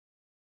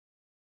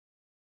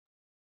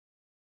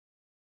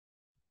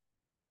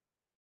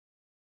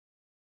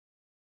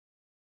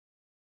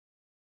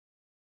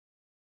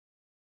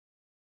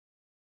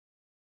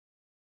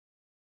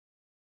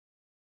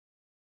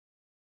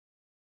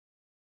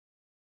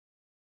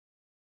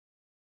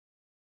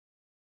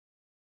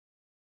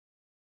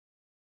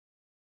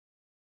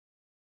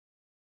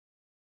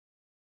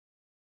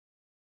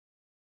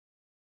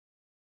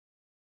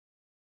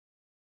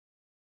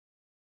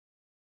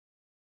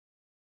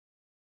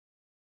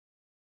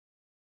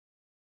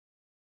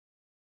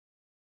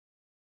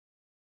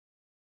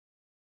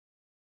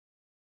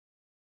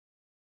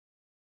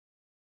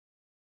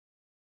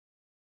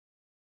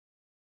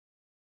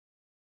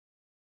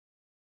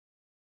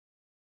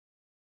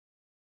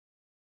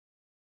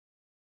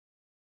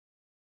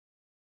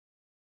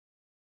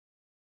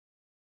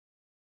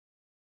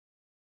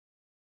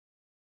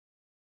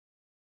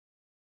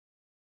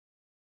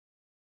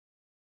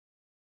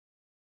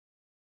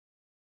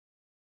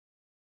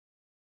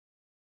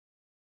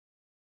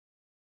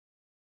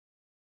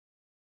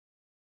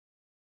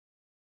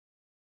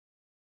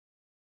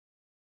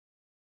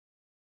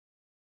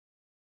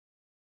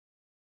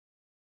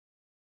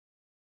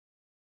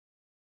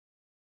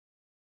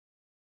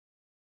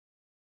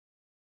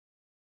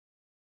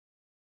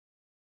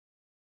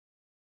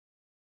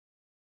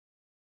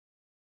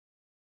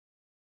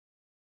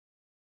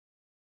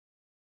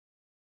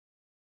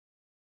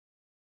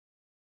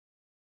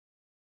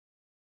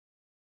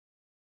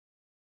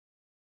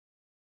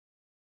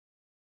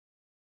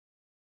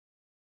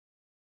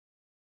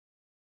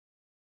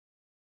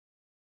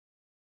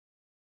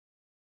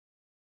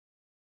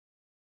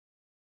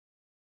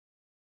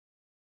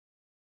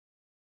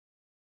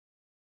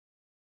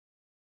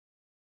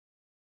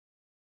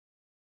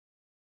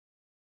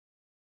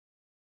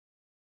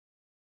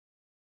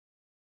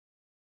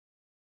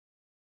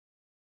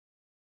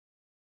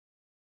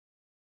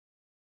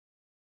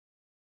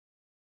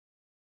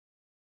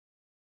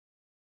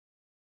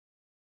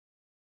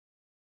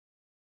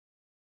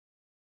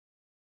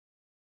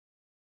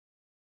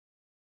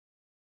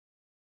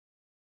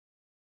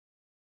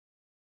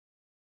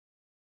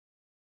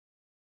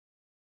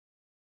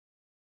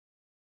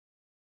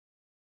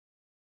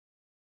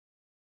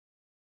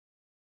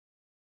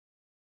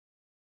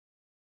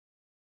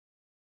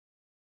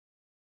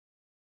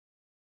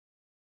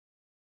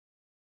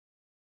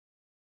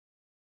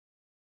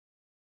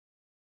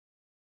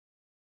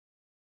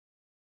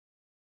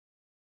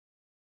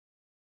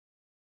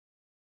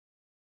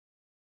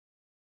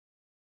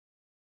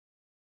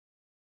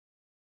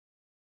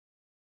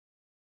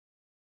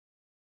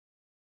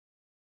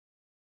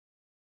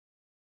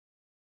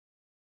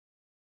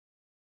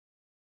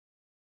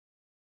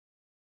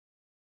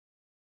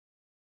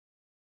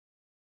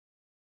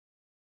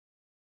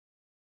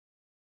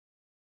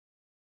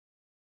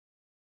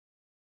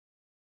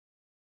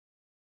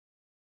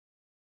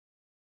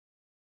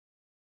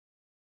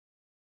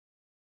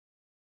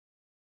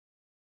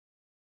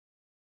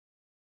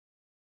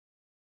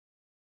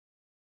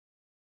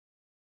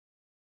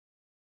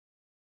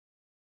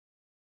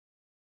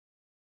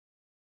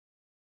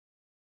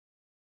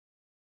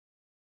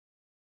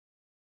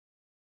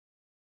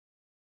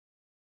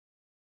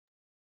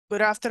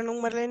Good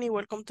afternoon, Melanie.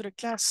 Welcome to the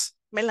class.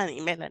 Melanie.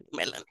 Good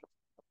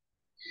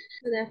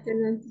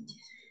afternoon,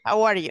 teacher.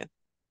 How are you?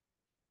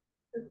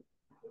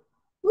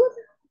 Good.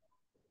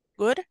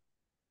 Good?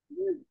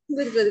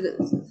 Good.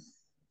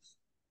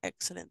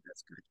 Excellent.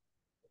 That's good.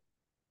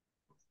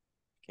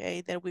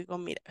 Okay, there we go.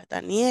 Mira,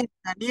 Daniel.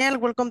 Daniel,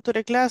 welcome to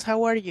the class.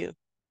 How are you?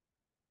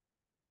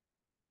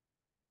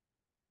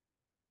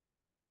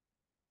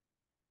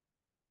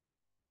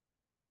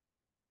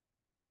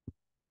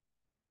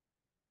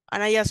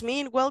 Ana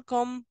Yasmin,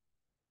 welcome.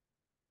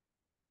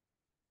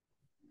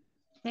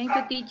 Thank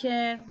you,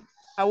 teacher.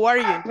 How are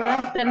you? Good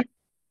afternoon.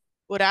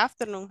 Good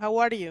afternoon. How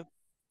are you?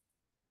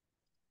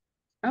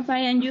 I'm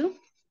fine, and you?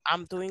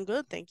 I'm doing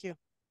good. Thank you.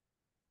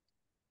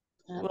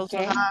 We also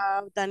Okay.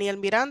 have Daniel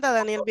Miranda.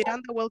 Daniel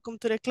Miranda, welcome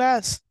to the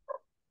class.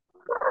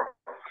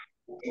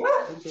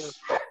 Thank you.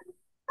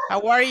 How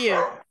are you?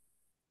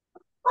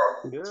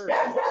 Good.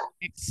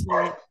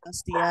 Excellent.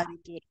 That's the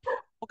attitude.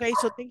 Okay,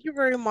 so thank you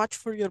very much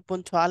for your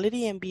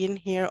punctuality and being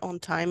here on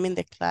time in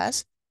the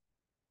class.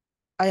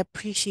 I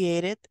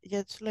appreciate it.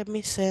 Just let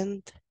me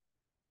send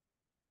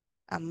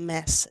a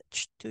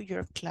message to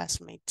your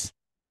classmates.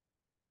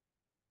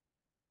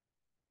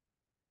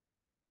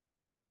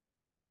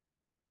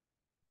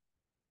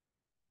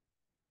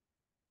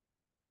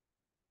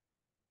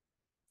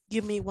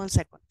 Give me 1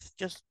 second,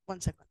 just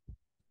 1 second.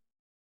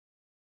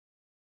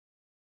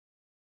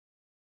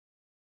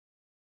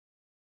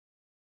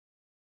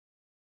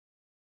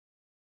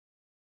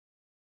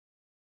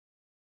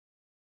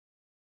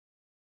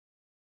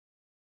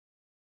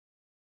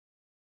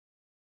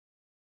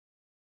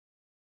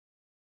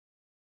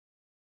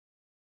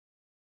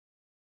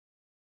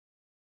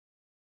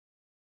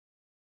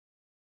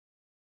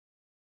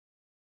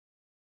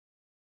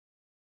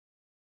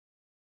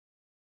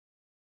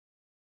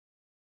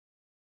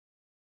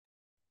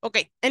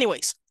 Okay,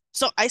 anyways,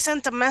 so I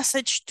sent a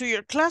message to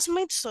your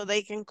classmates so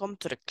they can come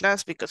to the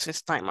class because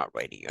it's time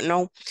already, you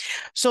know.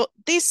 So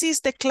this is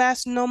the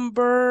class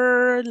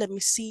number, let me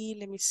see.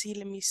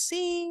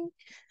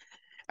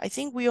 I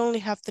think we only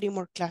have 3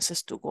 more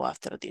classes to go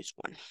after this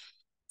one.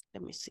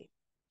 Let me see.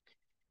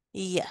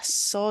 Yes,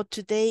 so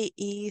today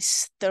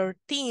is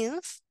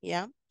 13th,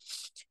 yeah.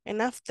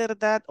 And after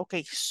that,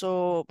 okay,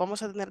 so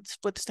vamos a tener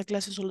después de esta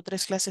clase solo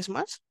 3 clases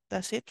más.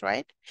 That's it,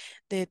 right?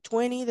 The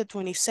 20, the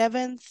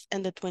 27th,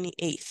 and the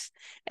 28th.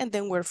 And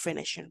then we're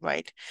finishing,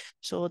 right?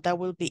 So that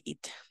will be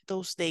it.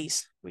 Those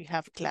days we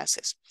have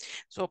classes.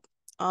 So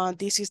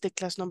this is the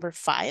class number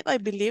 5, I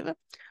believe.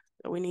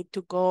 We need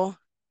to go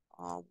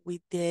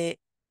with the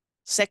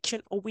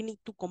section, or we need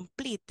to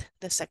complete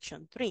the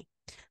section 3.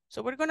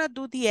 So we're gonna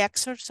do the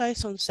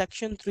exercise on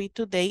section 3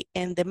 today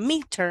and the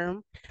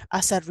midterm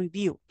as a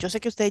review. Yo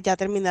sé que ustedes ya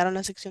terminaron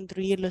la section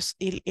 3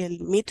 y el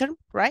midterm,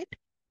 right?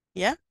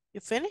 Yeah, you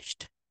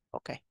finished?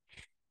 Okay.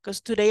 Because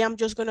today I'm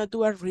just gonna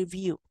do a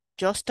review,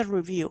 just a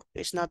review.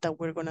 It's not that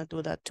we're gonna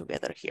do that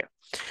together here.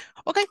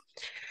 Okay,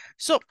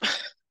 so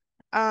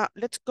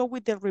let's go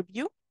with the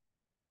review.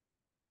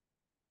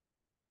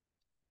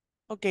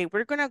 Okay,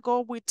 we're gonna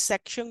go with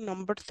section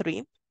number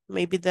 3.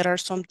 Maybe there are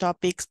some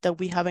topics that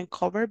we haven't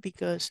covered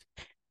because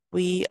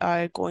we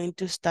are going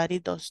to study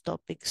those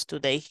topics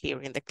today here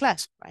in the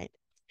class, right?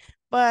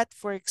 But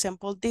for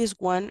example, this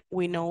one,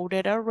 we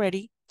noted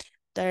already,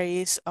 there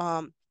is,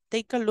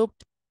 take a look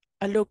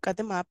at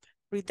the map,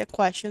 read the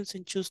questions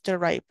and choose the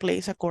right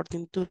place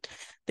according to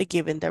the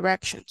given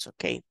directions,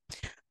 okay?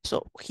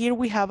 So here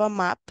we have a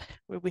map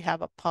where we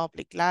have a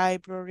public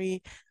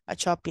library, a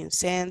shopping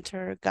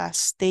center, gas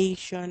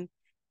station,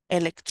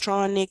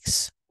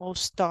 electronics,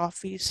 post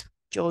office,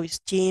 Joyce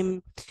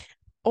Gym,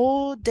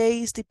 All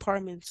Days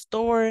Department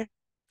Store,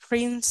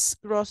 Prince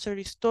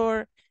Grocery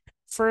Store,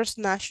 First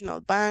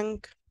National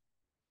Bank.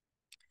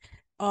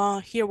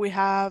 Here we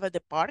have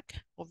the park.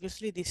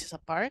 Obviously, this is a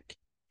park.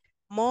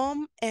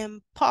 Mom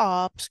and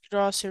Pop's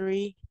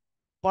Grocery,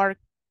 Park.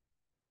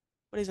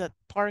 What is that?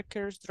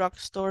 Parker's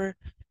Drugstore,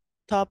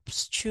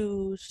 Top's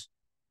Shoes,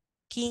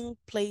 King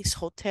Place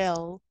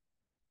Hotel.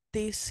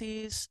 This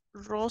is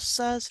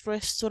Rosa's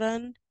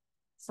Restaurant,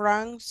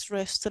 Frank's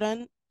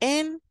Restaurant,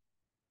 and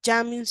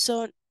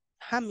Jamison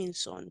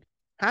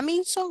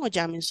or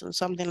Jamison,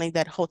 something like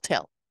that,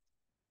 hotel.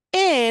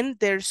 And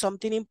there's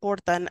something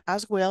important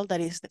as well,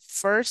 that is the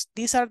first,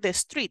 these are the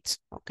streets,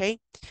 okay?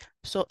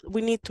 So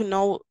we need to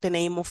know the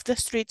name of the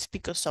streets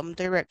because some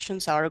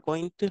directions are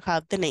going to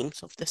have the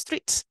names of the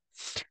streets.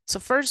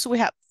 So first we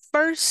have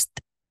First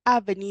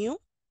Avenue,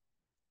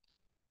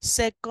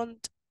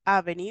 Second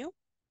Avenue,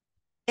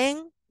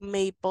 and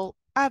Maple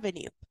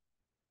Avenue.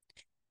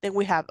 Then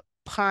we have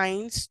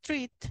Pine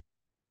Street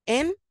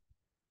and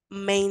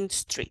Main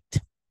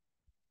Street.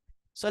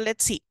 So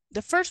let's see.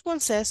 The first one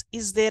says,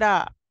 is there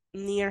a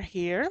near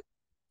here?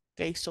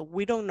 Okay, so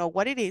we don't know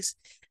what it is.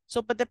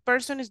 So, but the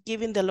person is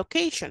giving the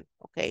location,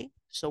 okay?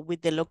 So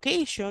with the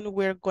location,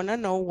 we're gonna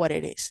know what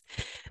it is.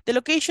 The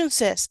location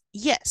says,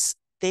 yes,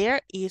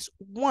 there is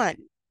one.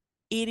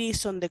 It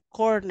is on the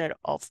corner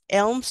of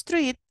Elm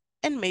Street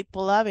and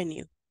Maple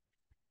Avenue.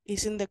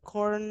 It's in the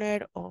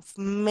corner of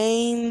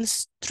Main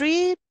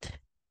Street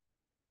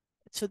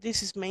So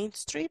this is Main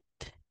Street.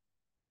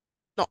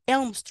 No,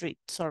 Elm Street,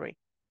 sorry.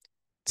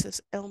 It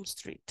says Elm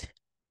Street.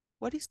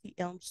 What is the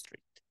Elm Street?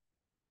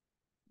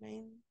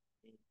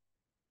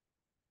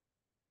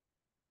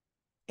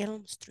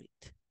 Elm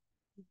Street.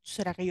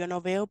 ¿Será que yo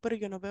no veo? Pero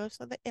yo no veo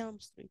eso de Elm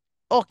Street.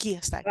 Oh, aquí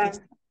está, aquí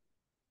está.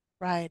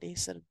 Right,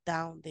 it's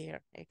down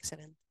there.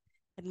 Excellent.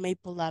 And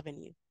Maple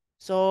Avenue.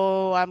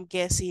 So I'm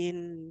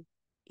guessing,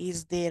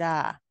 is there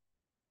a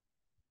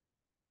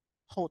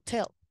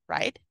hotel,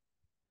 right?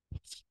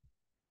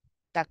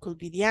 That could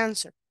be the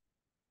answer.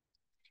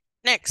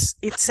 Next,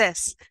 it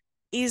says,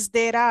 is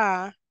there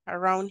a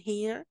around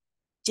here?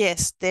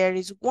 Yes, there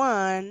is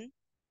one.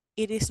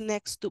 It is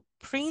next to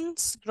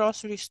Prince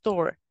Grocery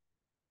Store.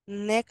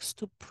 Next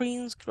to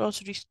Prince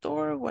Grocery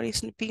Store. What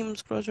is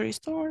Pim's Grocery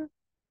Store?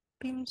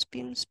 Pim's.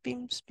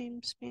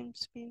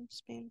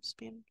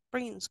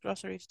 Prince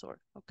Grocery Store,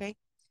 okay?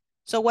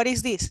 So what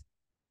is this?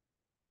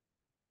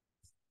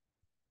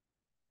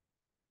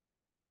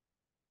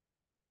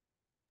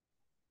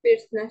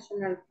 First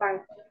National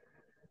Park.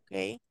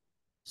 Okay.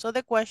 So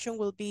the question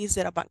will be, is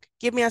there a bank?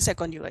 Give me a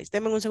second, you guys.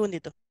 Denme un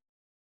segundito.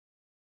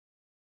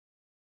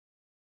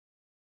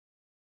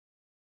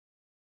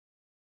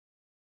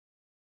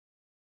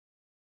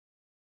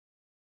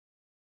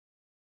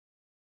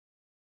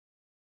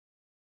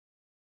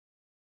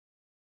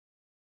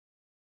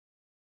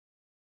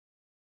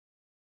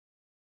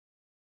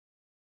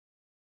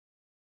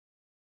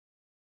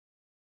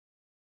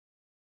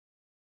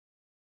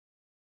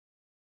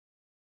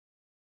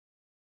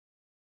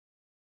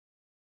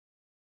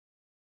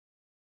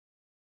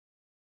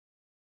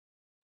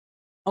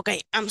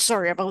 Okay, I'm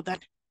sorry about that.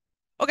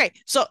 Okay,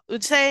 so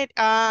it said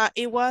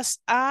it was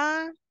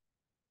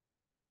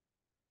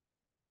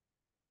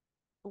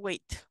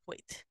wait.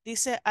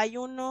 Dice, hay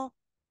uno,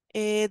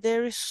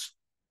 there's,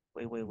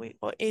 wait.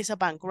 Oh, it's a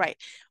bank, right.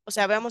 O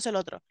sea, veamos el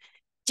otro.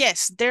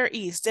 Yes,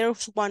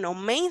 there's one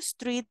on Main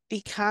Street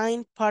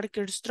behind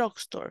Parker's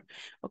drugstore.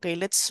 Okay,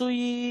 let's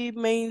see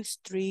Main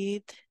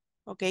Street.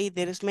 Okay,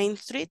 there is Main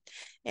Street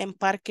and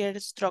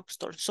Parker's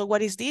drugstore. So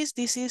what is this?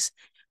 This is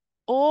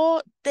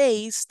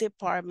O'Day's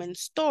department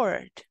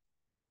store.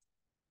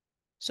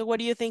 So what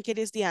do you think it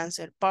is the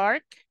answer?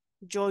 Park,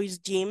 Joy's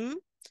gym,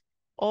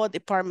 or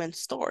department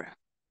store?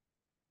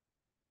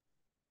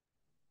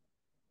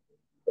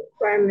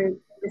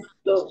 Department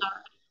store.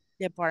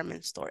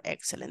 Department store,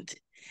 excellent.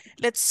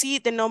 Let's see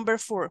the number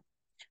 4.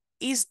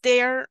 Is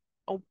there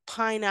a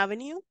Pine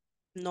Avenue?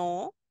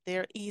 No,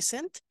 there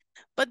isn't.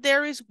 But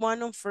there is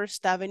one on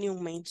First Avenue,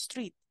 Main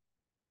Street.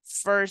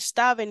 First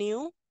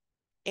Avenue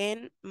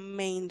and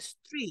Main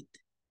Street.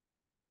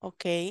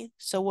 Okay,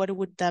 so what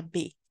would that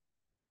be?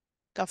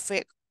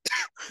 Cafe.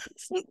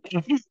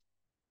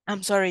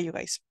 I'm sorry, you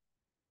guys.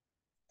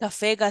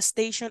 Cafe, gas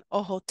station,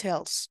 or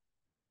hotels?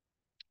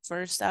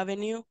 First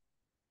Avenue.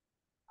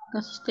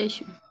 Gas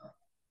station.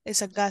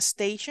 It's a gas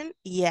station.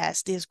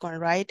 Yes, this one,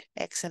 right?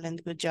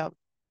 Excellent, good job.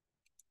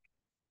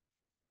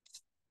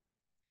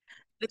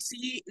 Let's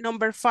see,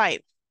 number 5.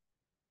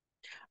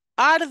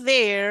 Are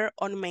there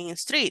on Main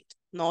Street?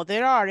 No,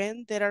 there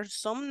aren't. There are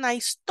some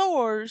nice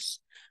stores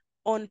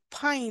on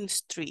Pine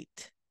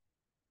Street.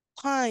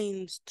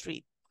 Pine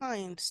Street,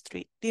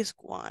 this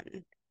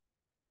one.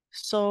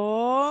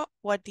 So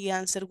what the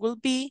answer will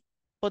be,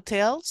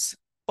 hotels,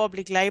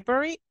 public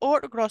library, or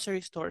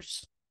grocery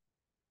stores?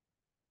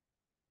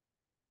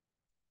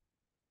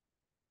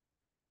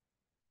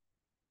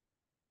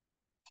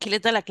 Aquí les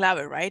da la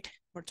clave, right?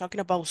 We're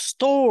talking about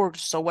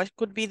stores. So what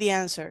could be the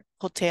answer?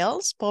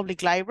 Hotels,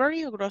 public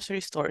library, or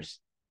grocery stores?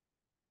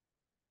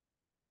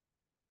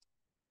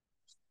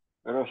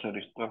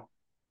 Grocery store.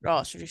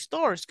 Grocery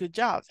stores, good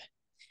job.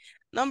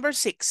 Number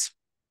 6,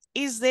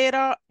 is there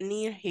a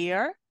near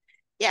here?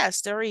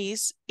 Yes, there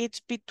is. It's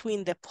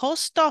between the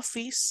post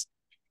office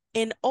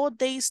and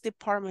O'Day's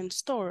department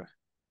store.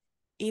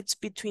 It's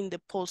between the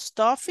post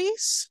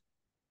office.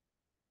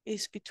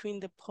 It's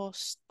between the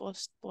post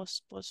office.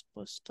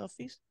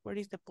 Where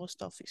is the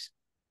post office?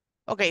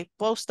 Okay,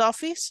 post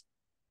office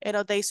and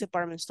O'Day's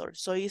department store.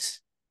 So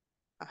it's,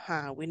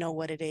 we know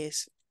what it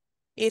is.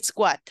 It's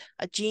what?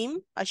 A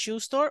gym, a shoe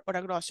store, or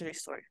a grocery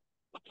store?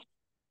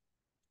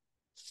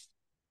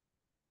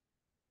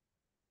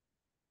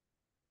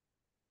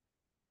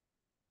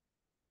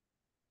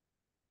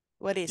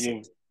 What is Gym.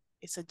 it?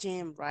 It's a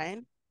gym, right?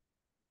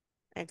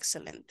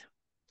 Excellent.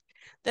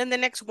 Then the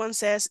next one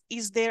says,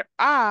 is there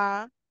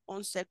a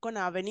on 2nd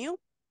Avenue?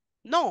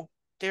 No,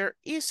 there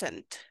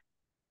isn't.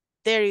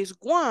 There is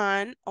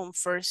one on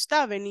 1st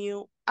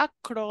Avenue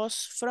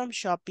across from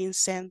shopping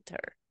center.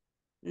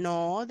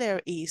 No,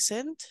 there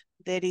isn't.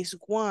 There is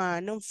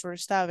one on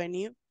 1st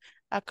Avenue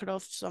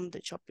across from the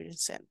shopping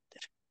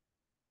center.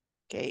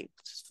 Okay,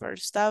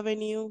 1st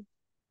Avenue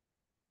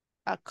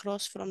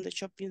across from the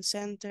shopping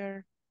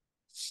center.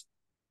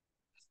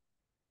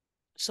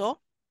 So,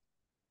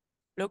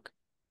 look,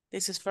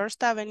 this is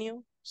 1st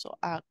Avenue. So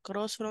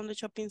across from the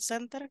shopping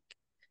center.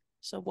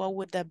 So what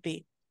would that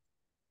be?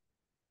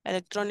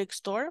 Electronic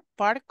store,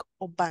 park,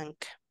 or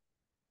bank?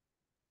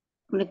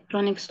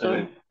 Electronic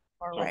store.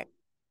 All right.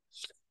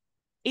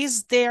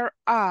 Is there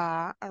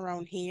a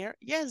around here?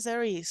 Yes,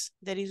 there is.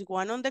 There is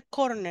one on the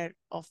corner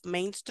of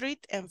Main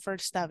Street and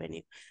First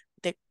Avenue.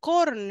 The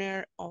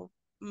corner of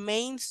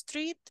Main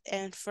Street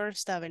and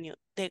First Avenue.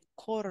 The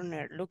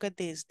corner. Look at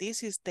this.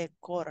 This is the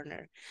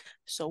corner.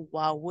 So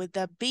what would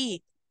that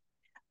be?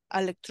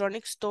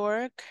 Electronic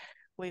store.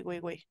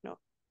 Wait. No.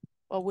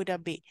 What would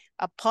that be?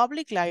 A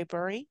public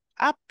library,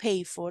 a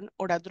payphone,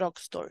 or a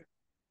drugstore?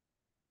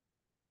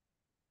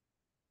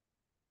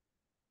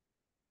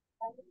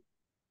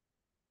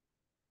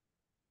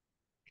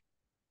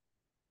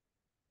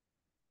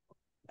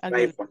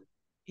 Again,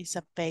 it's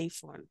a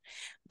payphone.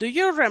 Do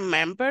you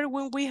remember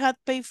when we had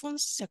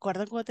payphones? ¿Se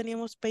acuerdan cuando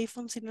teníamos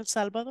payphones in El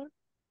Salvador?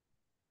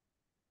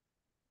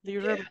 Do you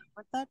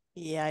remember that?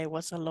 Yeah, it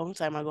was a long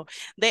time ago.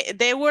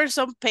 There were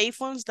some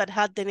payphones that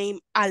had the name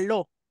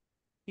Aló.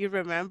 You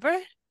remember?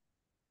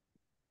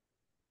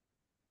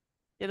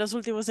 Y los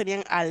últimos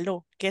serían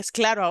Aló, que es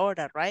Claro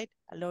ahora, right?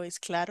 Aló is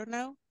Claro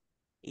now?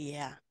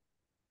 Yeah.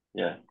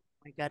 Yeah. Oh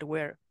my God,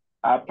 where?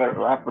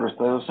 Pero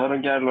ustedes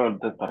usaron ya los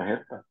de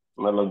tarjeta,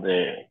 no los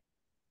de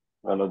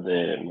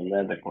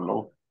monedas de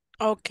Colón.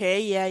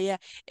 Okay, yeah.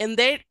 And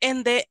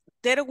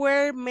there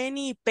were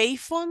many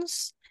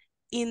payphones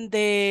in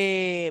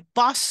the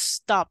bus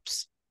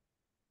stops.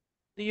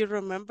 Do you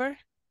remember?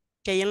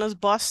 Que ahí en los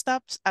bus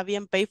stops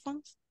habían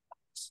payphones.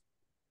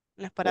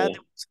 En las paradas de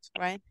buses,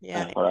 right?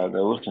 Yeah. Para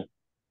de uso.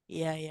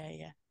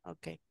 Yeah.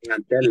 Okay.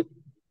 Antel.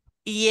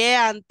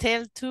 Yeah,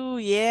 Antel too,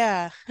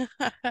 yeah.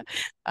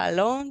 A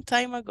long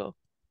time ago.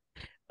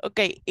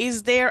 Okay,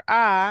 is there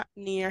a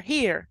near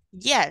here?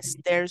 Yes,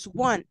 there's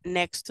one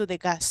next to the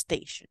gas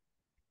station.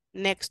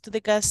 Next to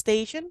the gas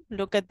station,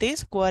 look at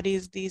this. What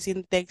is this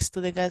next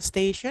to the gas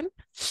station?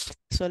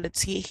 So let's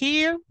see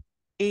here.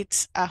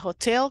 It's a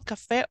hotel,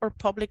 cafe, or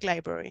public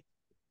library.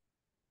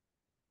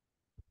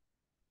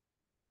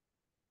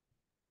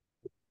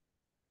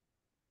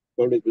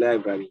 Public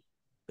library.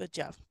 Good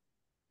job.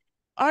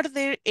 Are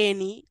there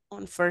any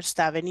on First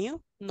Avenue?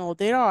 No,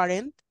 there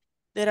aren't.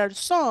 There are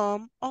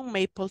some on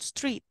Maple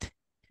Street.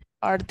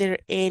 Are there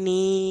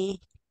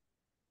any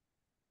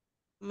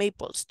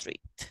Maple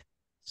Street?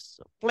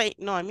 So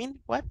no, I mean,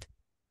 what?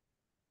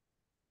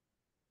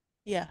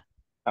 Yeah.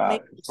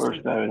 Maple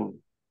First Street. Avenue.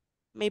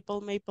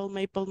 Maple.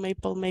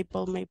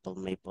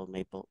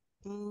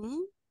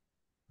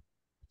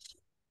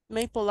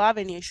 Maple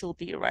Avenue should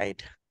be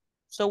right.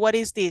 So what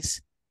is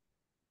this?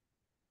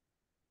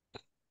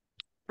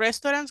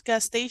 Restaurants,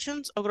 gas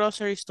stations, or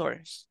grocery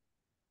stores?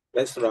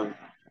 Restaurant.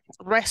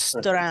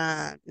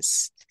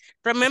 Restaurants.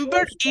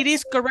 Remember, it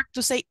is correct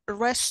to say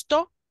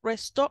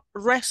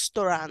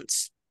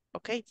restaurants.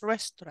 Okay,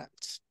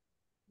 restaurants.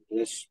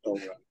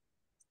 Restaurant.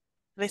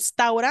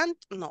 Restaurant,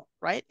 no,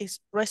 right?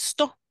 It's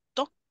restaurants.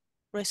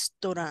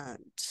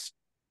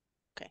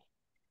 Okay.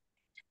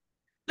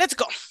 Let's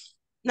go.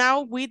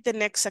 Now with the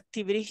next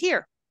activity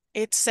here.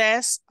 It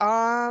says,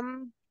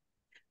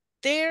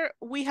 there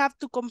we have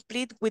to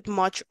complete with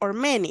much or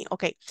many.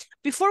 Okay,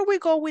 before we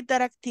go with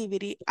that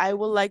activity, I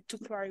would like to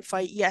clarify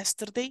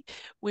yesterday,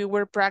 we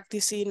were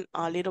practicing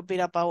a little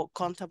bit about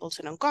contables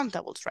and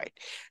uncontables, right?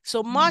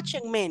 So much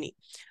and many.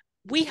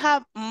 We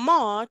have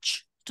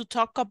much to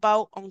talk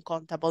about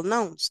uncountable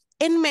nouns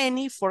and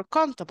many for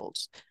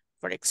contables.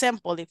 For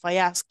example, if I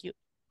ask you,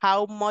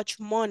 how much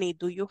money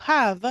do you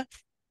have?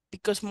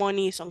 Because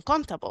money is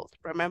uncountable.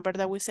 Remember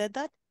that we said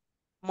that?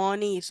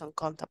 Money is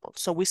uncountable.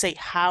 So we say,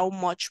 how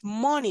much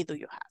money do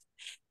you have?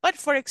 But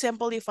for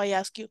example, if I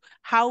ask you,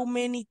 how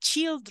many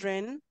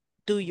children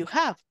do you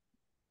have?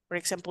 For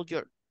example,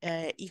 your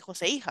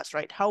hijos e hijas,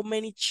 right? How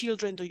many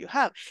children do you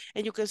have?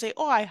 And you can say,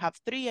 oh, I have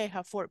 3, I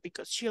have 4,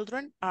 because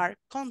children are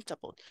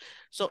countable.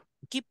 So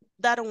keep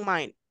that in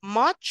mind.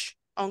 Much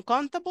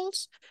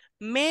uncountables,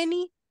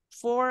 many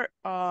for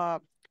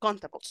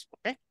countables,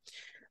 okay?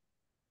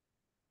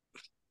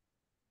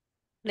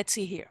 Let's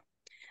see here.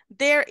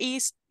 There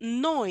is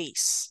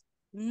noise.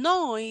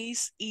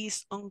 Noise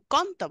is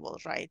uncountable,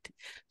 right?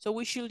 So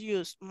we should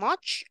use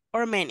much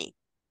or many?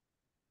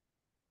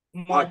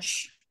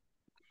 Much.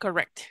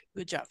 Correct.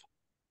 Good job.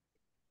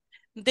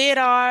 There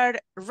are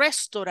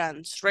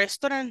restaurants.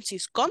 Restaurants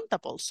is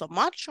countable. So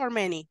much or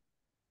many?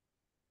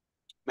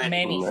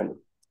 Many.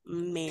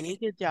 Many.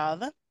 Good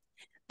job.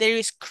 There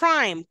is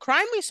crime.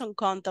 Crime is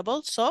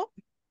uncountable. So?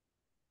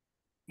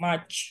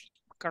 Much.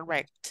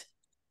 Correct.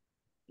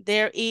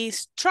 There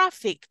is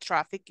traffic.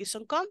 Traffic is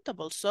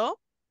uncountable. So?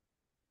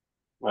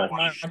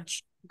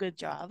 Much. Good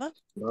job.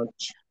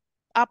 Much.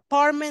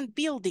 Apartment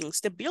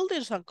buildings. The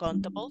buildings are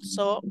uncountable.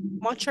 So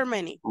much or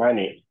many?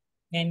 Many.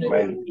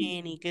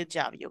 Many. Good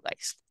job, you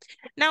guys.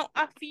 Now,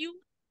 a few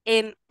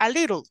and a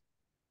little.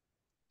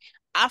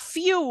 A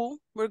few,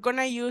 we're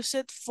gonna use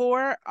it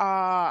for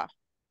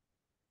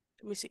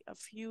let me see, a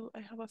few,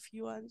 I have a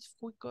few ones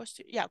for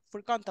cost, yeah,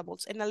 for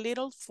countables, and a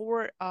little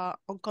for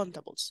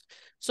uncountables.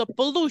 So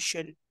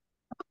pollution,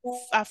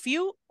 a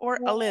few or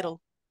a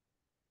little?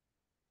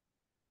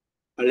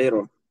 A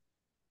little.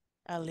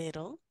 A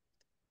little.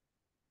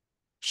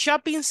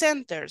 Shopping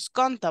centers,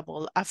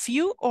 countable, a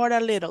few or a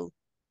little?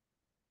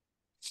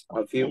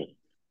 A few.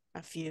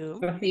 A few.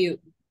 A few.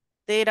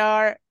 There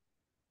are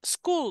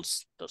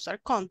schools. Those are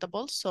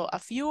countable. So a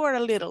few or a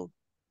little.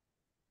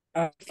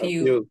 A A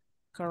few. few.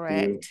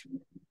 Correct.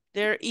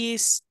 There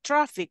is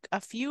traffic.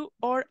 A few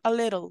or a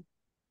little.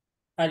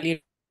 A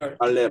little.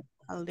 A little.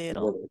 A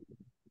little.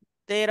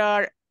 There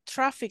are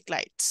traffic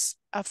lights.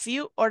 A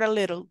few or a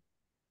little.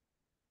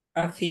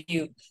 A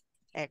few.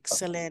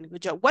 Excellent.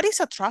 Good job. What is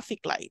a traffic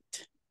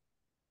light?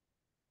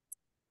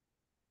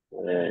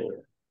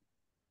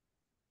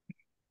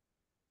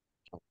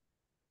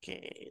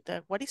 Okay.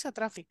 What is a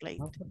traffic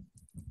light?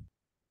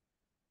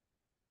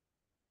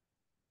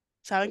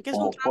 ¿Saben qué es un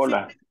Como traffic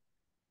cola. light?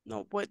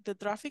 No, what the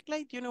traffic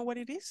light, do you know what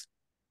it is?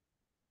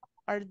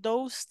 Are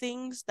those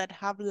things that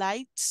have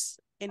lights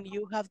and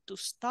you have to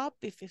stop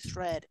if it's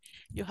red.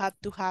 You have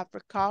to have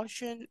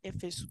precaution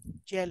if it's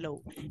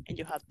yellow. And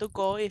you have to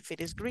go if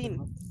it is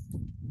green.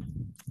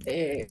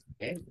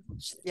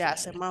 Yeah,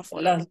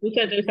 semáforo. Las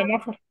luces del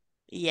semáforo.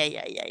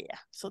 Yeah.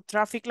 So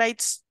traffic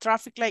light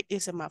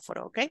is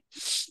semáforo, okay?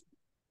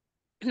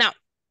 Now,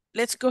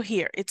 let's go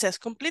here. It says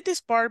complete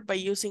this part by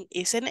using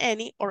isn't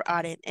any or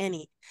aren't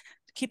any.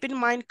 Keep in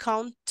mind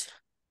count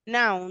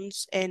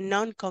nouns and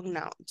non-count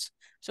nouns.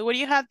 So what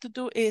you have to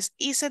do is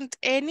isn't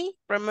any,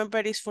 remember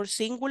it is for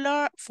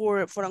singular,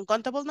 for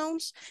uncountable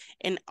nouns,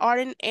 and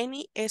aren't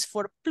any is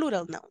for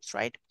plural nouns,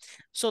 right?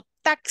 So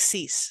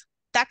taxis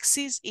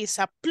is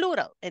a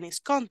plural and it's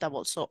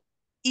countable. So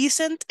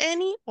isn't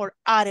any or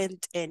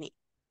aren't any?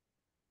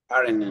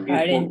 Aren't.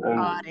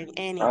 Aren't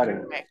any,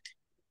 correct.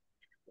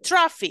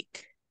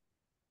 Traffic,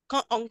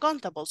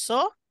 uncountable,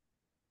 so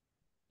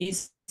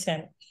Isn't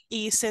any.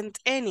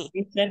 any.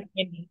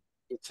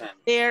 It's an.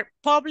 Their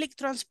public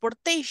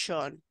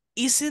transportation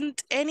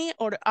isn't any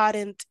or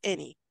aren't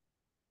any?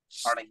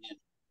 Aren't.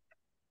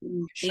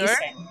 Sure?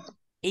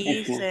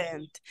 Isn't.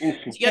 Isn't.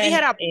 Easy. Si yo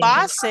dijera Isn't any.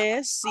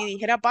 buses, si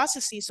dijera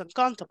buses, sí son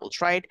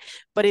countables, right?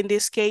 But in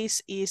this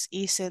case,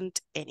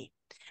 isn't any.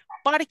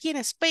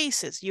 Parking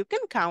spaces, you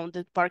can count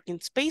the parking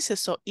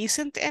spaces, so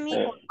isn't any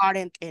or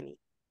aren't any?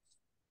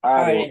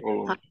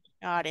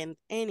 Aren't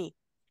any.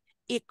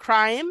 A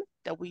crime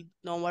that we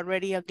know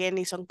already again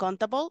is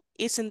uncountable,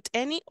 isn't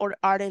any or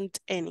aren't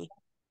any?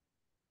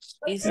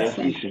 Isn't.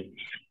 Easy.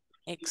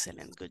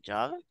 Excellent, good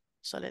job.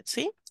 So let's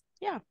see.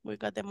 Yeah, we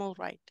got them all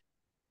right.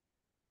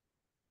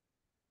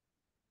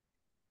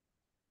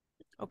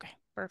 Okay,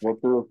 perfect. No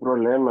tuve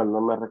problema,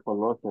 no me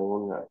reconocen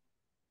No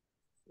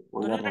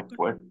una le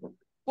recuerdo. respuesta.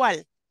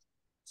 ¿Cuál?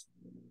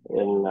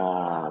 En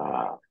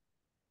la,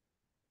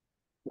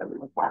 ya no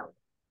me acuerdo.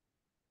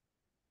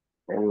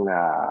 En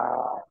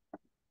la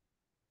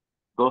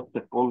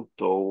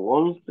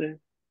 12.11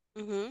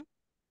 Ujú.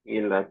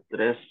 y la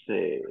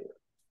 13,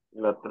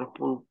 la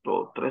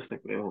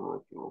 3.13 creo, no me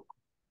equivoco.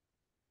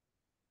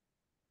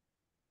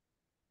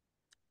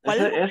 ¿Cuál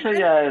es la Ese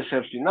primera? ya es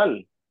el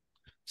final.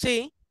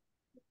 Sí.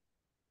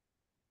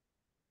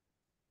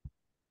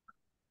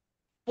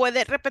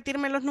 ¿Puede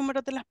repetirme los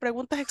números de las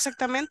preguntas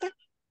exactamente?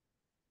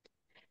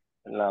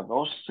 La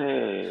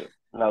 12,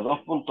 la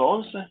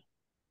 2.11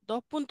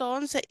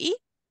 2.11 y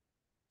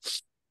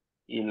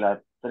y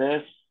la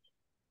 3.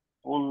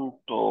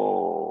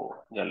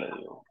 Ya le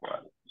digo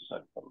cuál,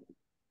 exactamente.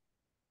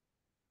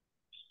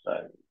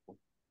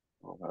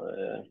 Vamos a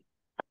ver.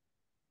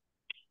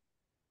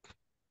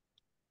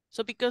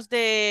 so because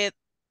the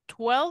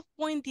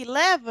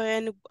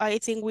 12.11, I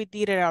think we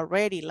did it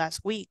already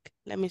last week.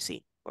 Let me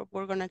see.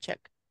 We're gonna check.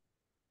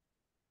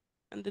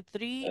 And the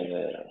 3,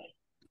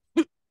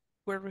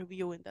 we're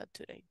reviewing that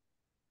today.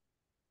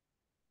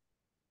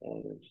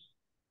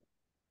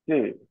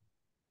 Sí.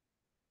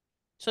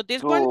 So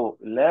this one,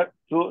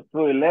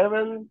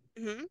 2.11,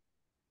 mhm.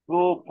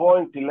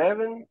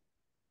 2.11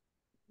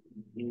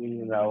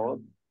 y la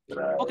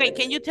otra Okay,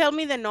 can you tell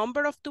me the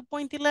number of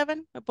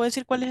 2.11? ¿Me puede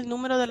decir cuál es el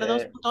número de la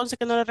 2.11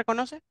 que no le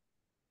reconoce?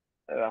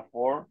 era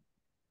 4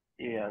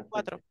 y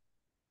 4.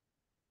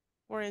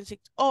 4 and 6.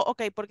 Oh,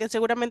 ok, porque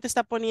seguramente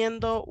está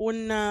poniendo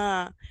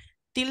una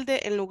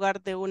tilde en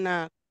lugar de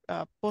una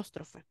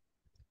apóstrofe.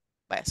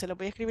 Vaya, se lo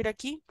voy a escribir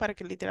aquí para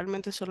que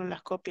literalmente solo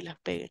las copie y las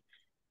pegue.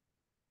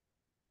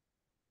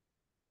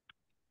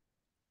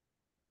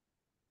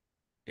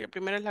 La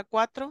primera es la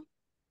 4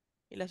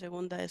 y la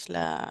segunda es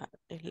la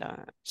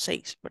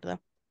 6, ¿verdad?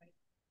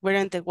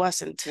 Weren't it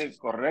wasn't. Sí,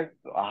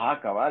 correcto.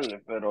 Ajá,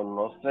 cabal, pero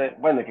no sé.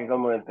 Bueno, es que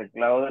como el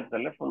teclado del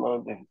teléfono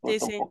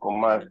dificulta un Sí. poco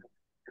más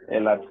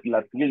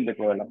la tilde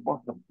con el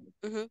apóstol.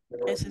 Ujú,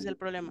 ese es el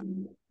problema.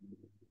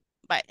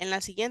 Vaya, en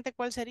la siguiente,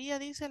 ¿cuál sería?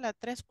 Dice la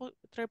 3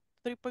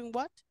 point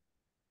what?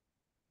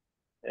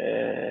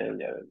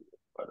 Ya,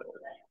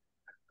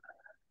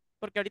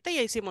 Porque ahorita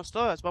ya hicimos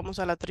todas. Vamos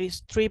a la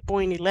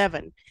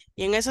 3.11.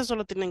 Y en esa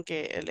solo tienen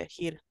que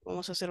elegir.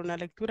 Vamos a hacer una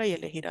lectura y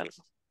elegir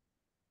algo.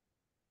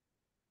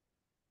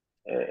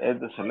 es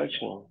de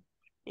selection.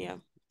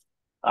 Yeah.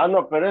 Ah,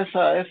 no, pero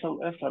esa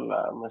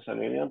me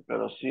salió bien,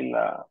 pero sí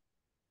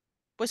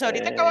Pues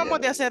ahorita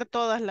acabamos de hacer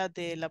todas las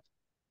de la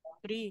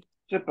 3.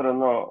 sí, pero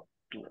no,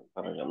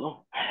 pero yo no.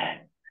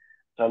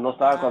 O sea, no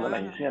estaba cuando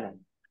las Ah,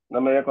 hicieron.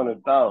 No me había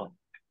conectado.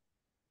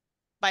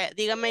 Vaya,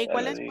 dígame ahí Ya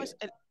cuál le es, digo. pues,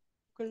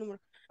 el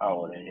número.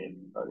 Ahora es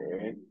esto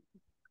de Eh,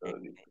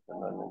 ahorita que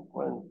no lo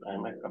encuentro, ahí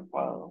me he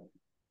escapado.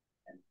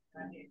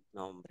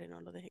 no, hombre,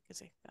 no lo deje que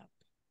se escape.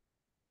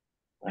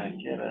 Ay,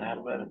 quiero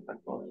dejar ver esta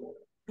cosa.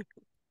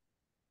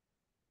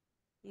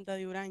 Da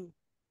de Uraño.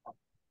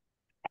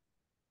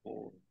 Sí,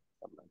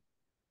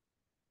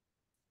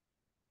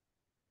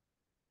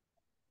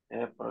 es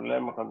el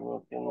problema cuando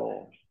uno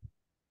tiene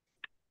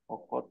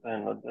cocotas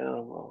en los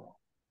dedos, no,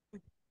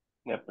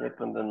 me aprieta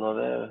donde no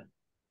debe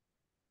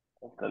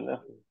el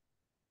teléfono.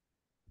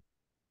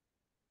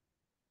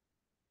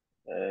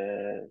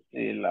 Sí,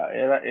 es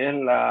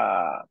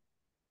la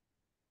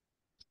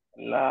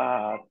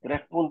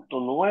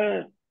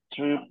 3.9,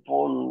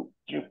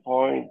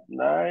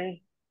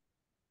 3.9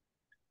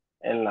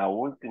 en la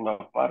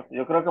última parte.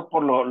 Yo creo que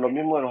por lo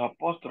mismo de los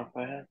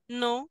apóstrofes.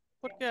 No,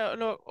 porque,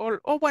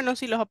 o bueno,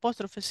 sí, los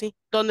apóstrofes, sí.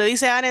 Donde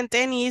dice aren't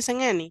any,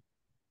 dicen any.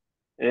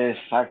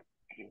 Exacto.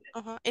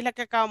 Ajá, es la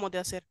que acabamos de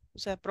hacer. O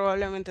sea,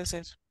 probablemente es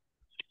eso.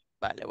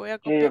 Vale, voy a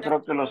Sí, yo copiar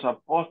creo que los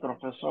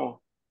apóstrofes son,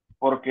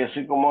 porque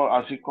así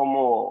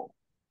como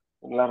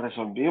las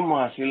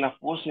resolvimos, así las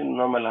puse y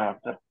no me las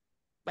acepto.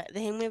 vale,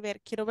 déjenme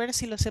ver, quiero ver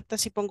si lo acepta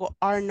si pongo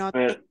are not.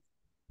 Pero,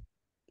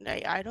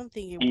 I don't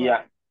think it y will.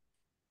 ya,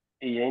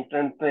 y ya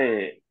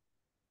intenté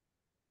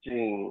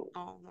sin,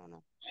 No, no,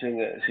 no.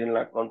 sin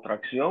la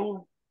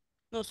contracción,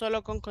 No solo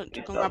y con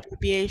está,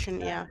 abbreviation,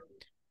 yeah.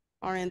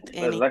 Aren't any.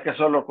 ¿verdad que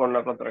solo con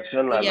la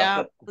contracción la Yeah,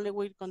 acepto? only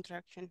with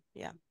contraction,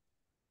 yeah.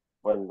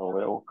 Bueno,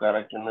 voy a buscar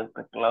aquí en el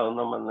teclado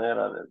una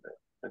manera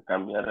de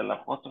cambiar el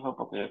apóstrofe,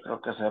 porque yo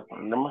creo que ese es el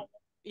problema,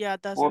 Yeah,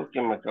 that's it.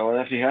 porque me acabo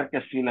de fijar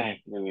que sí las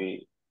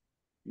escribí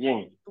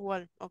bien.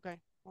 Igual, okay,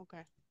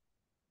 okay.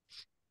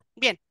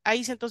 Bien,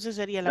 ahí sí entonces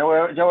sería la.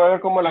 Ya voy a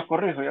ver cómo las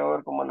corrijo, ya voy a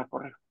ver cómo las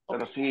corrijo. Ok,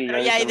 Pero sí, pero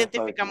ya vi ya que no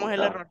estaba identificamos el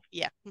equivocado. error,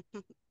 ya.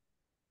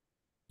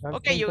 Al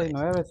Ok, you guys.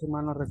 39, si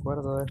mal no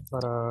recuerdo, es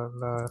para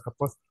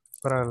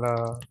para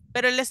la...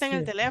 Pero él está en el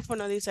Sí.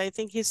 teléfono, dice, I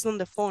think he's on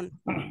the phone.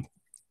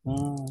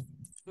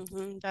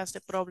 Mm, That's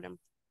the problem.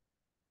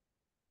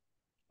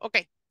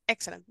 Okay,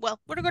 excellent. Well,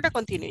 we're going to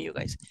continue, you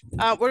guys.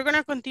 We're going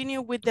to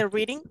continue with the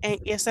reading. En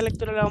esta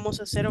lectura la vamos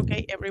a hacer,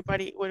 okay,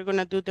 everybody, we're going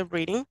to do the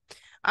reading.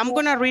 I'm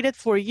going to read it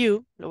for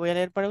you. Lo voy a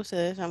leer para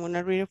ustedes. I'm going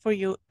to read it for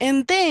you.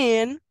 And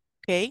then,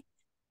 okay,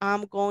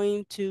 I'm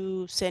going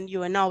to send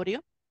you an audio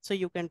so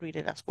you can read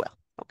it as well,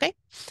 okay?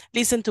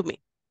 Listen to me.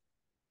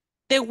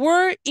 They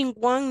were in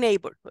one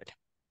neighborhood.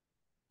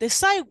 The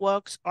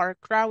sidewalks are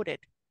crowded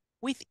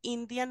with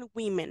Indian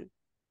women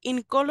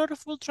in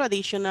colorful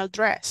traditional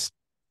dress.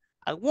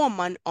 A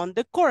woman on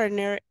the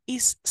corner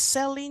is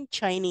selling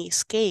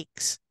Chinese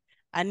cakes.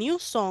 A new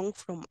song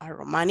from a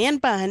Romanian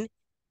band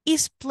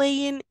is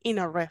playing in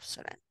a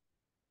restaurant.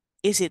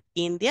 Is it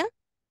India,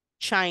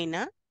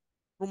 China,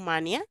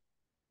 Romania?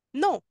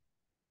 No,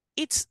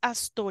 it's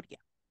Astoria,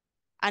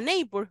 a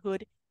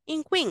neighborhood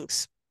in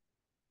Queens,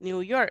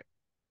 New York,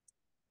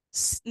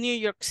 New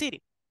York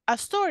City.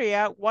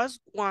 Astoria was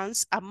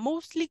once a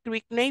mostly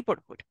Greek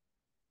neighborhood,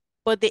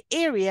 but the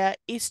area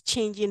is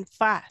changing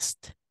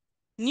fast.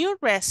 New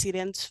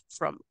residents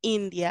from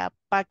India,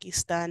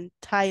 Pakistan,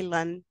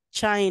 Thailand,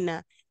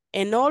 China,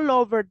 and all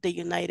over the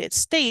United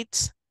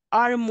States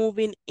are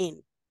moving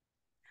in.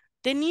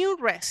 The new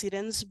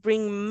residents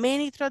bring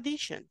many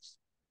traditions.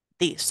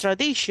 These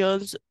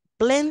traditions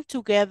blend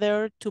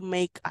together to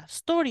make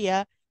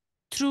Astoria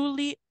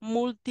truly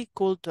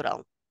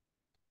multicultural.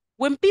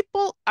 When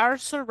people are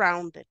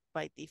surrounded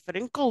by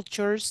different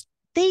cultures,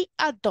 they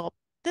adopt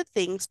the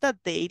things that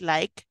they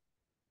like,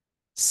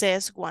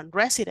 says one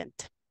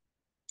resident.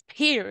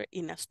 Here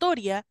in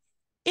Astoria,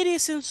 it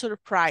isn't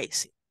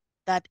surprising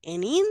that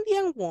an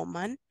Indian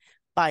woman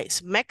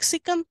buys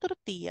Mexican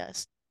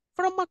tortillas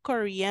from a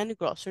Korean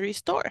grocery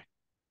store.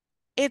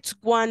 It's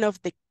one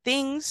of the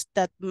things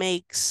that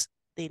makes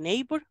the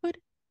neighborhood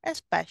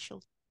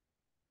special.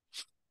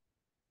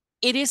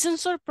 It isn't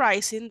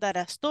surprising that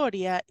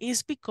Astoria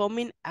is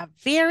becoming a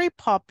very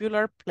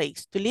popular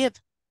place to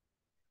live.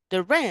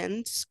 The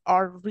rents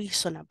are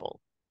reasonable.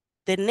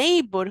 The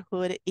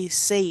neighborhood is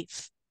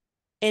safe,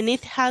 and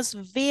it has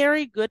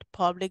very good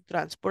public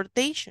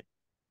transportation.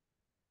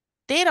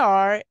 There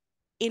are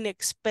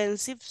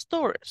inexpensive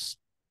stores,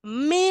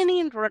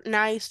 many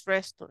nice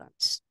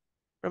restaurants.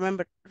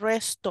 Remember,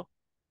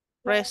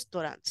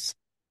 restaurants,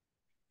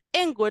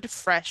 and good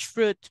fresh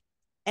fruit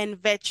and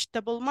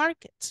vegetable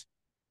markets.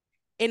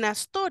 And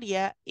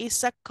Astoria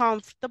is a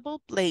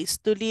comfortable place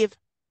to live.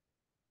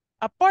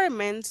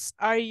 Apartments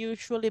are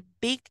usually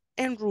big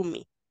and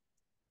roomy.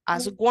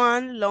 As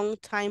one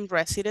longtime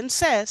resident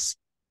says,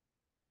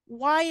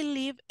 why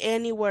live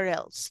anywhere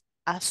else?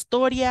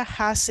 Astoria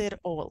has it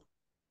all.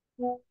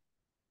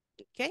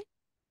 Okay,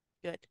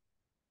 good.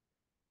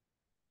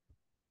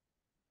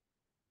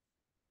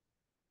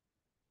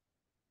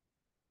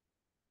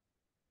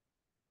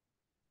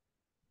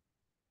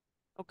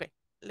 Okay,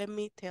 let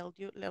me tell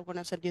you, I'm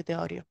gonna send you the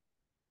audio.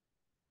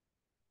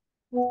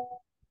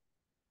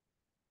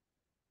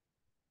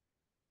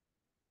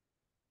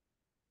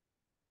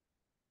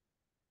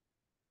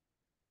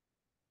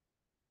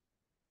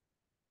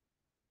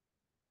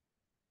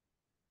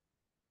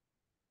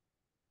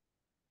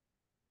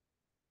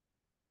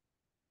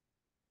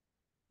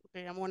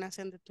 Okay, I'm gonna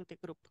send it to the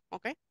group,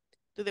 okay?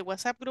 To the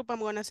WhatsApp group, I'm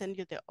gonna send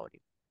you the audio.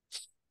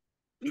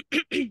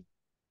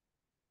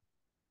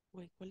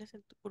 Wait, ¿cuál es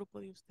el grupo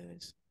de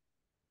ustedes?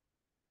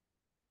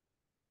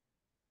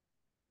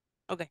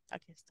 Okay,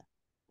 aquí está.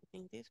 I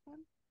think this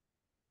one.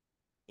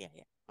 Yeah,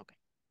 okay.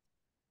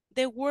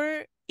 They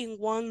were in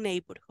one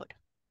neighborhood.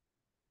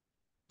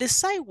 The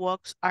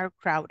sidewalks are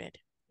crowded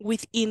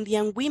with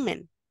Indian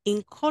women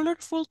in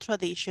colorful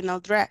traditional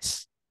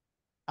dress.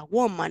 A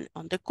woman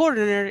on the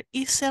corner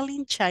is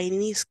selling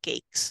Chinese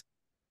cakes.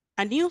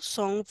 A new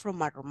song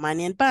from a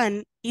Romanian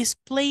band is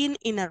playing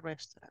in a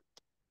restaurant.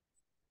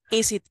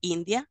 Is it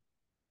India,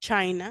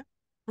 China,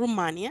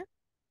 Romania?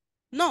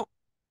 No,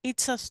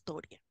 it's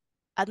Astoria,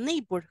 a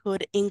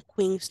neighborhood in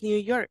Queens, New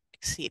York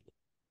City.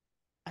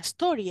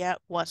 Astoria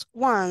was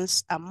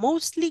once a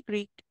mostly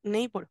Greek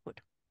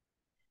neighborhood,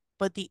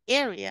 but the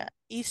area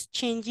is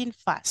changing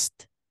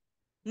fast.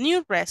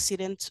 New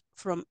residents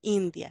from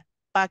India,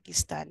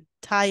 Pakistan,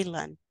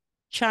 Thailand,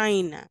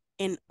 China,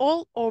 and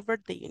all over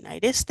the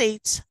United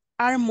States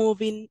are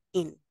moving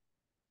in.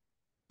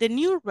 The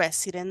new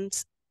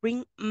residents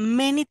bring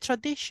many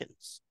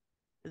traditions.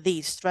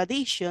 These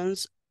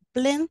traditions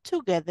blend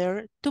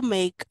together to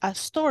make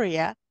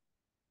Astoria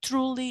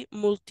truly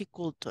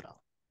multicultural.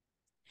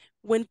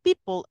 When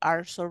people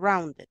are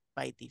surrounded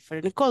by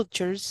different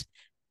cultures,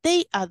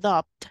 they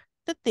adopt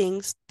the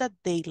things that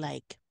they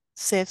like,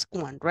 says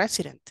one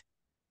resident.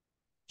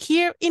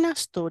 Here in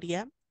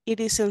Astoria, it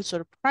isn't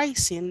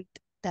surprising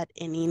that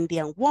an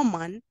Indian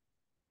woman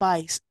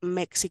buys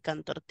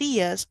Mexican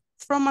tortillas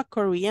from a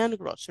Korean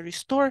grocery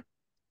store.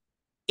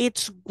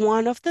 It's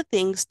one of the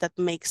things that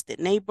makes the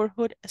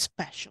neighborhood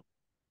special.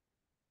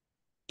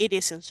 It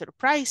isn't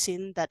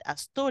surprising that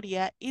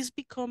Astoria is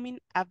becoming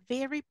a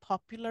very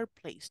popular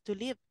place to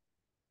live.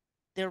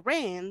 The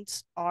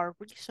rents are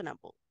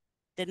reasonable,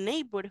 the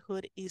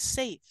neighborhood is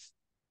safe,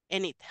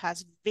 and it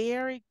has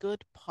very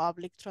good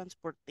public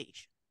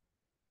transportation.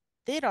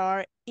 There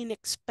are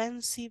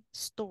inexpensive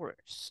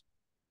stores,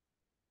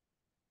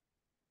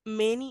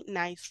 many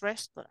nice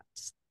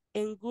restaurants,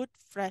 and good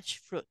fresh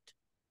fruit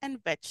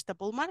and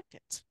vegetable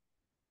markets.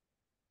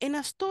 And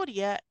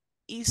Astoria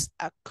is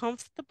a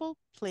comfortable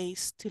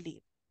place to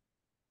live.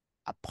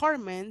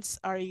 Apartments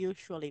are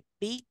usually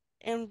big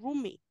and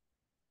roomy.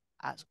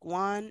 As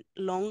one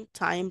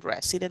long-time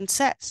resident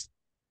says,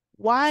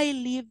 why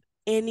live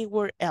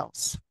anywhere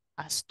else?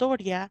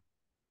 Astoria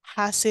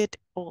has it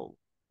all.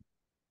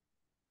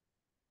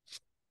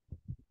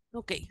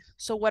 Okay,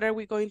 so what are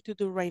we going to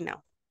do right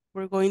now?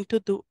 We're going to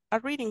do a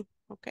reading,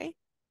 okay?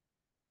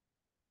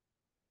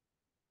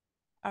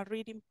 A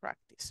reading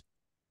practice.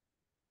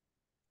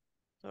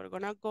 So we're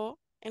gonna go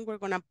and we're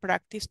gonna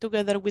practice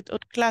together with our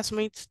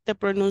classmates the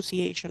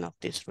pronunciation of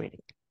this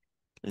reading.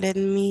 Let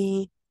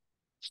me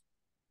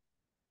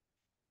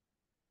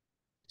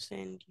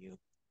send you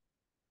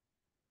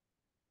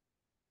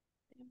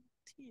the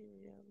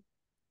material.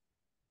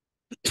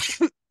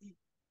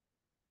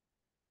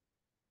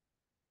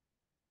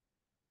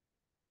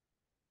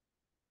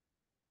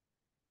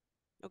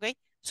 Okay,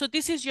 so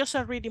this is just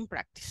a reading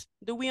practice.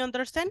 Do we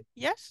understand?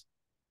 Yes?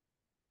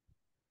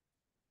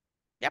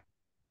 Yep.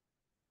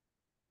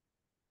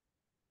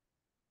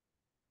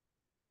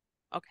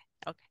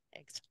 Okay,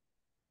 excellent.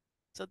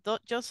 So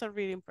just a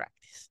reading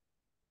practice.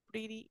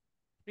 Pretty.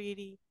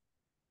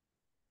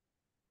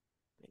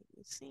 Let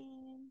me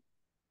see.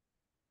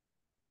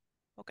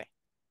 Okay,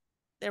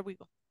 there we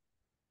go.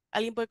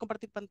 Alguien puede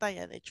compartir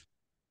pantalla, de hecho.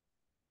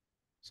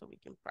 So we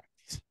can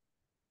practice.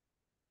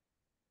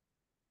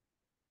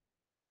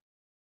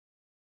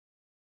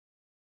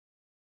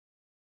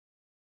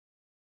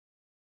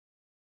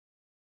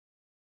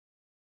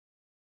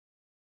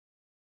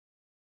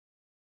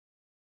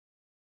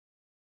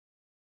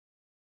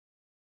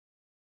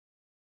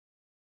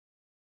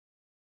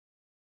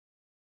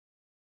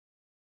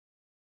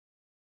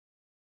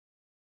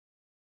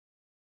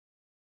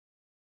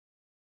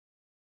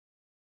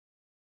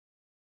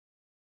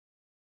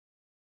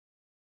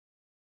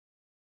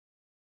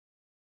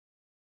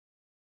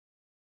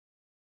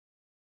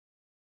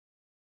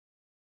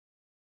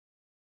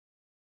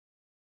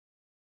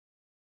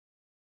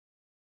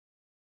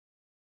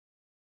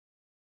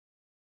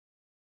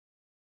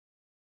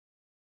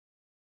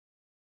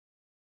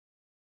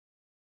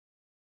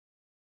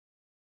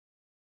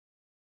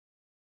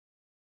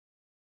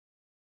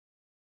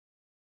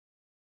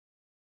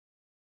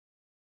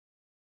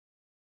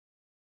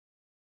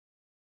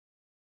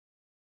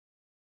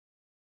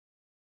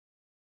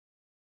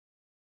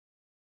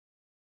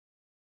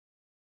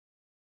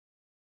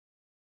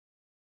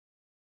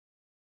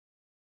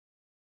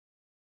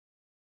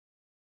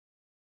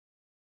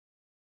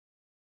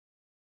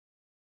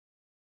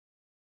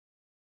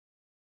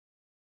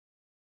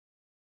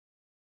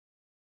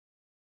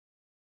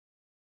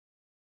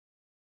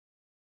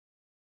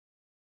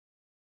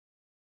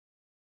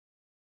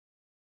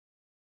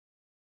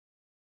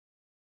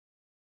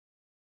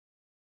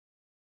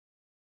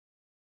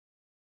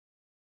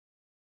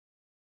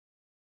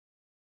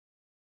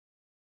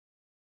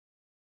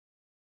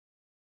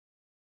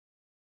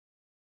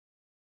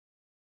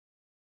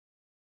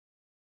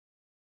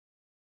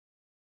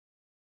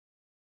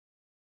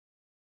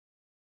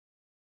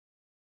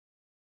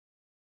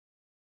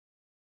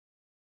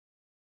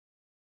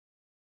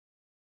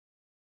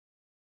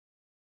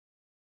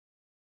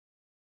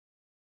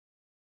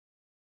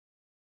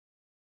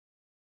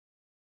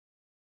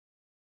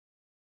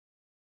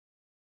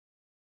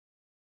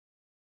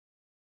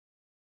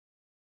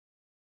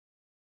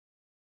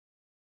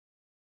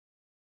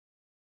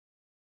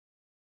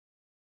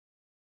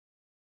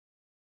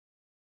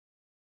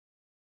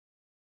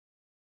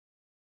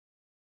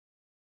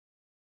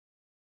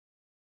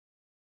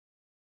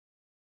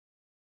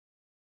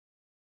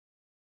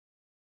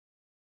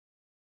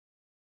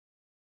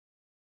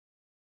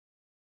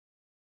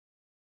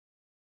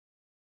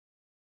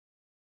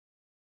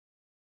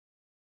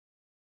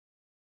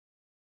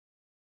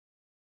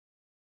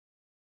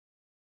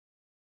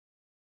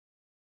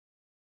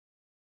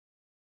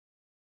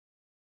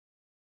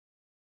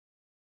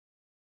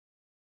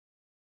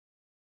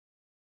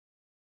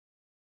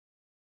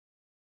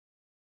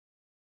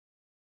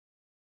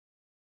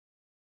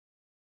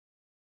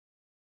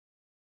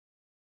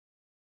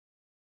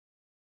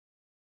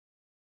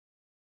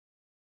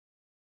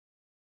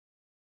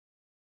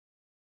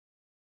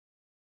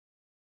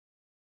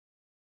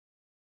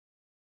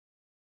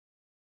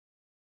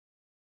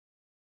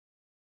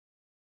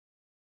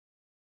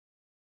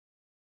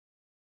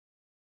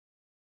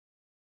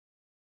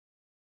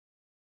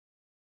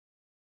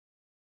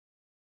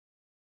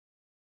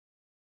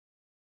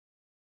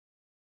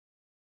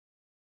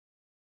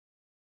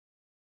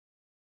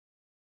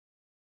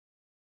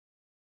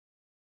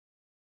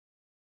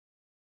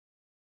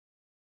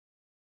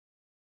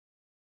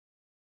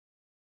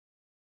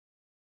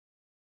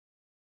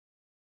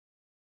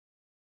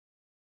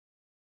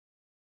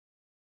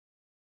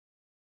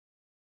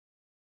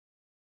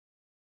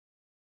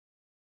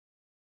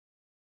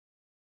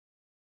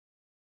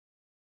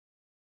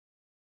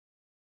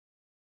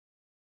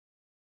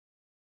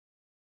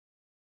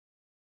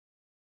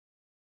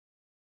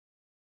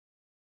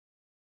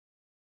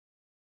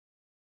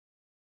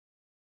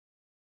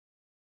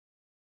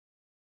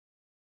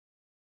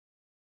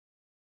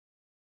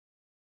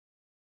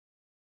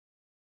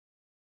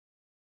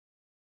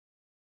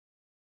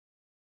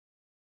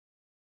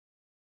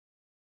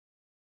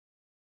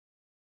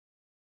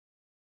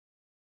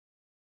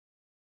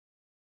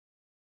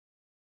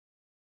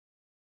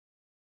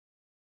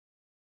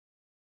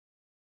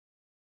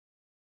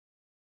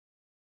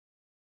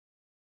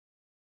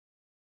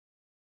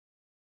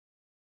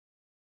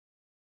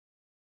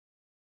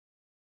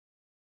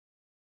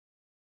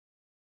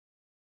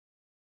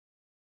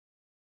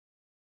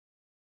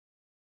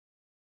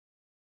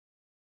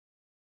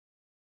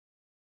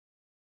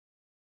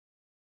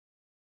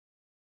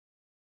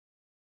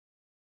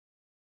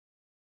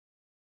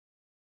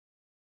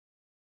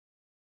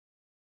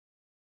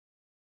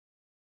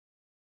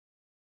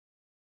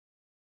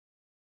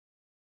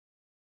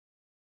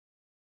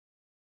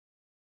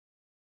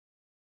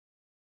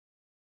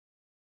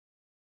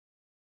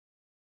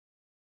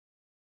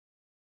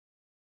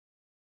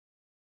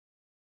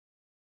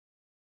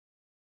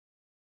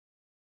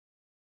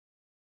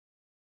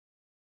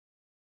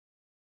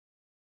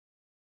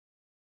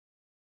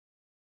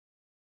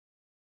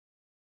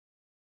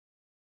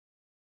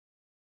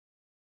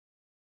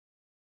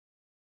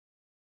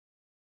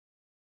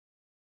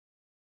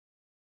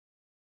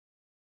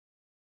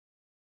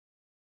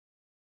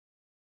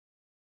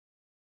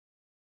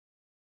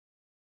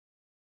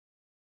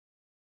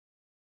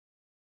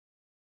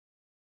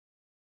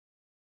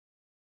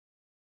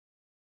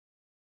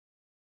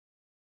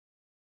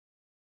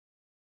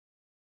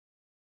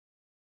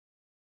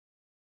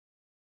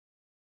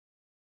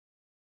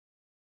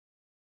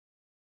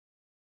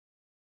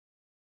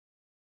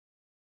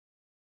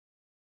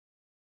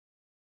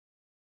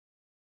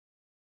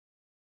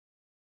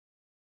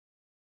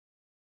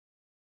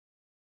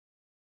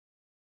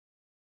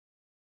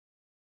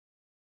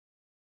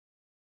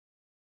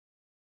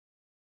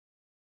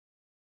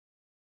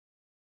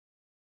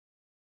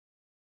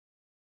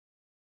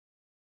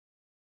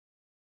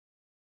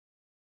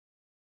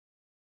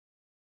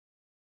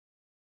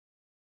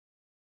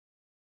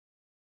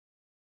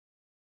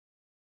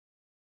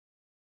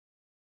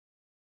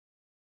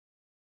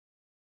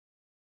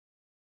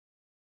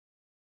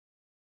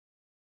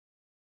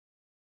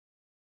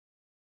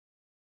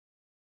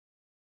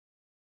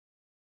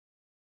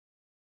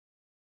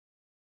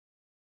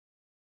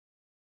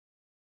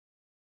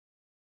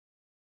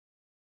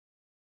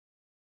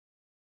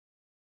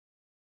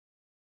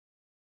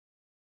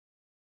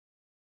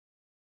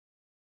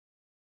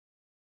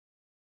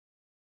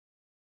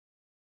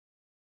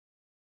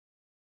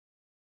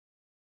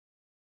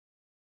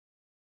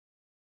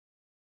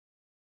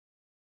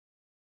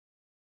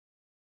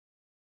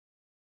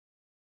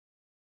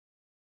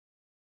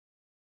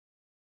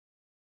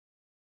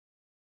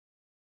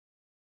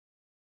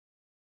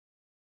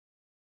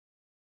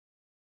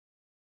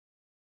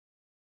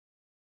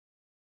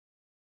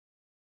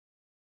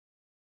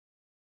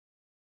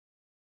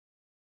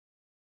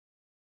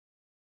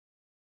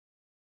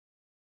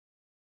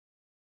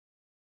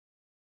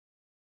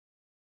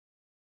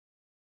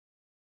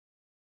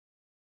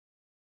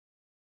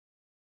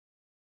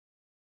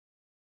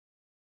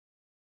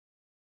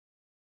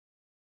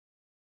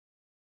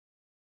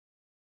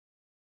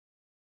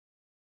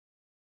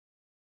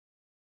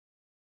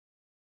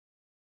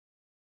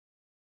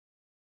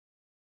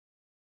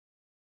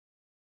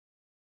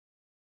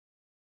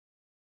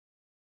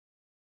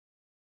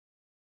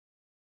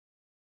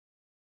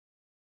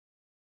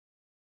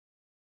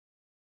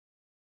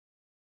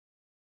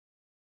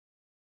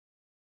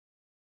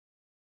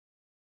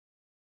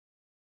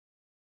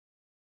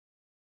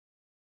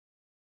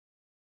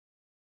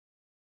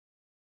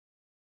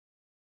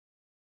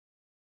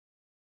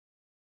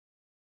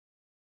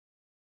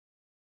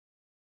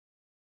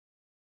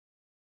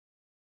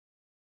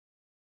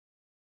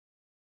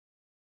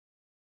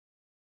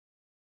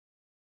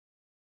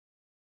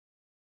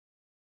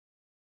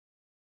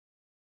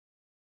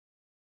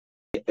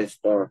 the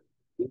store.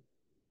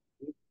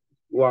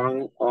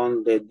 One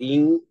on the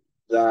thing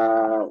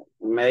that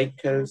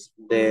makes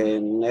the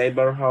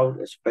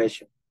neighborhood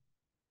special.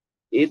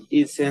 It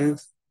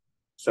isn't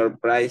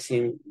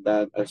surprising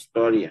that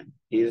Astoria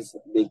is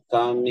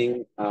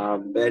becoming a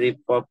very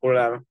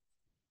popular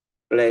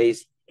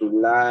place to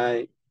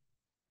live.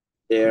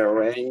 The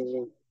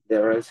range,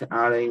 the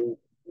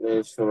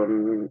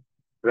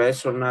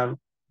restaurant,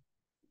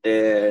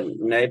 the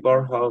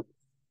neighborhood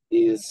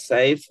is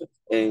safe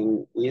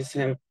and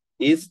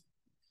it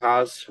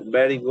has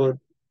very good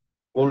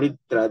public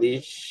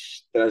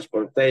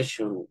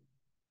transportation.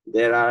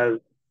 There are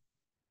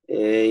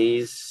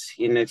is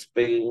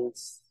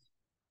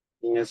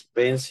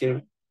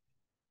inexpensive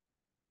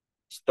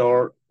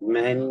store,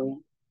 many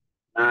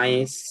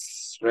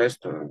nice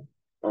restaurant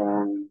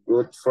on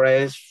good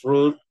fresh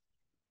fruit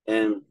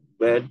and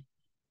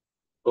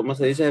 ¿cómo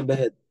se dice?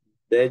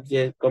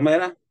 ¿Cómo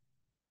era?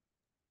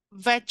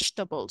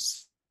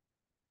 Vegetables.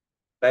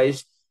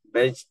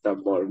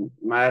 Vegetable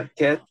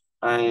market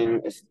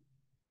and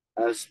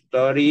a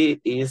story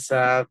is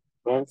a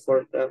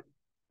comfortable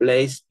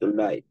place to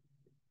live.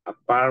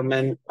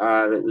 Apartments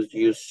are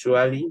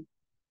usually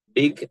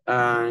big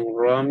and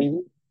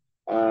roomy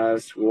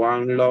as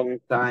one long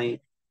time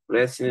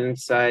resident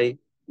site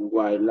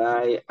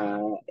while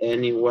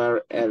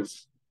anywhere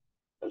else.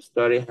 The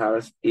story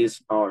has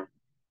its own.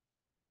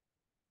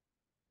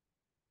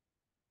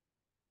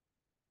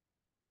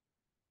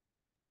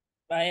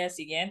 Vaya,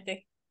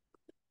 siguiente.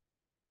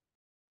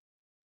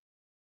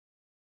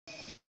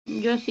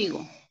 Yo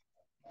sigo.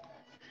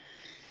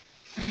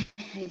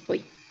 Ahí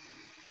voy.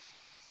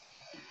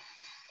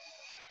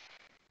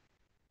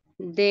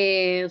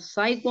 The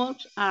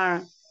sidewalks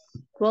are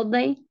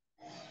crowded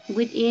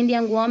with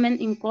Indian women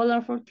in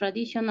colorful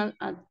traditional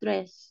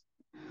dress.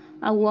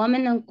 A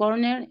woman on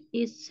corner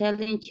is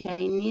selling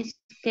Chinese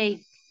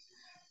cake.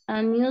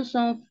 A new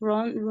song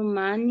from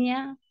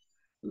Romania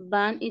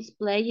band is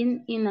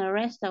playing in a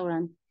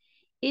restaurant.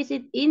 Is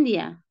it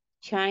India,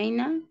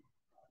 China,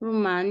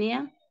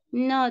 Romania?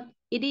 Not,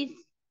 it is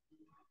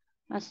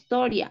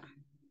Astoria,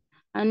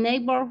 a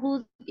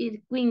neighborhood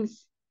in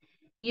Queens,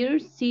 Year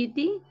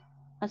City.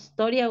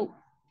 Astoria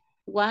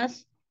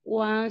was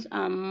once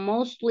a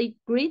mostly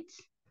Greek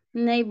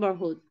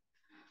neighborhood,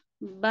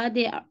 but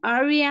the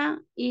area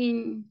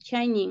is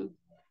changing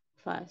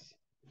fast.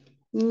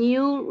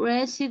 New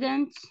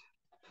residents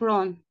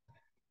from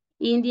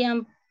India,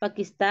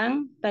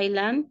 Pakistan,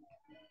 Thailand,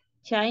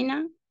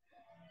 China,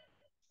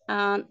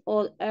 and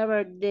all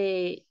over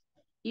the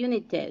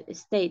United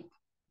States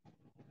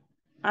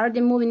are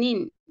the moving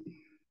in.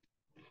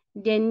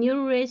 The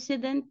new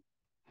residents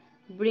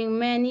bring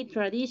many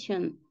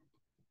traditions.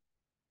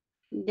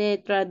 The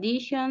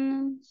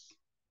traditions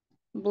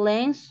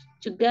blends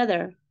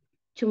together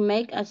to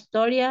make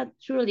Astoria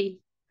truly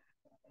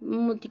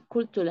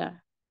multicultural.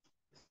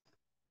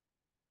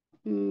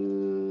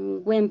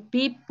 When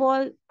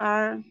people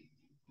are,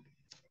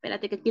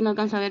 espérate que aquí no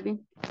alcanza a ver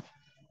bien.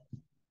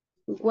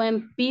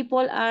 When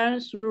people are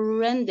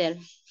surrounded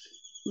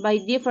by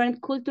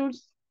different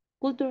cultures,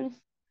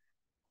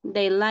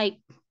 they like,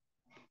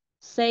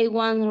 say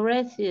one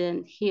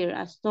resident here,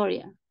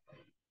 Astoria.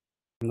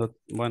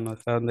 Bueno,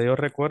 hasta donde yo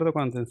recuerdo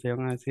cuando te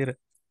enseñaban a decir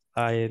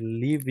I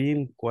live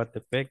in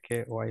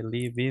Coatepeque o I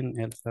live in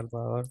El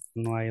Salvador,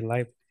 no hay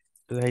live.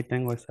 Entonces ahí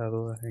tengo esa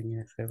duda en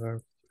ese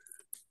verbo.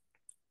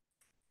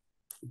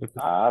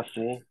 Ah,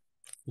 sí.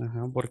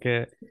 Ajá,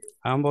 porque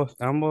ambos,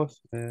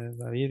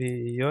 David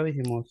y yo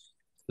dijimos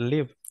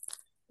live,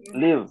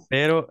 Live.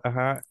 pero,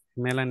 ajá,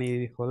 Melanie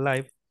dijo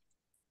live,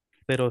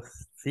 pero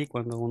sí,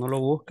 cuando uno lo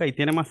busca y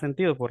tiene más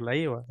sentido por la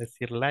IVA,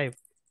 decir live.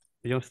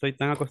 Yo estoy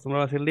tan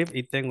acostumbrado a decir live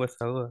y tengo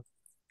esa duda.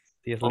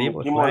 Si es live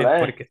o es Omitimos live, la E.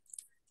 porque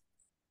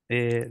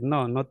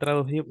no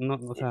tradujimos, no,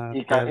 o sea,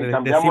 Y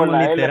cambiamos decimos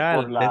la L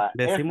por la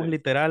decimos F.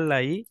 literal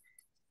la I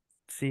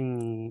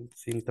sin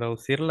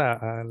traducir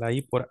la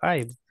I por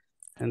I.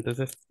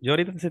 Entonces, yo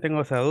ahorita sí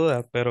tengo esa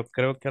duda, pero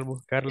creo que al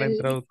buscarla en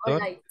traductor,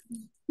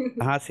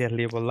 ajá, sí es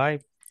live o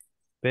live,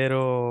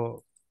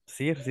 pero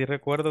sí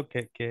recuerdo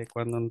que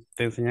cuando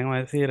te enseñan a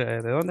decir,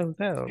 ¿de dónde es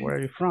usted? O where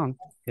are you from?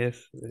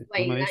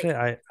 Uno dice,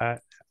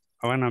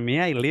 bueno, a mí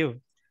I live.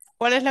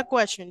 ¿Cuál es la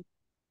question?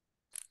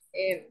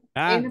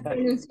 Ah, En la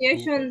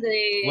pronunciation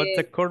what's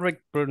the de...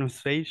 correct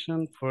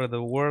pronunciation for the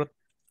word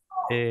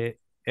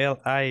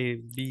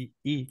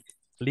L-I-V-E,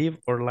 live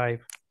or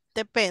live?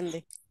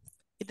 Depende.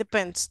 It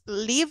depends.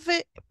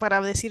 Live para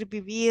decir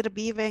vivir,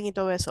 viven y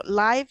todo eso.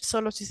 Live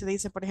solo si se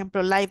dice, por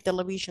ejemplo, live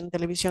television,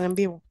 televisión en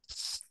vivo.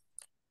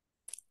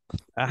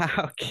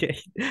 Ah, ok.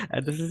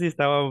 Entonces sí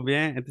estábamos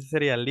bien. Entonces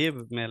sería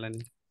live,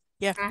 Melanie.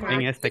 Yeah. Ajá, En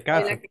que este fue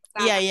la caso. que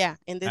Yeah, estaba. yeah.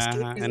 In this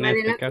case, Ajá, Es en mal en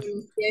este la caso.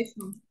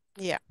 pronunciation.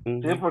 yeah. Sí,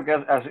 Ujú. porque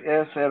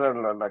esa era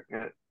la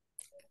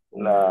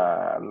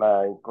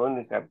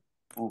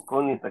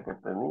incógnita que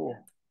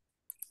tenía.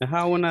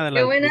 Ajá, una de Qué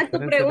las buena tu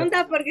diferencias.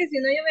 pregunta, porque si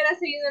no yo hubiera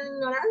seguido en la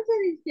ignorancia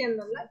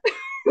diciéndola.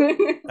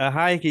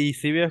 Ajá, y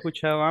sí había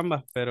escuchado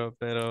ambas, pero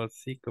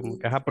sí, como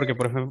que, ajá, porque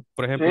por Sí,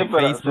 ejemplo, pero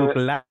Facebook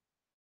Live.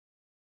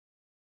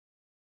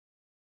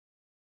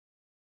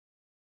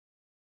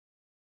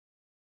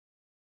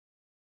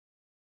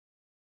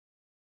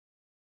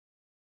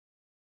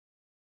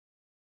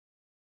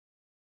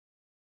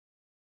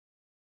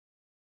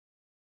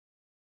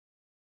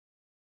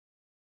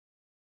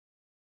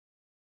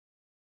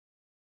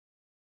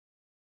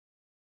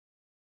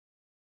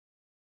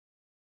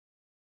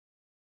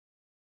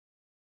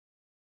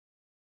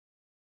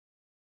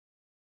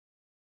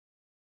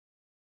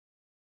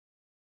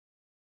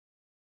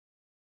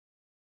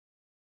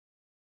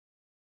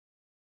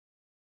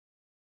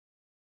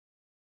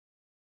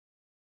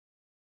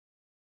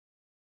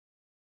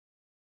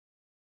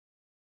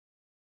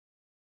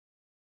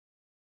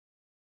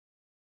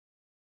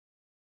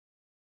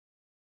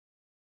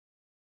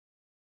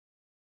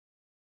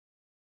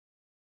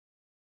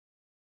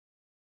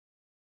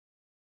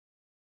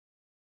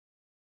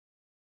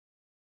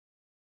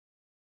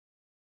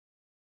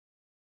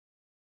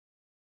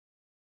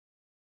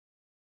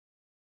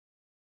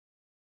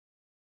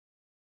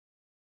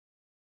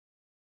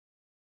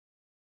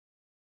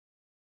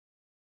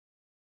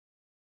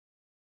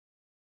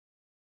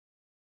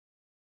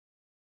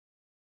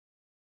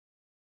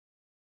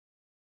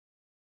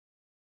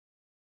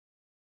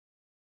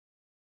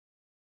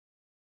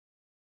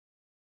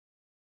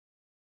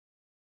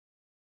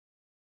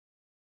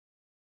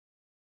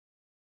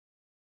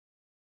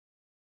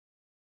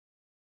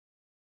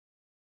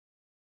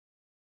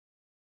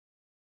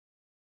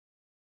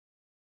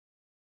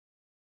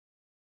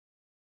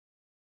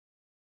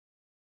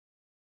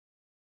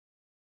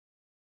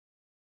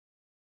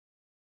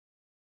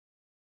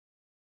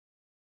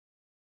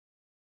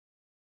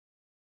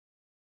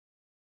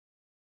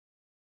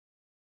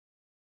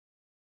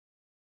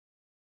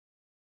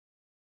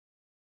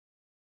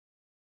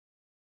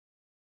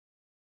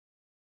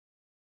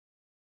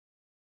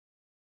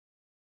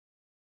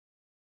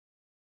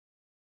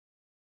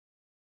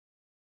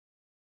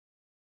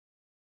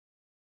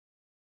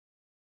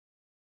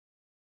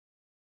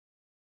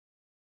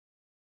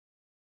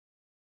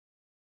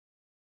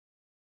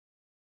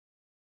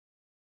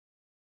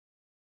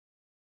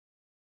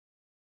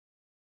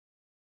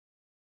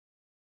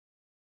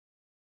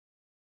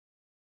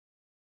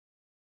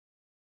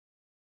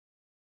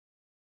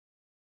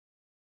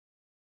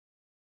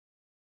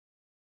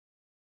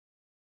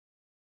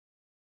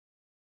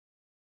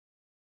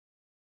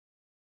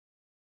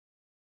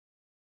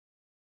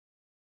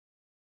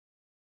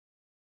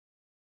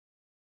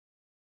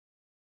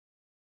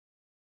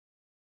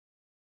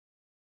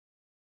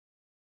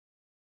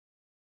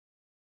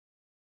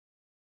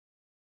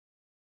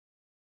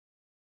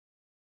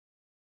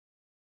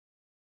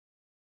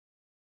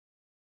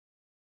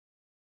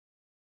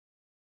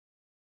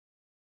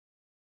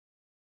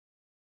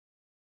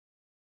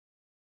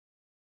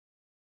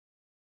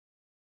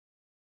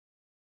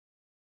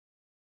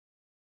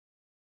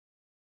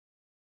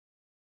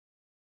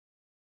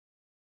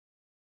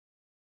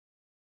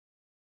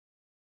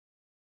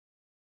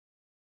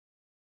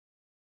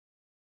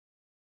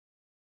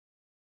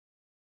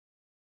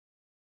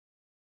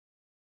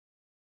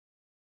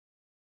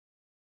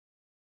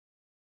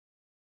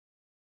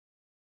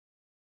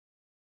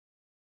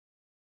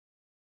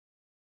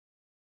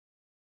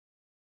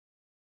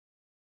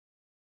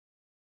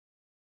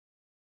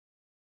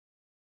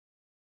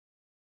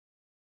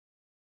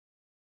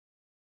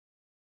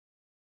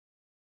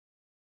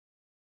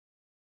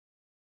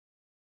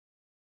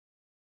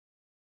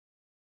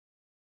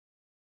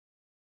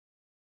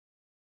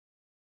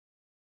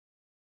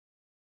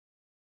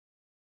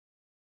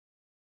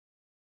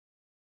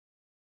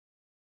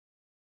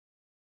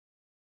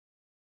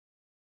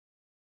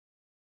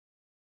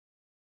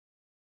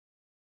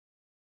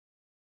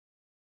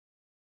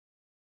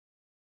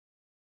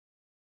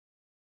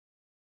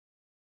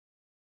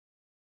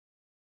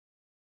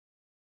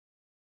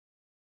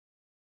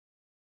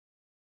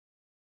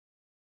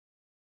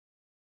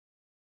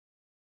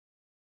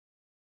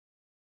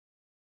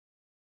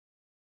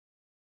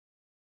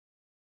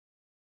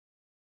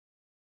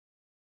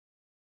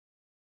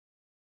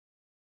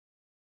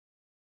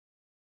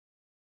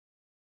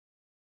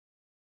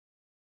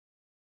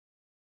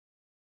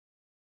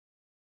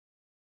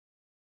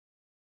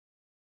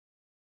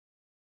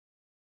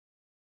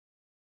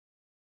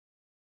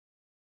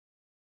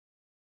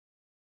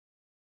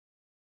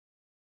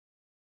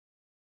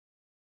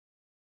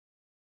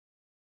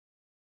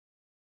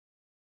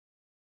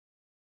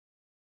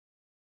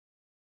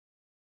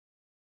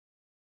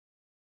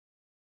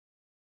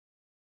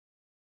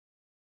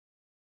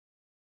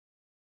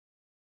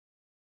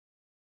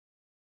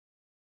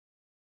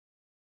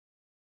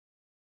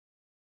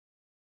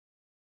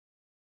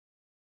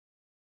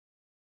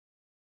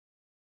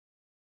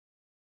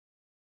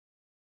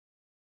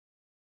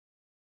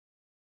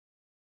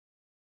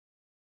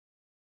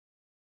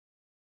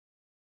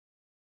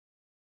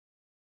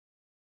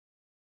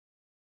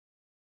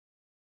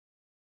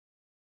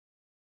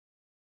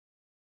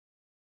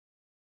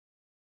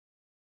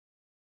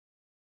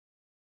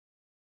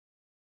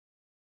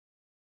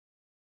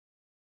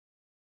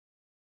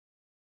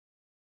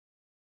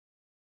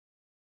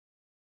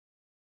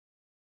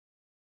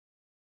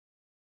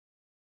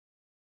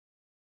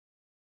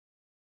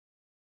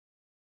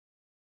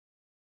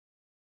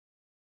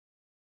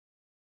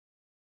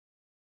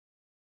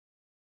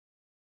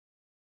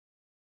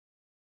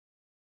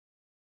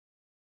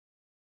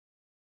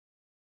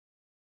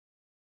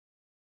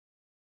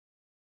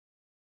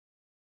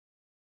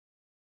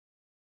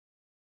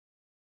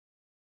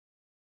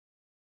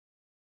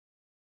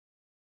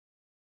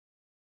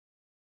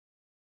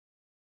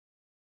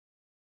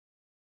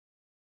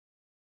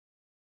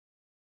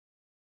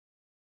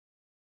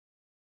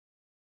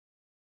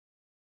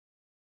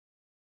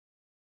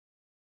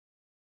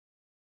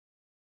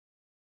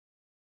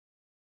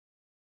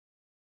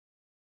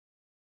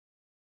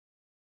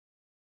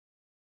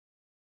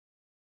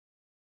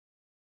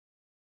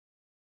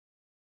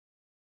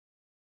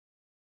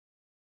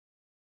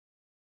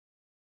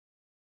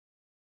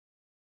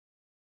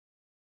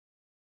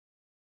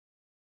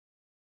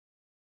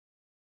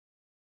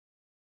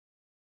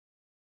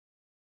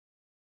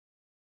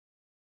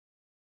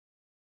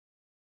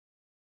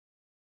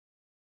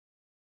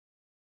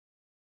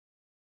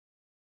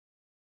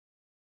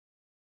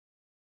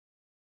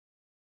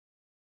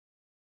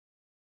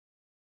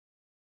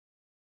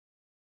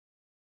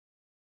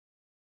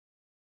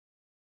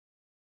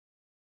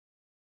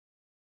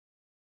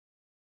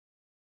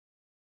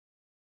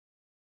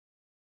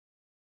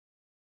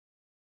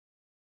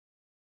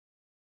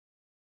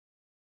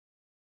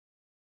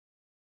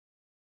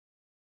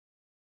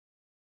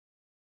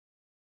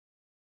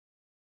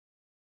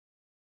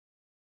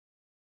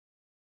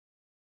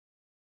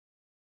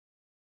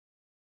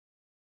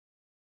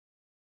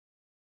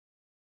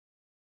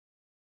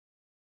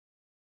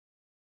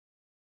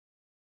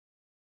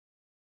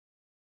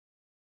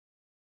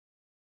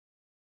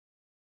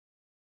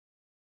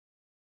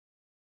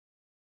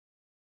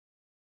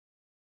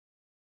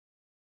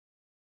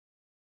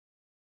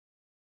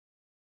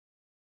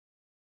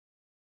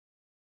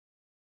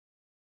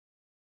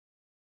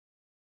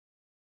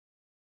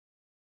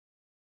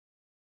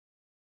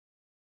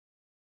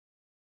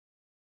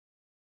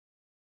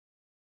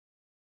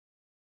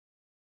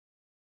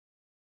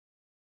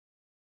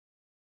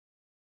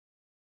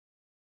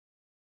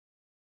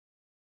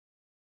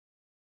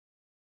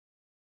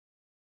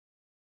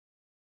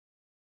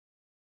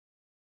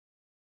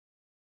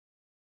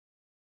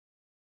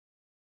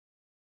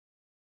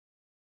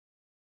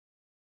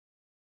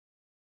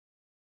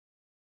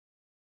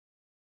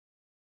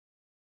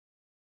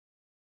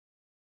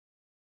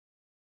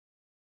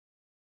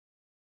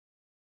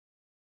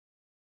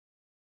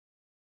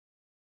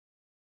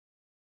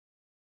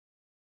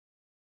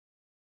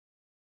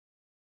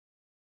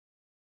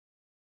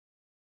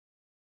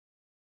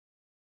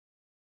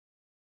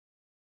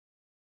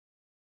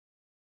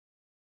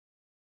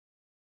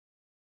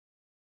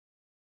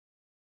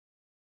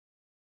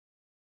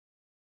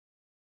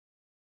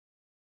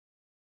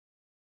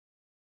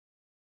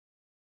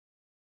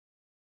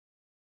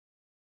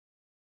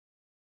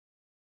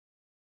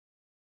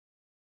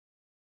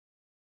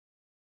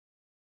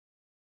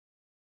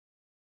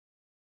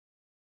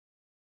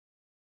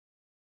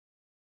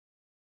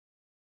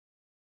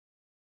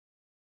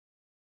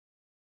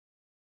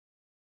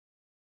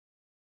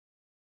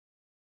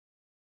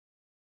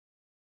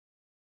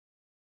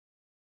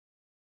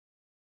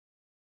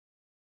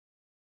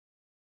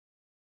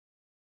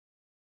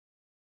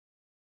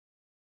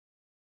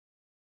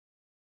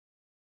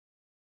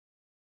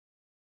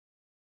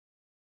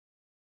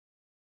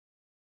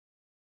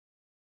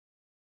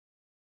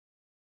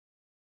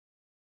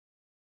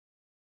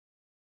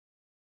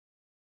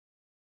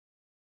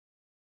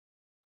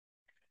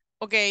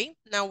 Okay,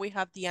 now we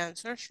have the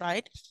answers,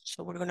 right?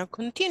 So we're gonna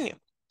continue.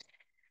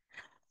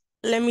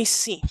 Let me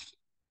see.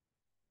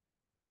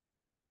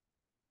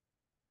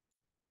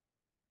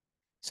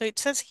 So it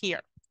says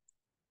here,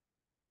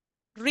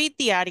 read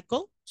the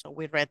article. So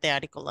we read the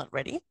article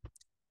already.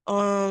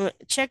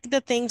 Check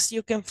the things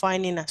you can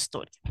find in a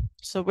story.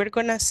 So we're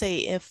gonna say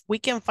if we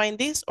can find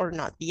this or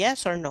not,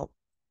 yes or no.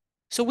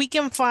 So we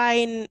can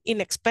find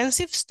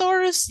inexpensive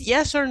stores,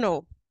 yes or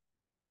no?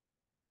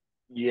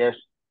 Yes.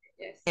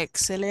 Yes.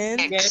 Excellent.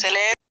 Yes.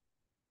 Excellent.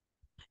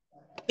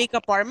 Big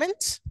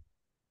apartments,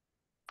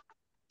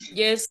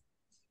 Yes.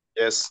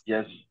 Yes.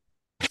 Yes.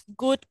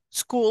 good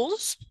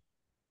schools,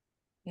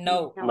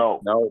 No.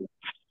 No. No.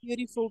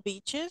 beautiful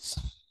beaches,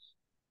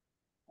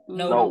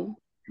 No.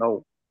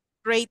 No.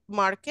 great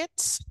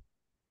markets,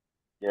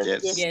 Yes.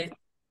 Yes. Yes.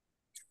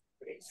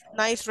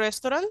 nice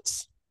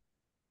restaurants,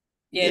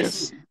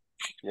 Yes.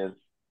 Yes.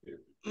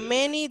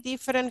 many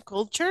different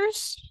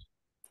cultures,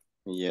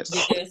 Yes.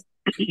 Yes.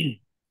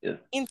 Yes.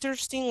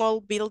 interesting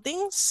old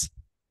buildings.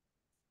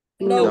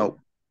 No. No.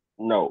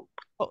 No.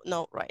 Oh,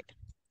 no, right.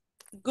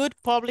 Good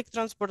public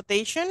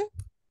transportation.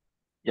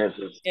 Yes.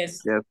 Yes.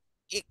 Yes.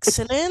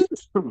 Excellent.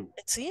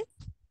 Let's see.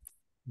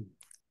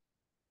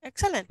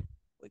 Excellent.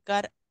 We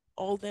got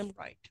all them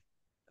right.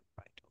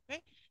 Right,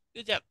 okay.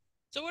 Good job.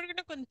 So we're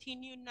gonna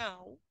continue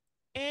now.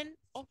 And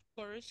of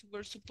course,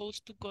 we're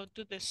supposed to go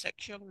to the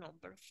section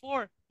number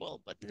 4.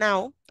 Well, but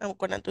now I'm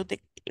gonna do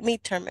the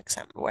midterm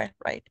exam,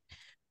 right?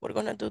 We're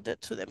gonna do the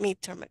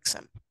midterm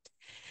exam.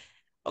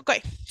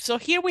 Okay, so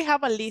here we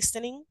have a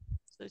listening.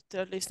 So it's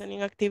the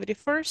listening activity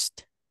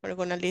first. We're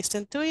gonna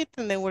listen to it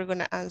and then we're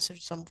gonna answer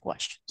some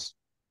questions.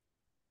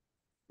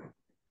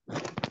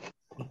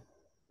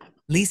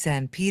 Lisa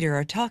and Peter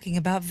are talking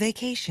about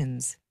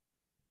vacations.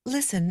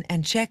 Listen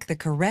and check the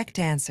correct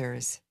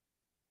answers.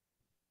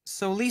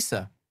 So,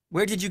 Lisa,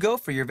 where did you go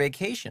for your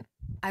vacation?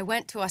 I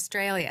went to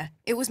Australia.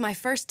 It was my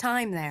first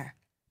time there.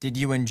 Did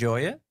you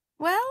enjoy it?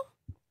 Well,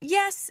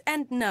 yes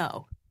and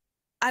no.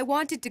 I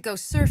wanted to go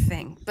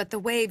surfing, but the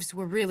waves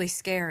were really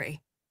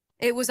scary.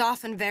 It was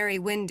often very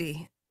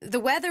windy. The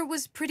weather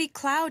was pretty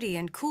cloudy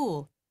and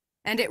cool,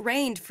 and it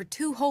rained for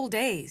 2 whole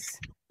days.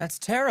 That's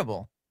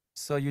terrible.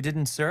 So you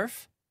didn't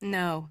surf?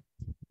 No,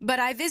 but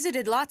I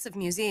visited lots of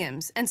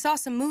museums and saw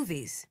some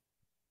movies.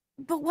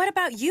 But what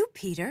about you,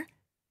 Peter?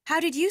 How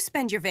did you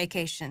spend your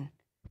vacation?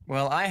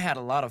 Well, I had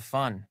a lot of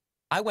fun.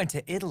 I went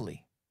to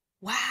Italy.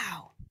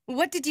 Wow.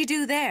 What did you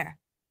do there?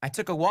 I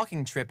took a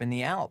walking trip in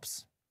the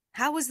Alps.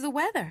 How was the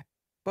weather?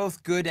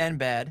 Both good and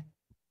bad.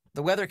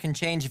 The weather can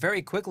change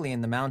very quickly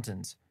in the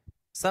mountains.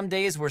 Some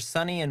days were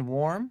sunny and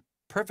warm,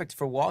 perfect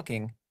for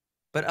walking,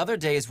 but other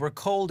days were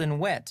cold and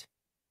wet.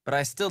 But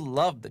I still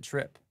loved the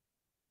trip.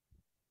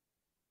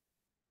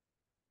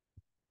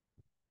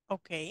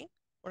 Okay,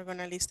 we're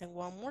gonna listen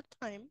one more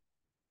time.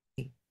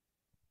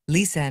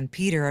 Lisa and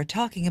Peter are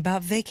talking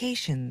about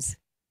vacations.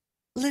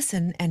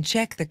 Listen and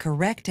check the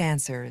correct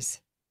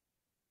answers.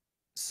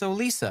 So,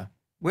 Lisa,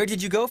 where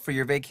did you go for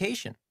your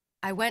vacation?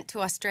 I went to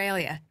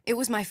Australia. It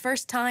was my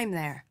first time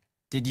there.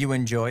 Did you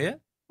enjoy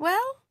it?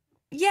 Well,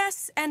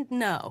 yes and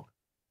no.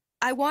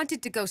 I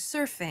wanted to go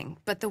surfing,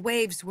 but the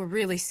waves were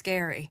really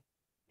scary.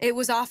 It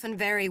was often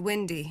very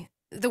windy.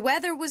 The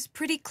weather was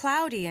pretty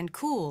cloudy and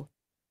cool,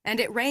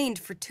 and it rained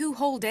for 2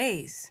 whole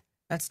days.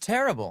 That's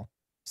terrible.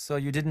 So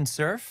you didn't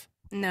surf?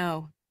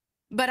 No,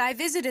 but I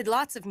visited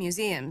lots of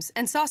museums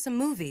and saw some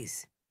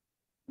movies.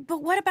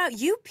 But what about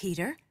you,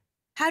 Peter?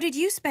 How did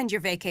you spend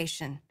your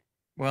vacation?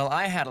 Well,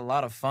 I had a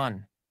lot of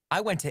fun.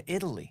 I went to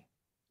Italy.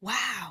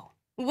 Wow.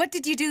 What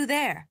did you do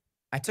there?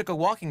 I took a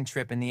walking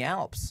trip in the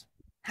Alps.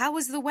 How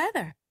was the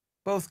weather?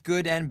 Both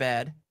good and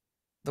bad.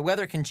 The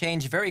weather can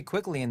change very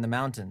quickly in the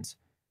mountains.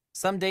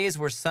 Some days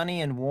were sunny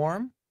and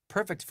warm,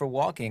 perfect for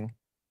walking,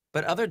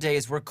 but other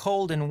days were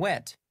cold and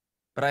wet.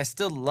 But I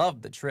still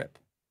loved the trip.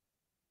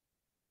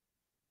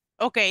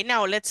 Okay,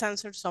 now let's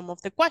answer some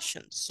of the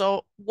questions.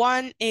 So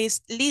one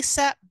is,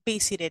 Lisa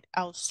visited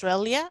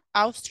Australia,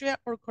 Austria,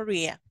 or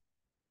Korea?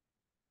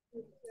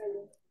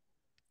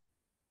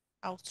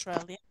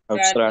 Australia.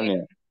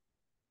 Australia.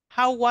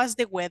 How was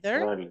the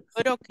weather? Australia.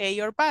 Good, okay,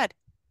 or bad?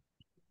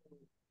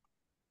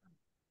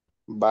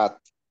 Bad.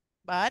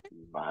 Bad?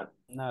 Bad.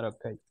 Not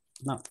okay.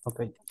 No,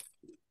 okay.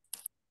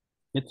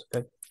 It's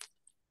okay.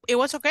 It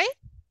was okay?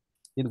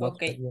 It was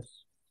Okay. okay,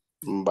 yes.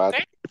 Bad.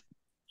 Okay.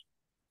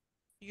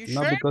 You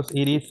No, sure? because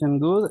it isn't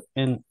good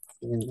and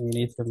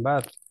it isn't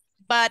bad.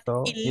 But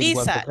So in it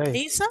was Lisa, okay.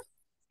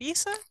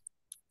 Lisa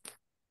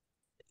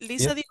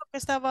Yes. dijo que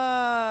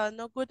estaba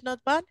no good,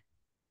 not bad.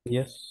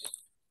 Yes.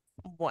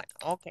 Bueno,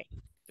 ok.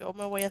 Yo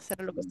me voy a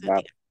hacer lo que usted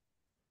Bad. diga.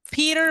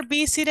 Peter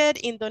visited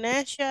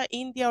Indonesia,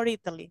 India, or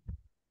Italy.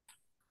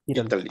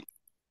 Italy.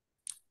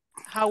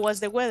 How was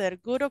the weather?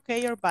 Good,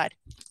 okay, or bad?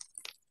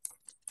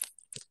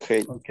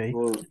 Okay. Okay.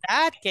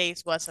 That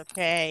case was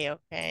okay,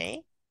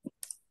 okay.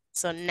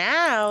 So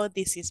now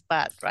this is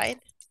bad, right?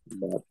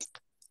 Bad.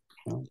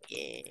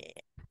 Yeah.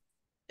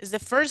 The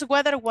first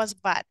weather was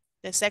bad.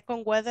 The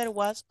second weather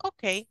was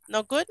okay.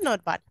 Not good,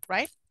 not bad,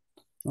 right?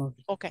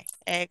 Okay. Okay,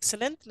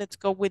 excellent. Let's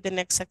go with the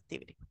next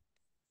activity.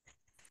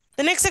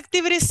 The next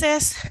activity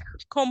says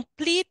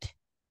complete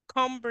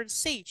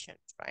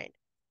conversations, right?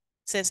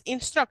 It says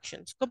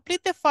instructions.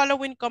 Complete the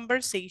following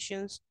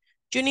conversations.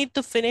 You need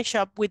to finish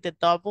up with the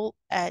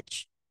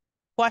double-edged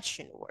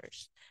question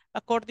words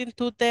according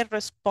to the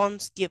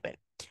response given.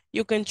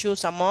 You can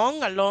choose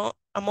among,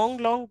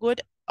 long,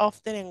 good,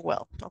 often, and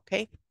well,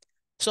 okay?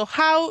 So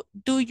how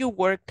do you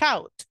work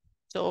out?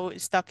 So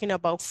it's talking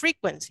about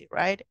frequency,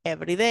 right?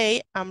 Every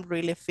day, I'm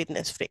really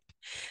fitness freak.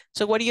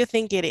 So what do you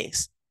think it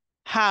is?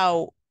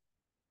 How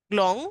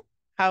long,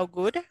 how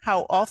good,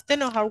 how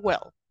often, or how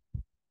well?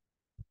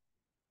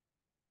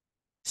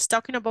 It's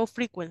talking about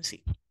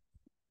frequency.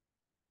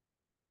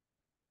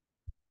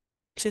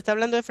 Si está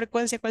hablando de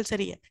frecuencia, ¿cuál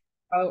sería?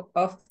 How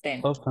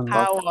often? Often.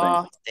 How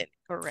often,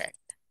 correct.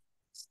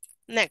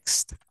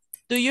 Next,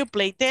 do you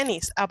play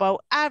tennis?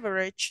 About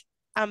average,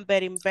 I'm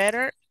getting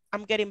better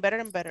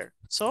and better.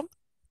 So?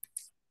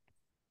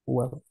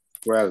 Well.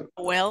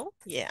 Well,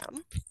 yeah.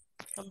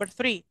 Number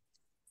 3,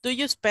 do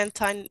you spend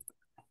time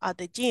at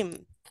the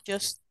gym?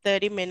 Just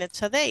 30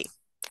 minutes a day.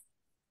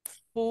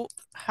 Who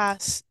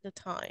has the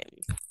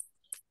time?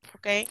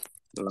 Okay,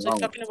 so it's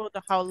talking about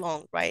the how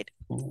long, right?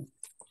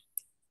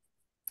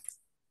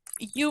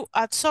 You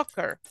at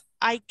soccer,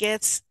 I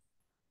guess,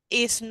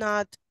 is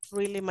not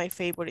really my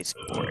favorite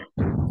sport.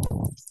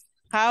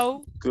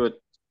 How? Good.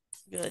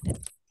 Good.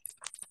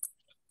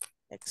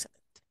 Excellent.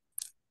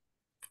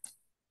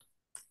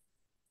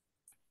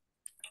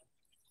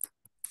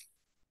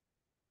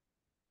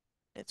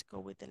 Let's go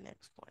with the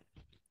next one.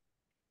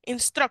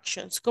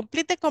 Instructions.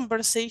 Complete the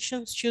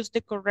conversations. Choose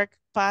the correct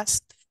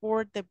past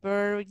for the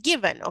verb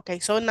given. Okay,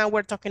 so now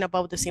we're talking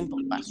about the simple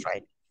past,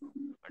 right?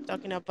 We're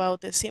talking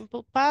about the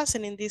simple past,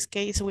 and in this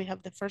case, we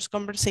have the first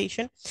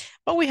conversation,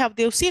 but we have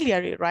the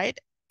auxiliary, right?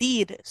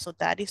 Did. So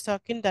that is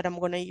talking that I'm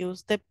going to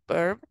use the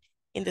verb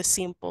in the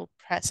simple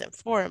present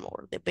form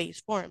or the base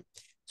form.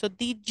 So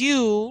did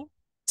you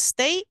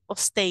stay or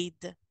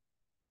stayed?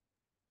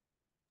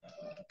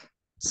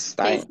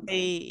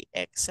 Stay.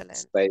 Excellent.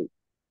 Stay.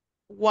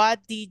 What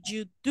did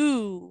you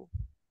do?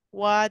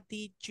 What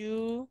did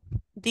you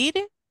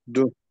do?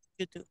 Do.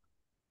 You do.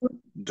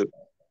 Do.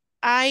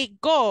 I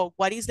go.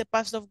 What is the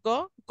past of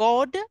go?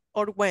 Good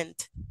or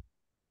went?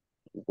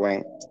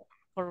 Went.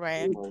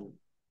 Correct.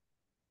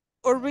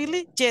 Or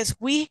really? Yes,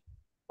 we.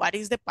 What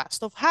is the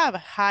past of have?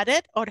 Had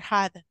it or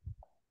had?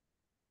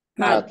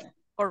 Had.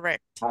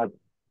 Correct. Had.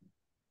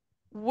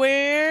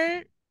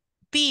 Where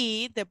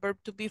be, the verb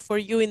to be for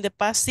you in the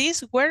past is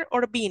where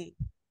or been?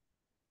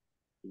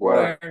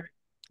 Were.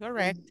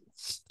 Correct.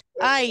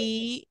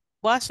 I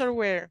was or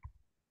where?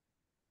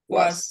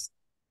 Was.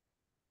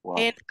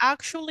 And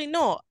actually,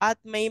 no, I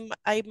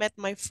met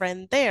my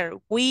friend there.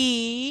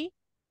 We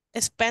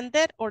spent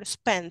or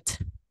spent?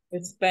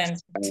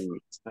 Spent.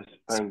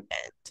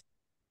 Spent.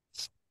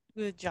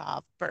 Good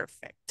job.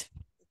 Perfect.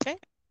 Okay.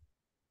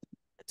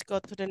 Let's go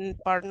to the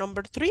part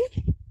number 3.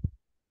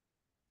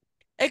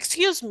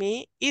 Excuse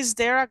me, is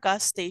there a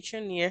gas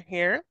station near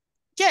here?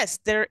 Yes,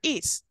 there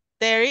is.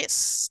 There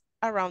is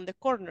around the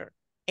corner.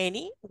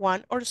 Any,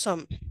 one, or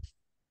some?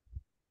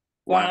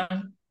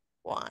 One.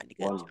 One. Good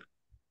job.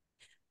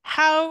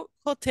 How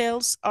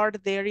hotels are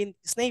there in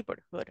this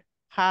neighborhood?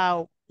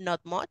 How not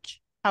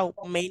much? How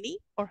many?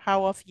 Or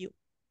how a few?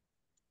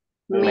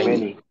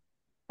 Many.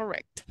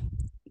 Correct.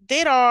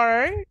 There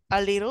are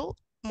a little,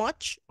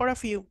 much, or a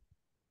few?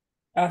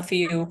 A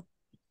few.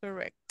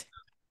 Correct.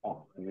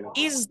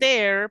 Is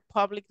there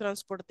public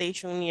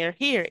transportation near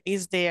here?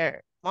 Is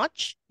there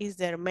much? Is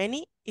there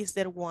many? Is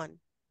there one?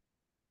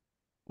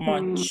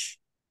 Much.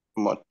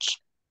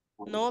 Much.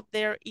 No,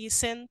 there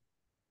isn't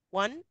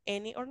one,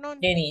 any, or none.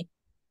 Any.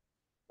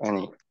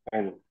 Any.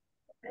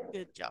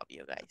 Good job,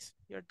 you guys.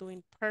 You're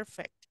doing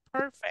perfect.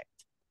 Perfect.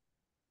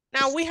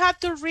 Now we have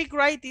to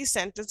rewrite these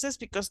sentences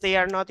because they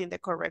are not in the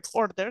correct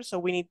order. So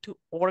we need to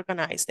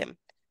organize them.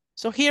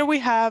 So here we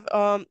have,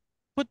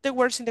 put the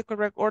words in the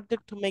correct order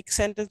to make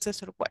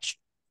sentences or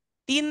questions.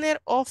 Dinner,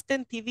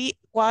 often, TV,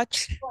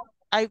 watch,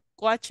 I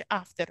watch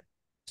after.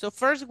 So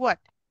first what?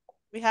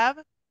 We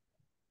have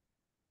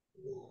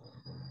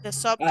the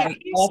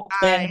subject is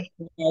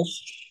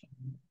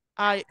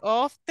I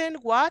often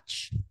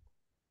watch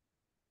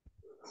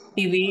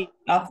TV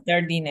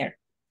after dinner.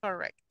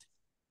 Correct.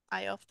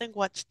 I often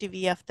watch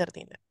TV after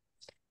dinner.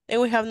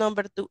 Then we have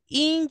number 2.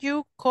 In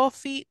you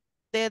coffee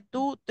that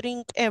do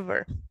drink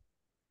ever.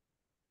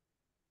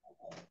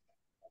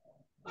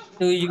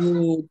 Do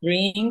you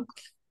drink?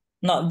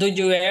 No, do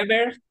you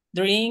ever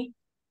drink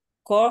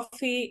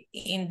coffee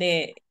in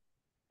the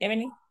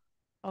evening?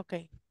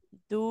 Okay.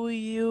 Do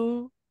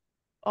you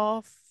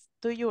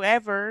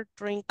ever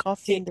drink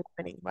coffee in the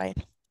evening, right?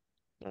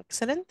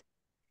 Excellent.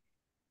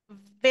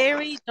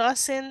 Very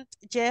doesn't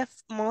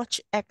Jeff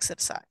much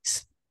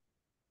exercise.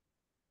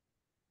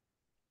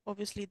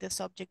 Obviously the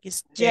subject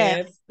is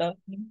Jeff.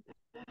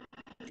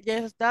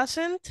 Jeff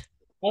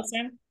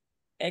doesn't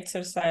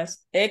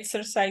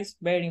exercise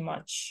very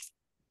much.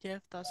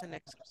 Jeff doesn't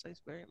exercise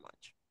very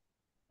much.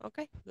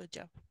 Okay, good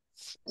job.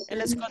 And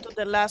let's go to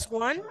the last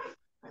one.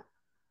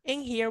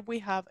 And here we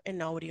have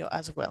an audio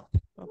as well,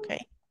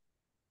 okay?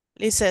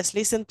 It says,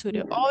 listen to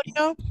the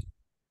audio,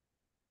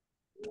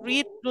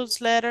 read plus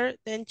letter,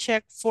 then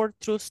check for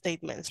true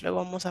statements.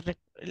 Luego vamos a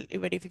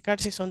verificar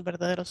si son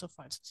verdaderos o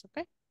falsos,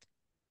 okay?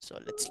 So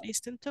let's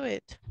listen to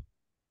it.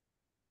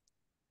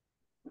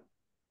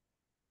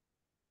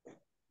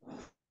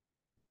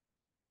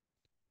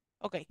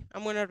 Okay,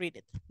 I'm gonna read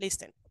it.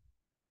 Listen.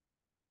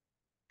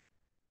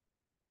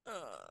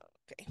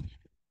 Okay.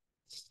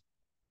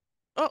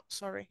 Oh,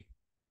 sorry.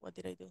 What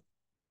did I do?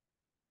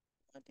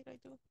 What did I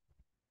do?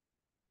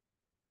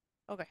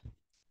 Okay.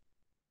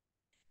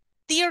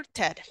 Dear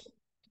Ted,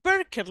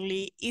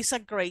 Berkeley is a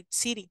great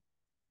city.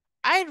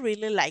 I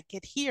really like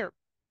it here.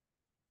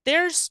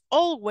 There's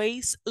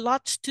always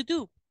lots to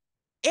do.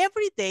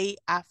 Every day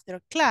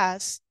after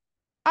class,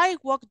 I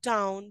walk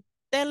down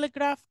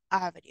Telegraph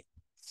Avenue.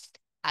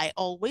 I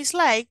always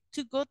like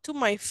to go to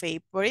my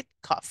favorite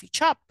coffee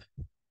shop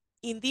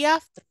in the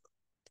afternoon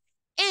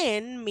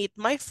and meet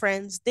my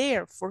friends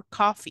there for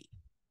coffee.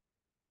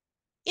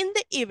 In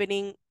the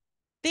evening,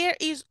 there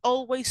is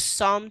always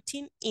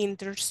something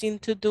interesting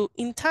to do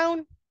in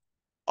town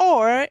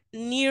or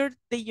near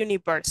the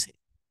university.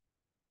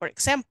 For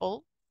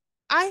example,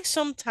 I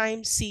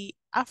sometimes see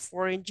a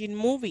foreign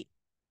movie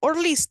or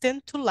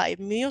listen to live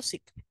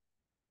music.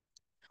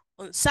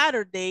 On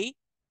Saturday,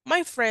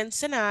 my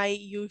friends and I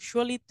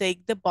usually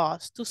take the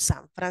bus to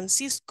San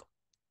Francisco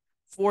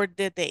for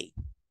the day.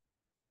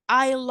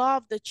 I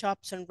love the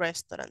shops and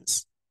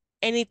restaurants,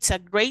 and it's a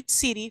great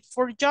city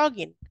for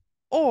jogging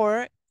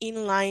or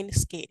inline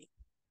skating.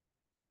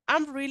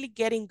 I'm really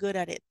getting good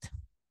at it.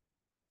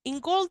 In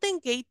Golden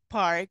Gate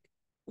Park,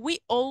 we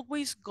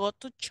always go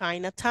to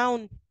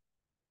Chinatown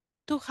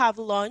to have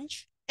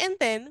lunch, and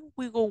then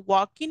we go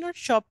walking or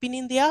shopping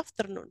in the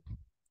afternoon.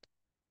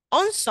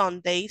 On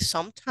Sunday,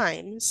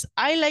 sometimes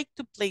I like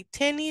to play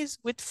tennis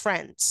with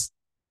friends,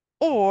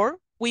 or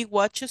we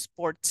watch a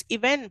sports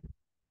event,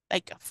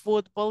 like a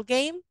football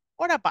game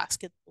or a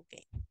basketball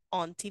game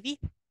on TV.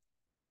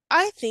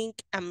 I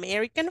think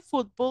American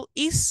football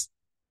is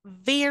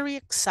very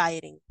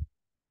exciting.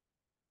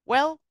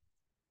 Well,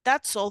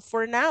 that's all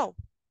for now.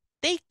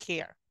 Take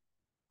care.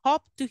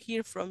 Hope to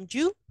hear from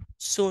you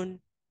soon.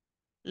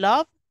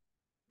 Love,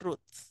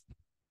 Ruth.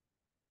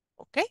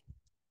 Okay,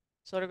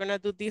 so we're gonna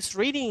do this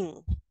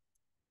reading.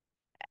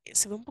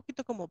 Se ve un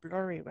poquito como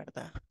blurry,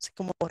 ¿verdad? Así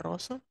como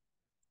borroso.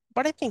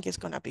 But I think it's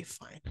gonna be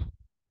fine.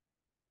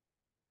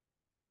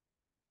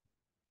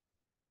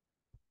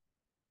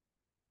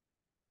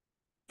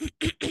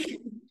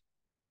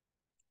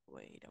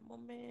 Wait a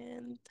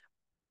moment.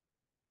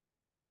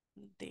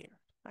 There,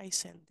 I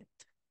send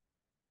it.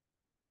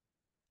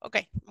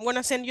 Okay, I'm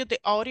gonna send you the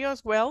audio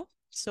as well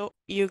so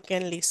you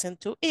can listen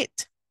to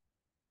it.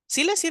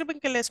 ¿Sí les sirven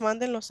que les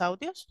manden los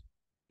audios?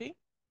 ¿Sí?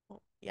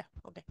 Oh, yeah,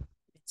 okay.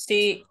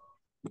 Sí.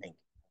 Thank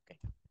you. Okay.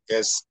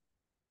 Yes.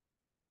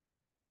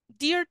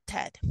 Dear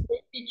Ted,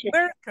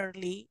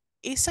 Berkeley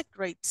is a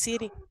great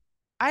city.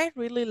 I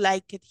really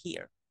like it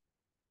here.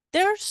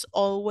 There's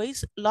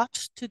always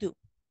lots to do.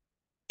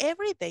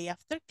 Every day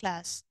after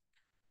class,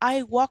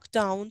 I walk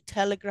down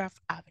Telegraph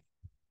Avenue.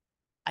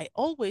 I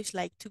always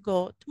like to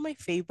go to my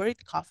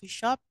favorite coffee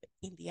shop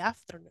in the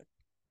afternoon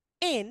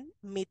and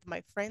meet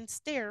my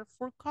friends there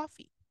for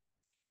coffee.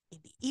 In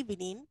the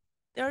evening,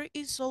 there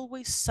is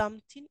always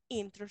something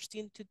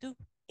interesting to do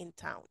in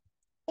town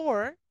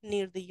or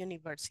near the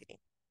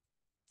university.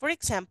 For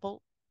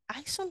example,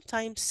 I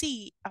sometimes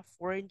see a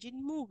foreign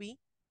movie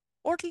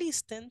or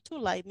listen to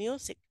live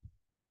music.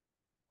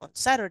 On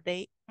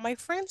Saturday, my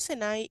friends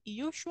and I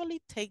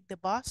usually take the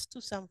bus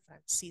to San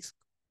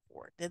Francisco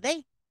for the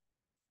day.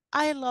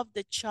 I love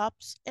the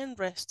shops and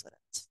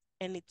restaurants,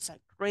 and it's a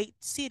great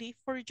city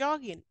for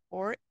jogging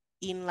or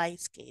inline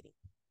skating.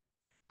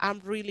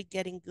 I'm really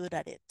getting good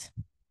at it.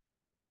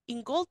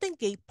 In Golden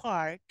Gate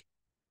Park,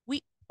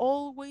 we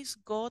always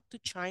go to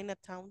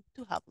Chinatown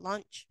to have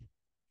lunch,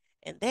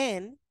 and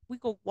then we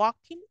go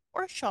walking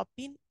or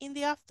shopping in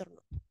the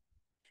afternoon.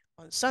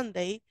 On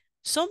Sunday,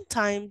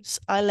 sometimes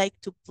I like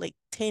to play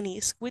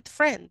tennis with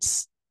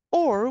friends,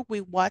 or we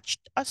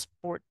watched a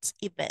sports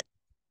event,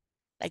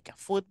 like a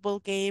football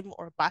game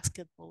or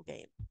basketball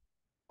game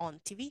on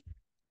TV.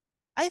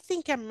 I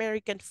think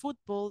American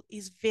football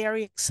is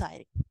very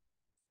exciting.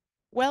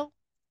 Well,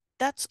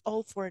 that's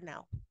all for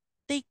now.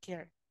 Take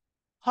care.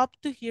 Hope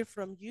to hear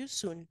from you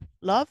soon.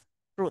 Love,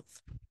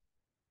 Ruth.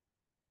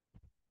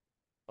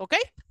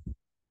 Okay?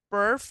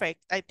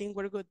 Perfect. I think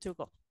we're good to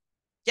go.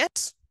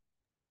 Yes?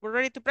 We're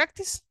ready to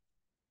practice?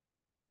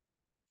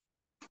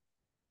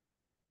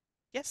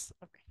 Yes?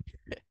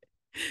 Okay.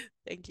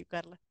 Thank you,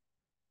 Carla.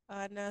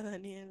 Ana,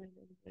 Daniel,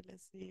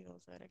 let's see.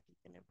 Vamos a ver aquí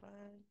tiene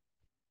pan.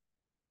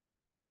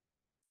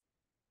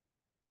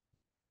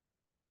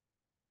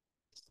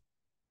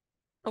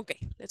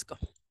 Okay, let's go.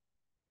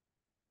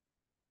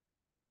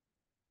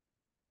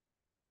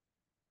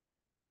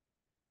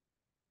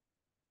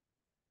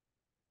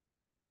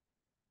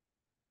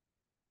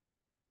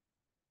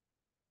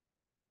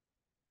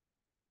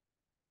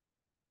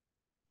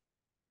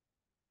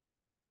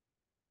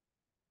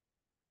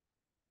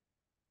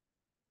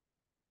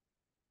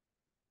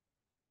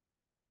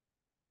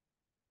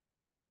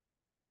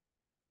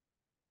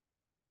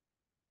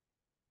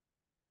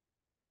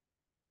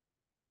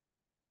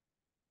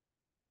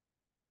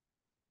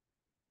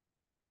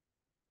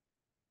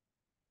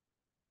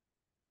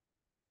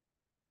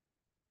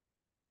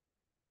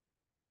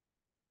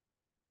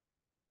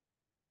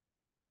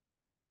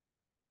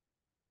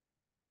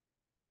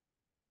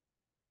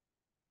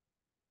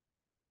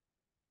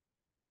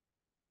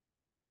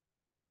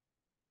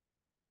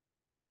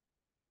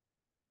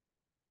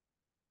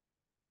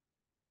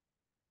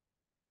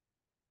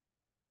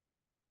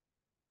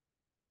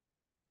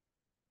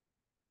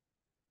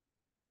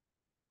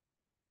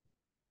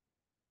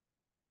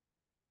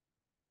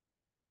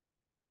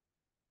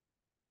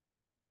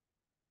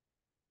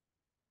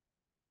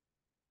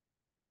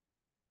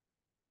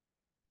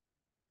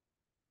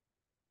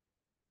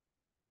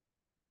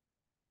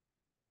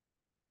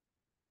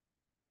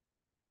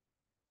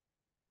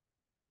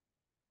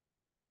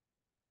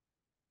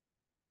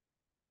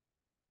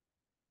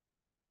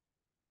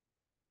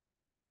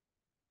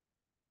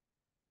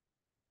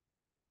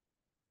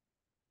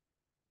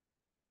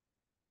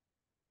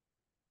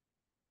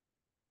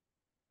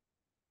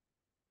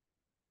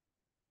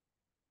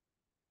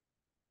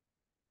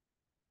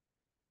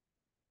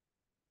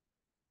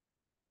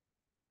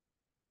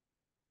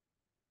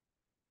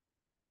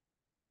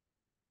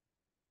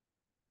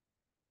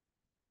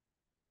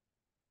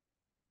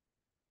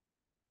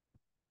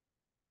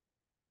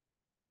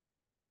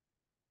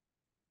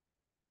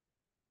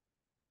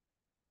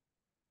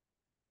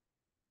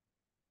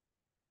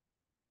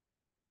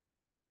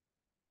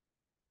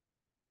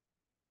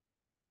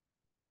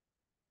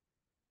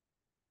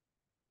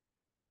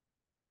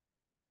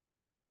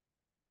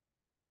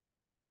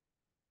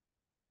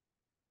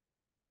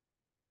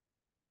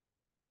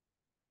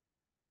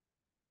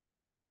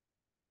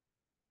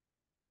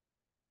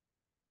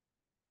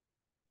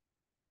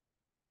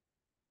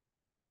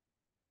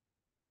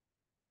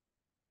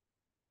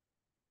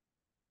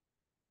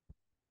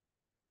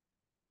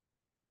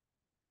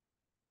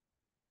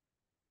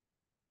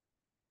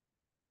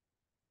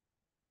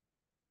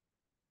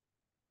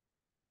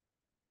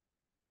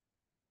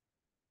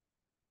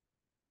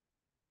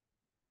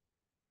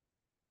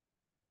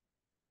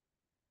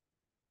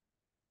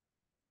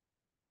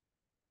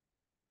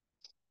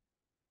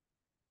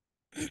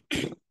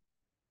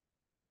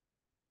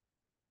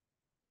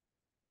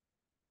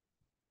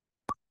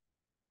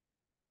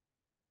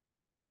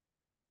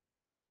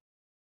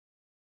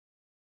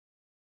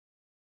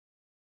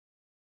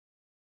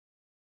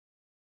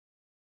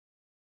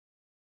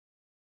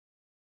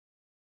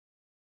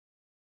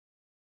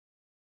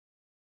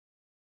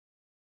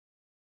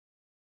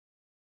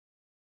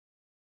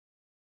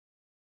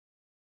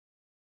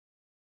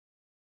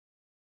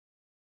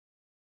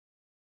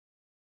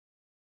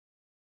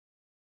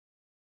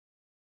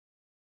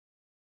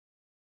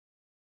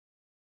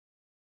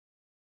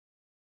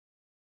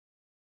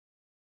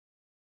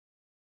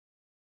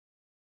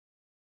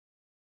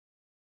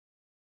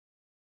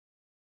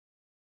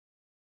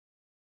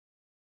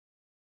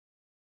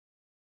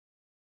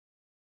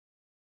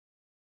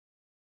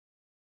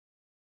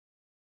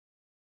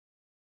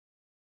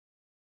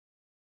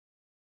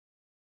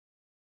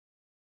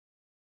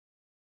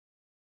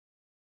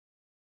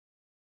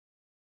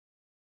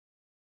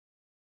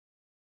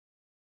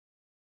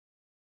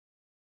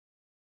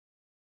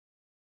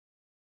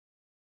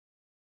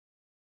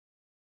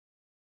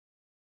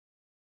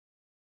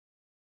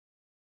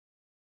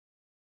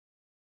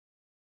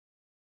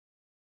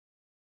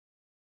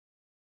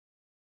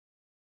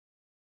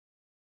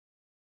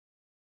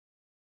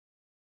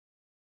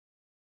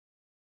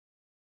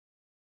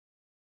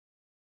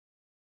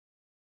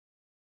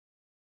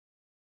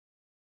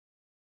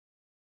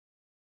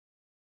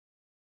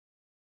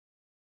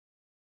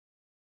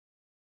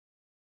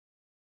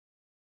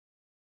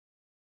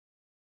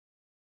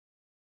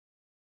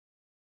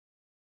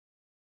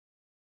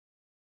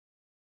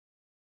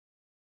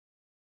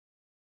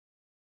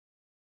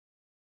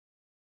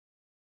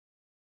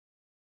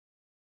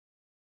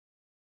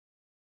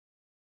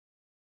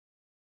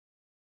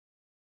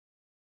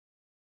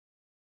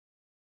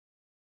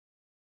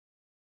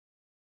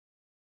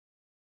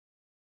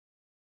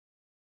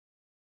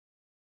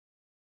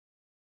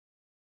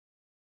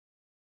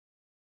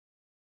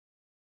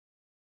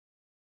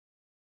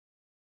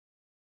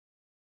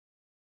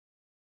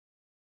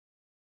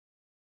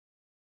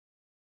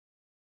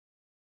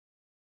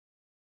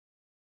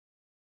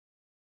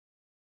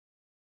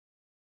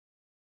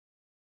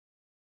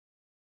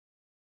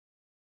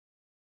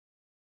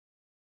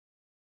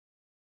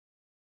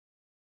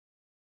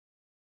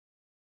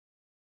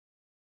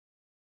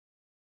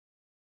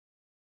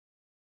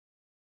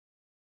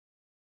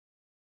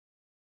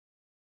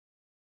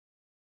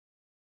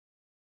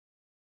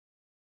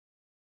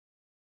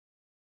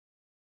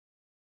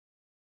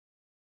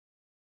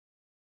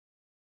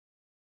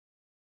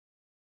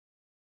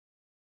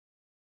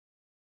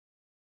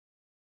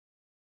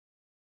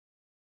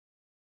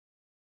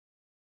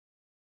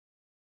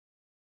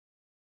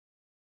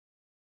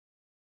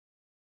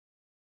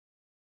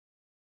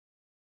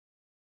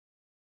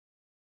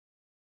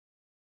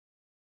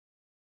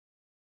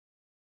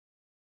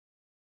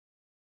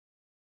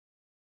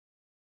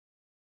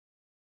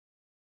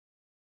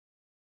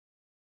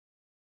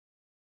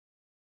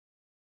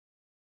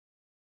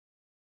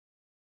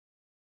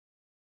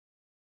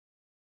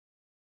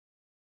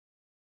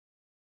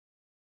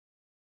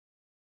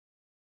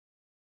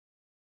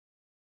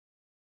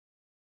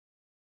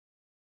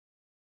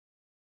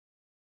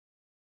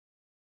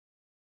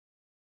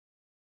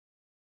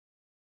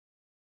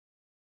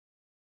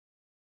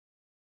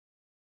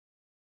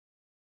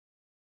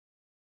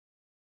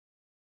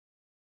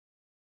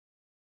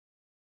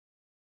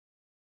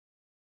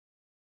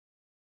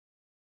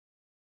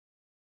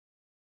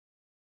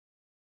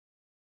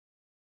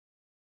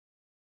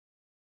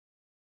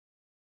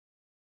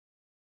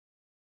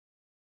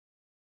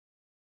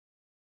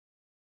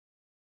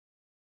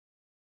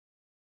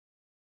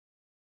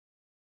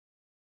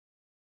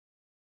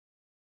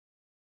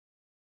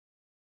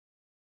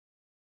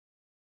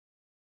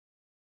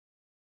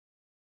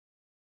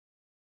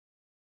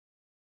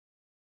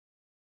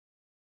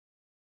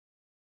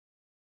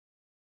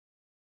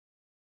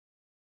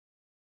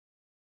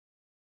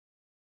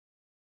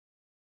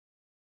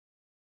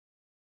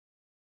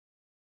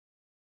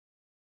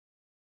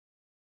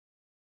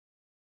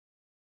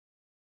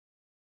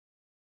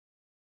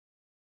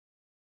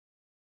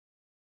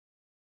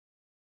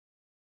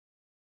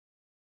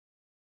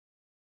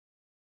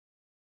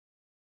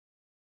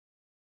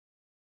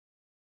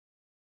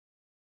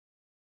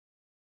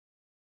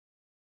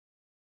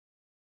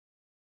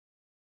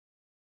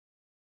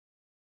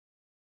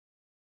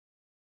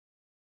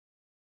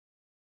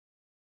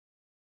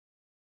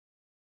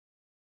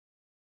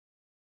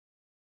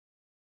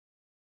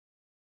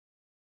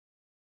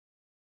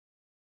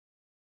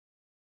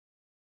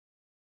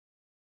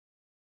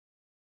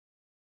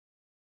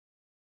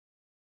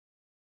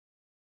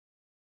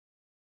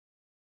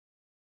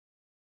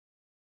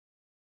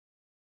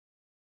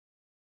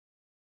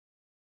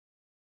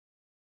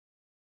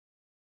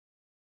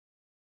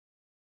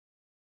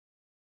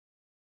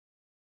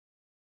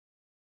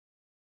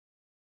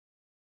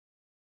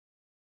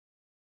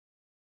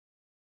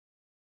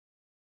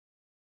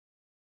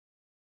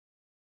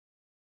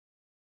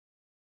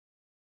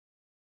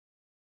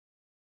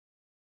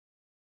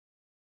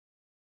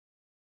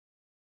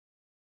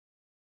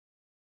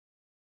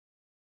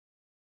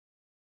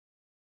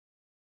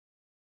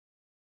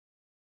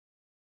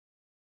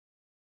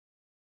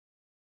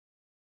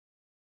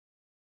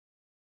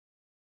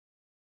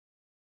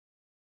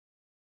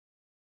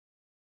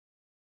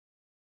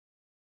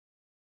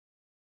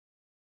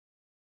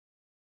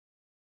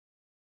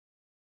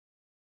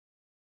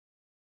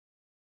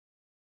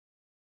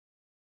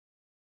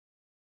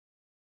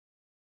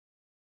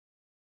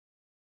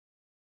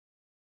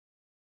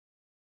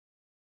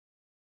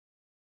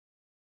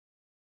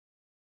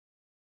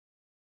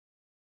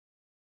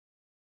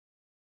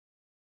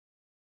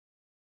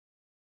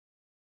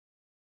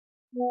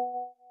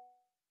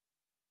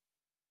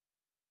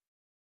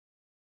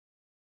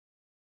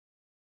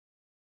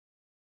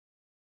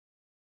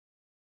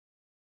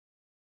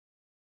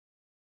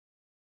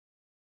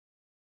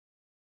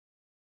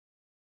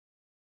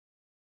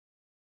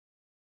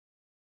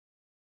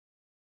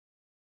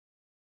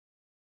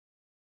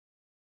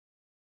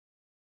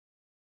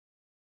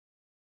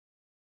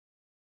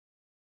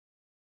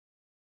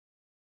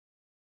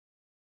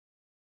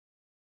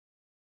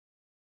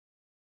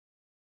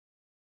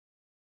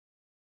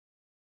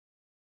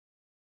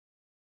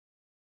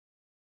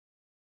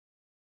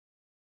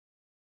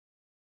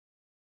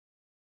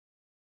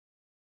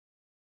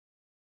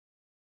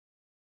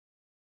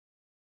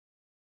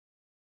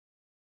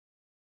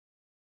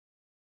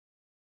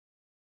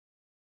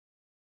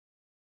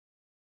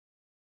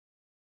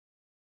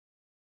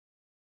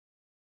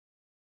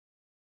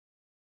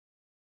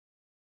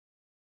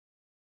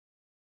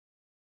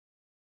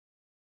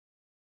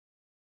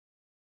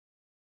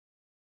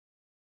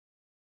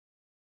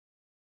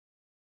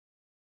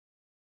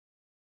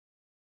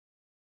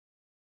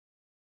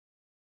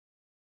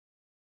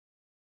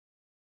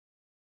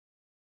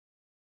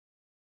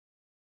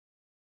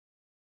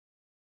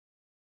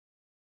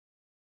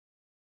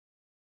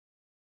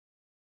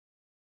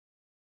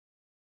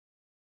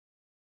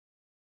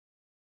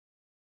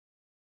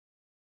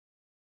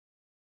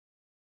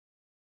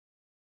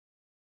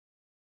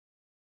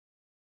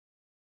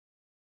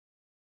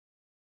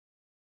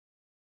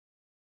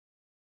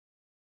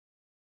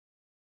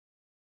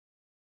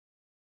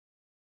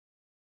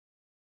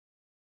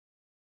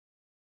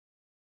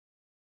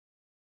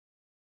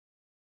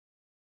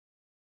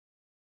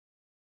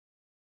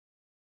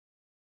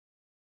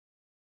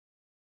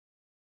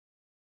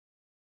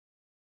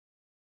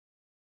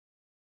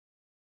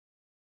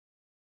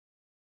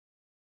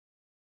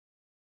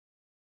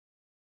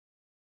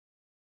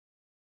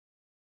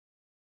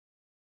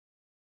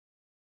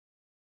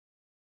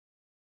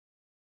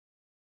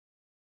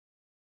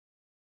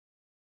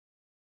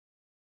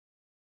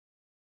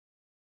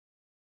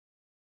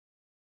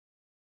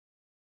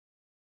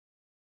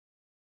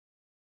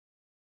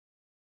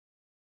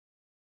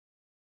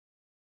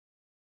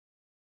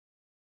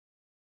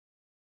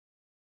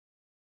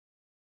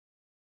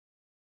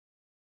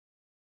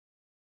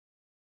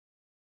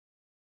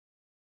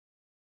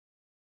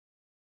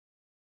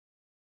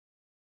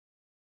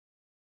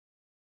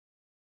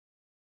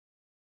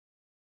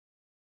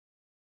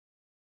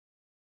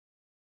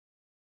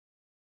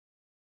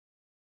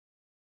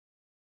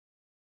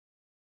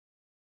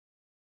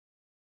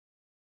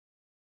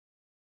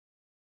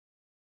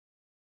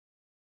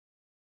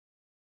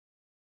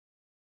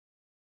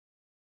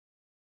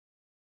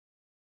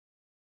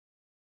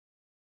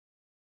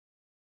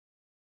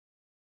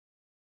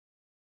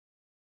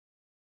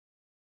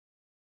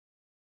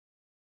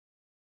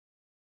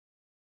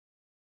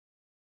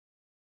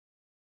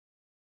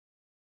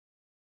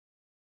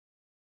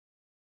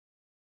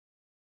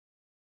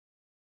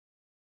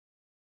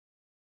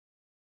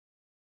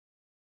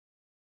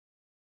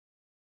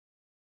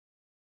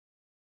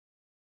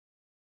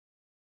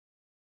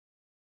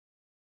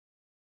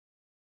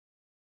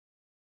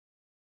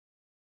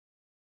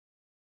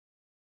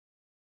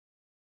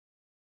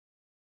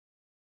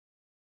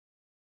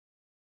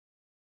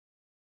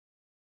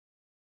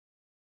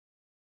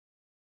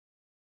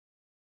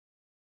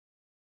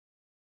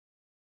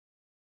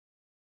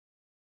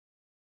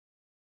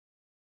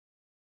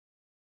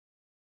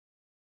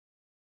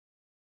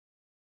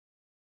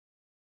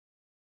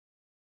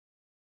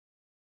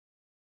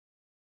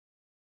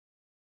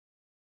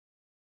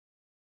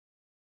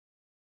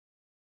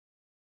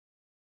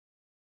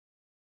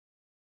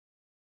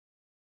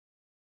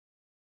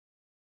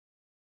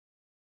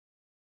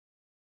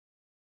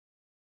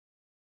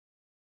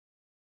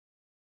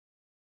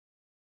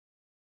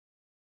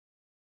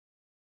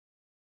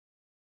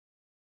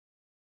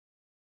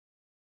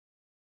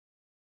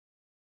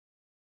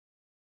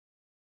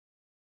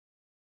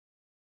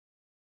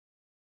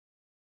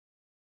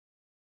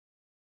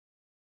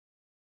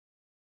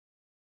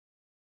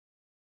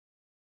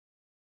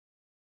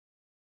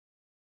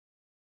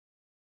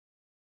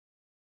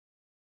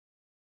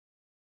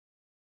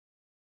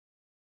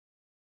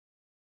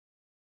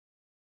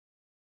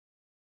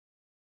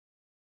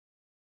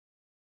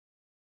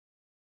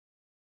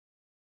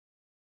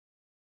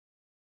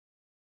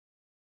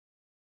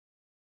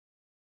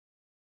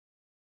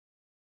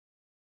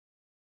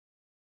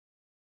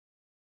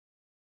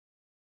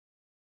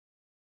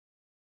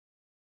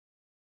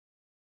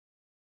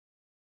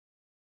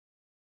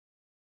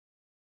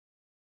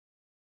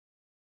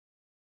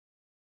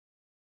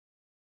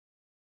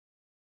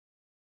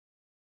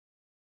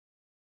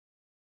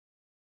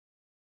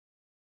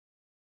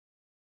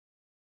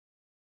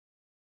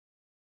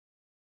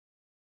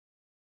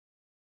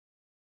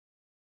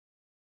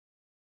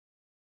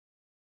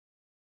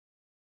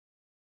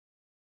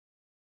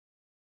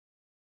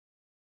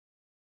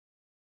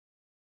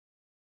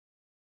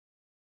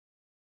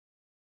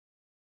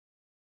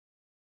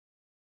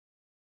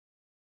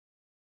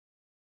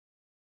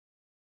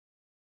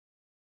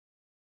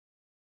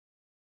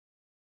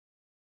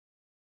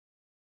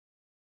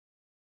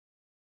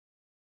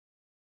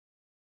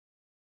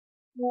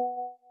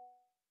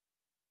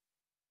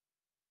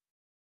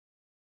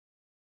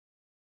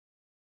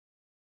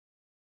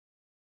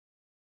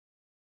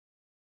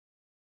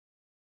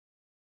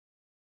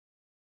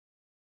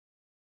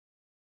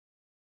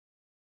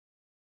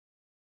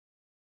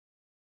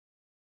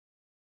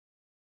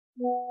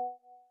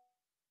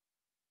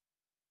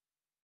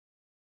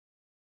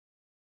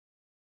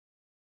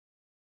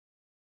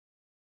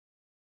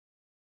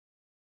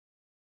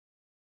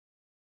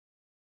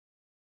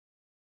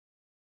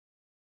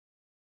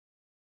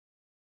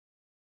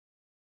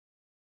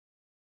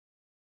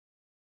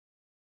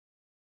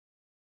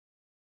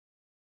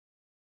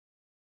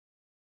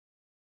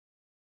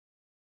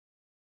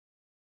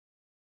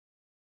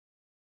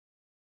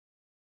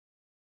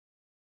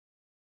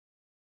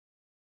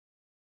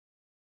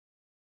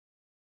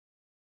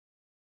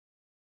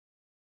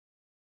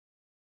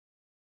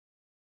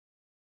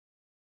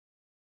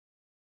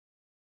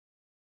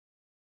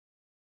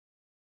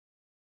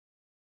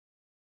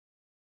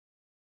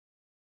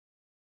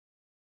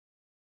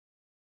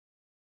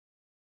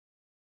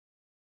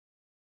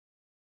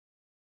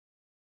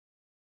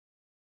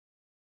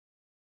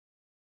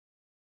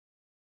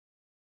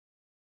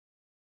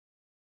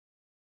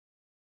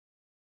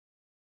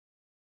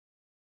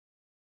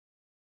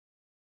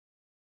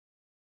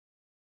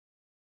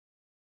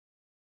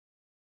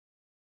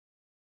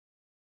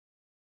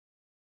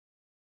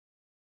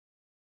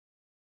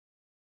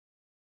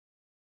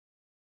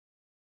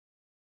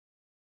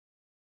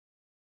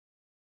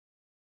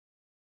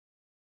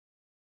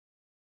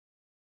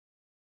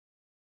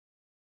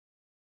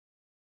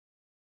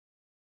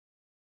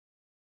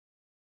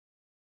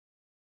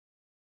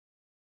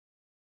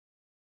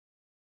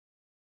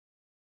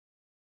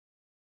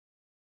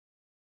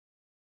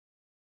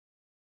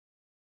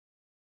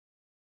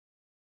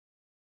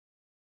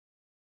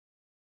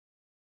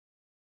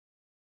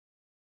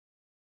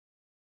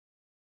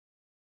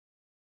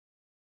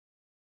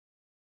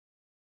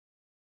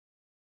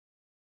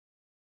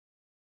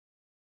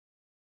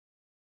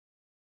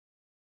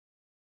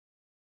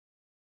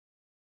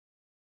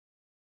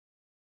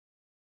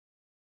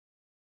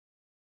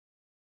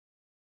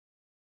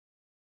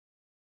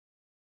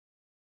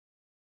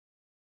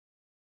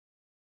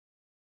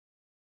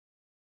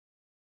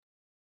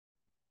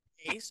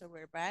 Okay, so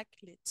we're back.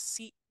 Let's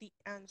see the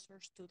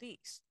answers to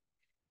this.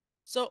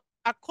 So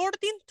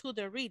according to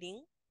the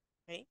reading,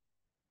 okay,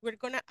 we're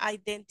gonna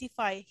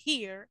identify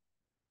here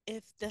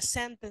if the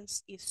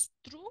sentence is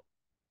true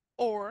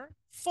or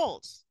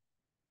false.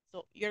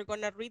 So you're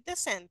gonna read the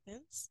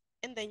sentence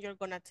and then you're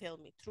gonna tell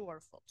me true or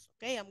false.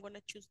 Okay, I'm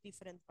gonna choose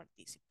different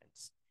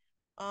participants.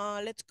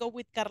 Let's go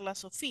with Carla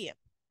Sofia.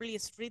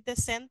 Please read the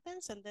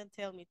sentence and then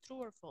tell me true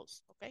or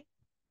false, okay?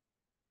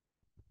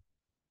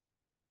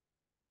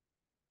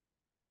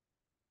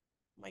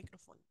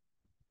 Microphone.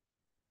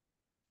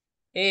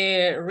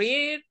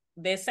 Read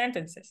the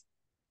sentences.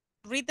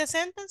 Read the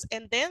sentence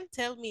and then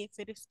tell me if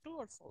it is true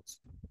or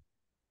false.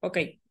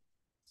 Okay.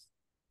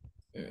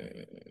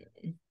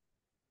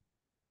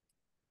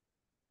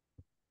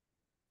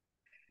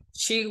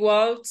 She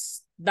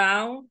walks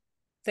down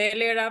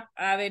Telegraph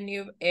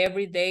Avenue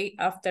every day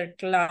after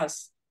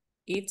class.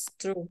 It's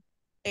true.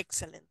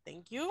 Excellent,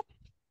 thank you.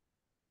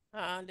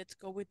 Let's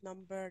go with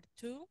number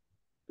 2.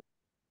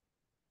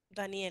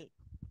 Daniel.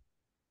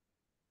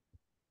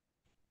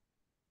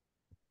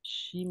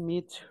 She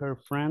meets her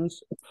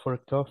friends for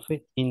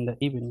coffee in the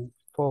evening.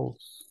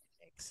 False.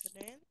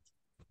 Excellent.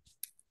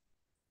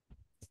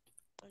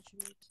 She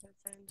meets her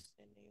friends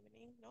in the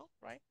evening. No,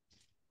 right?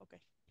 Okay.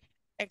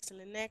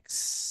 Excellent.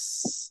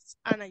 Next,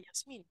 Ana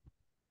Yasmin.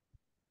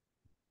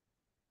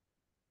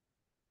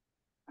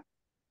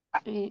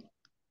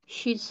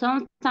 She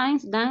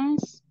sometimes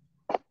dances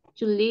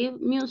to live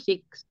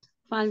music.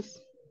 False.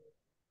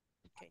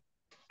 Okay.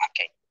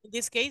 In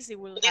this case, it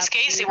will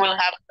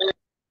have.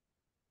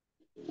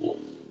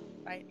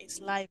 Right, it's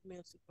live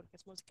music porque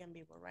es música en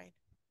vivo, right?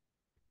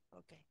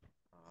 Okay.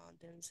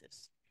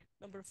 Dances.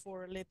 Number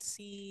 4, let's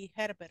see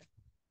Herbert.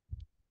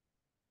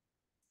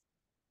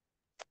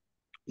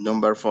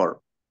 Number 4.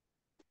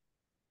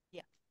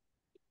 Yeah.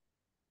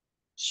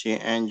 She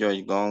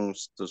enjoys going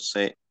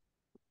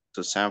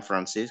to San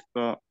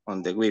Francisco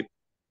on the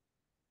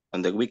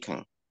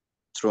weekend.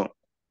 True.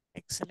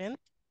 Excellent.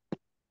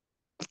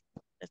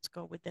 Let's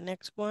go with the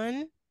next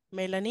one.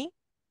 Melanie.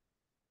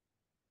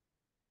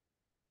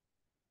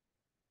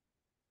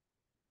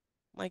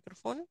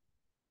 Microphone.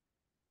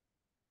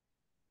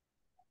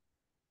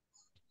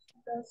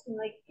 Does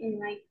like in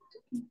night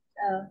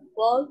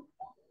false.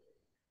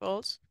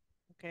 False.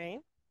 Okay.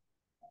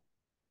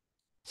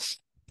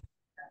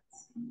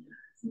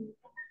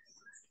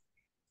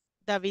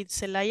 David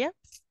Zelaya.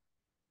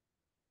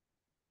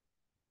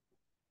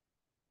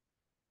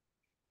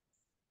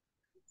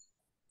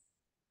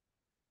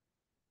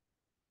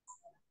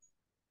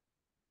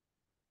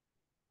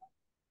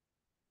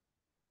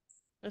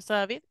 ¿Está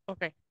David?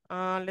 Okay.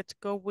 Let's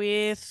go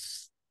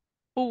with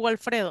Hugo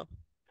Alfredo.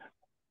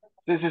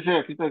 Sí,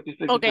 aquí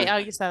estoy. Okay,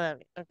 ahí está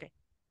David. Okay.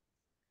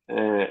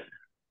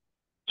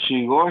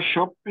 She goes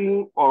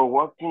shopping or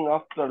walking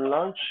after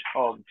lunch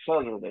on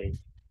Saturday.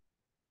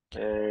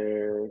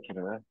 Quiero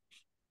ver.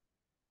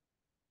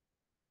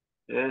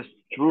 Es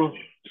true.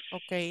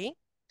 Ok.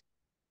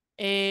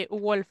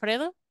 Hugo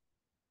Alfredo.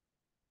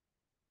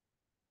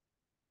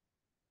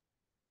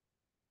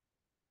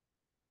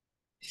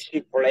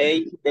 She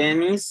play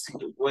tennis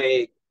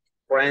with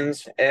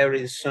friends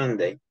every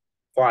Sunday.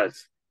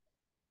 False.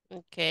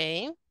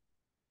 Okay.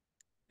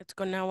 Let's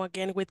go now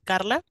again with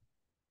Carla.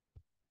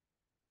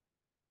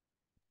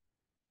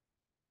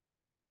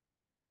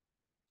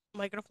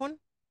 Microphone.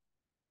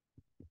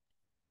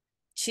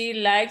 She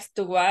likes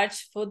to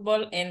watch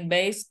football and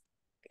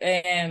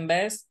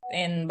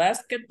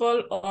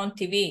basketball on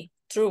TV.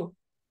 True.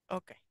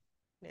 Okay.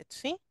 Let's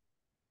see.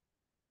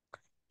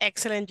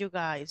 Excellent, you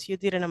guys. You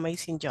did an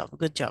amazing job.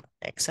 Good job.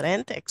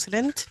 Excellent,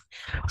 excellent.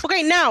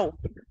 Okay, now,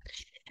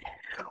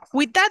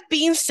 with that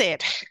being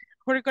said,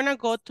 we're gonna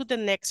go to the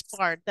next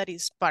part, that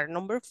is part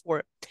number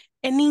 4.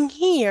 And in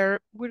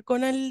here, we're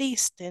gonna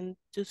listen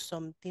to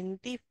something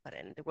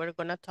different. We're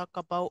gonna talk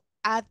about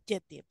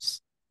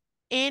adjectives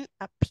and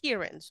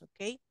appearance,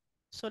 okay?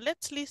 So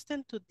let's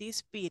listen to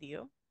this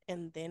video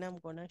and then I'm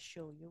gonna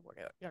show you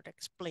or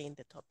explain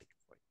the topic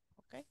for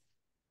you, okay?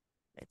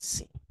 Let's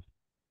see.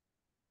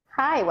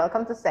 Hi,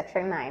 welcome to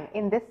section 9.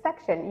 In this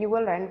section, you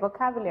will learn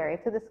vocabulary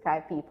to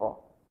describe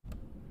people.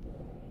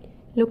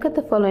 Look at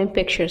the following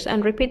pictures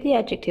and repeat the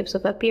adjectives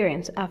of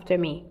appearance after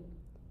me.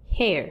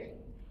 Hair,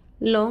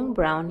 long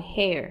brown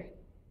hair,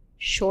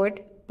 short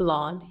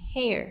blonde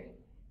hair,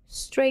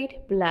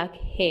 straight black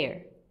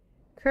hair,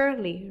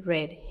 curly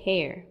red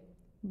hair,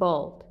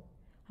 bald,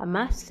 a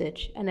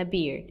mustache and a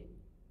beard.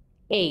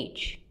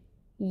 Age,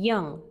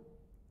 young,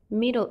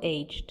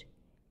 middle-aged,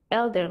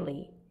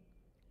 elderly.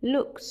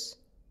 Looks,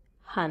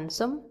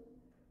 handsome,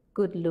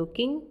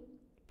 good-looking,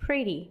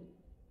 pretty.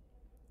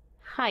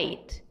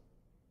 Height,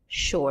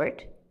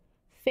 short,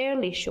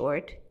 fairly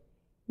short,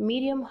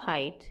 medium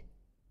height,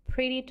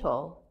 pretty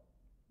tall,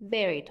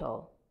 very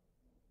tall.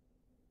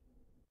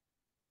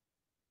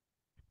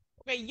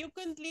 Okay, you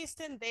can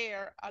listen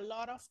there a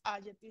lot of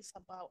adjectives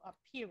about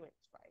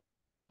appearance, right?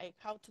 Like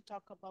how to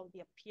talk about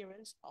the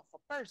appearance of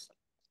a person.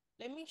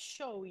 Let me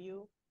show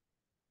you.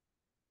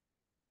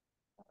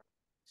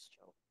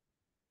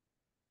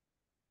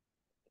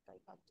 I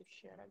have to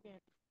share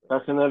again.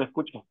 Casi no le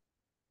escucho.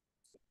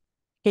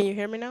 Can you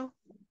hear me now?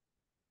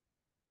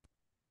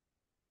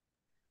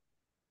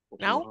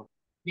 Now?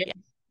 Yeah.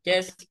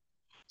 Yes.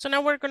 So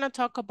now we're going to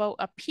talk about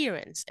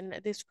appearance and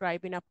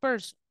describing a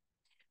person.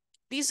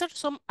 These are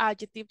some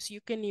adjectives you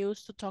can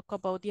use to talk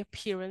about the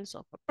appearance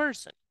of a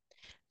person.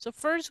 So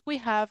first we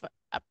have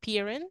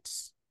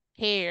appearance,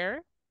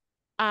 hair,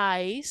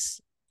 eyes,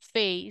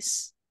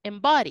 face,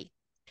 and body.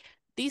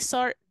 These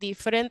are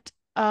different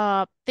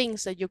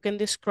things that you can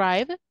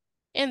describe,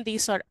 and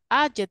these are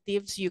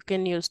adjectives you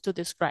can use to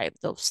describe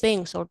those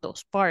things or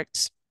those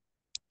parts.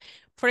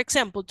 For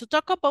example, to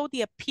talk about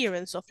the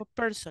appearance of a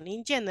person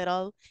in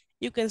general,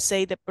 you can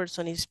say the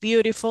person is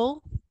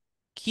beautiful,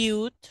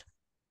 cute,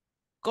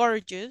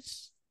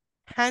 gorgeous,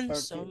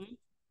 handsome,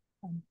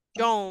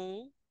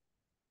 young,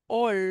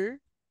 or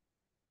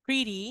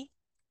pretty,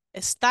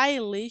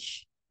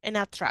 stylish, and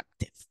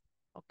attractive,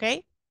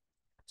 okay?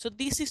 So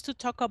this is to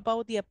talk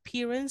about the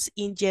appearance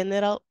in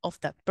general of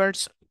that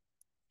person.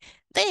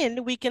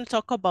 Then we can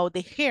talk about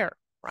the hair,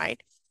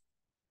 right?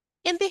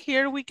 In the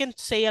hair, we can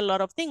say a lot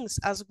of things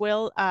as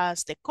well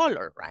as the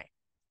color, right?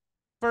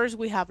 First,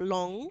 we have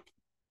long,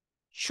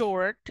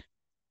 short,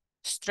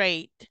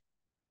 straight,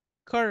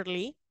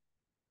 curly,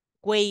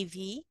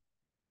 wavy,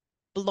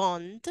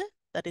 blonde,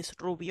 that is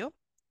rubio,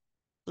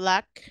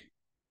 black,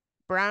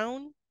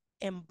 brown,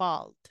 and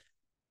bald.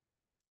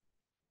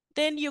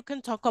 Then you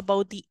can talk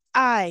about the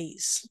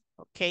eyes,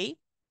 okay?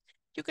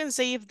 You can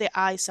say if the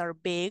eyes are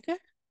big,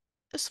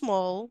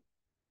 small,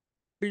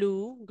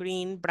 blue,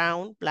 green,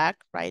 brown, black,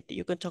 right?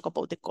 You can talk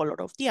about the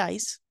color of the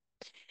eyes.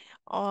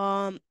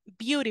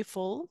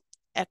 Beautiful,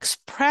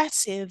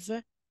 expressive,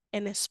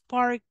 and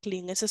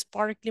sparkling. Es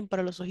sparkling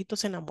para los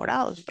ojitos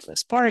enamorados, pero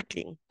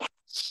sparkling.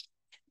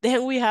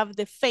 Then we have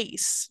the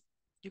face.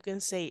 You can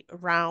say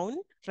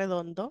round,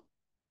 redondo,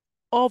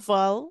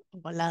 oval,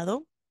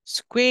 ovalado,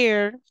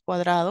 square,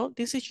 cuadrado.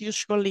 This is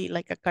usually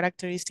like a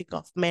characteristic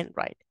of men,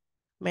 right?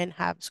 Men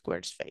have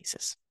square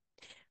faces.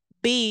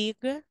 Big,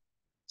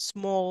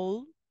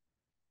 small,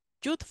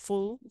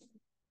 youthful,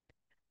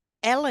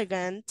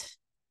 elegant,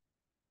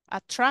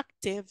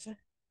 attractive,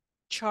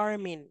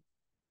 charming,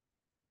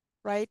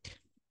 right?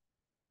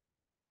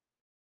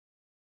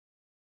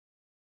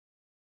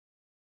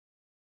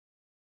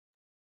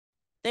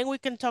 Then we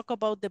can talk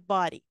about the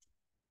body.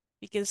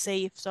 We can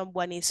say if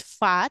someone is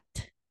fat,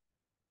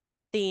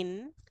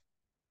 thin,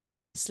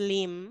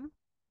 slim,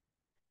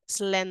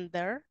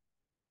 slender,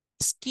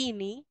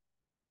 skinny,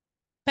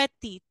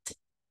 petite,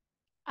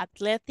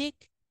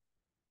 athletic,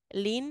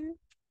 lean,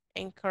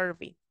 and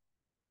curvy.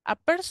 A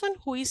person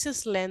who is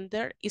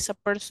slender is a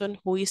person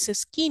who is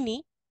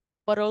skinny,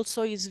 but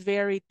also is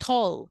very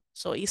tall.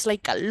 So it's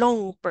like a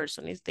long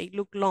person. They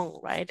look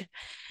long, right?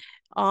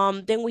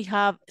 Then we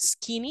have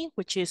skinny,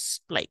 which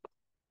is like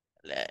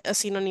a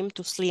synonym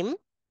to slim.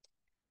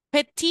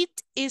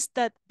 Petite is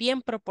that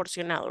bien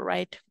proporcionado,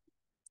 right?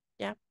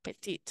 Yeah,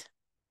 petite.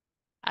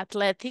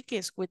 Athletic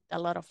is with a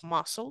lot of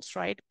muscles,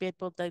 right?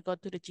 People that go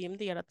to the gym,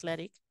 they are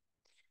athletic.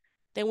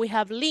 Then we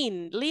have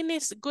lean. Lean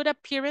is good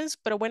appearance,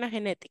 pero buena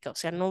genética. O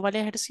sea, no vale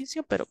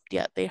ejercicio, pero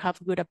yeah, they have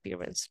good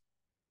appearance.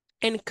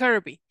 And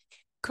curvy.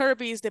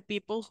 Curvy is the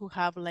people who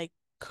have like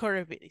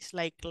curves,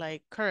 like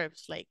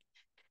curves, like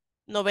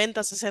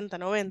 90, 60,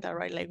 90,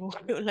 right? Like,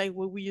 like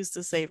what we used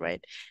to say,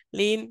 right?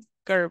 Lean,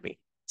 curvy.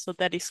 So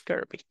that is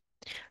curvy.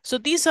 So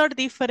these are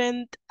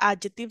different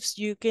adjectives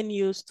you can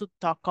use to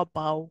talk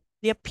about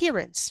the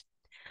appearance.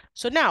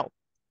 So now,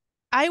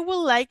 I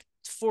would like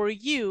for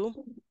you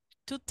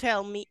to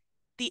tell me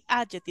the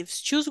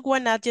adjectives. Choose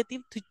one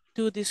adjective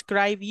to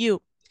describe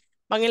you.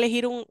 Van a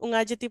elegir un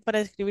adjective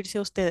para describirse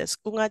a ustedes.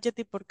 Un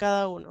adjective por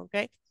cada uno,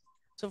 okay?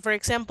 So for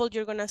example,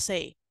 you're gonna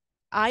say,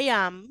 I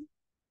am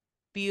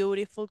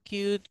beautiful,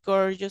 cute,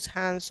 gorgeous,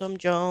 handsome,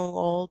 young,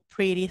 old,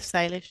 pretty,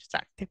 stylish,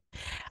 attractive.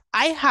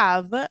 I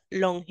have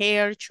long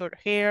hair, short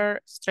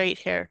hair, straight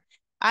hair.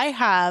 I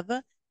have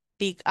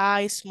big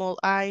eyes, small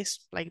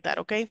eyes, like that,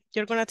 okay?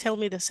 You're gonna tell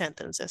me the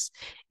sentences.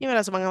 Y me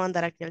las van a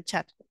mandar aquí al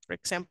chat. For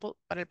example,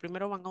 para el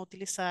primero van a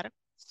utilizar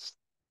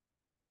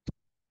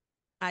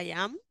I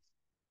am.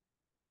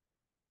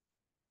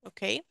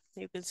 Okay,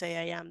 you can say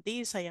I am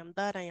this, I am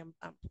that, I am,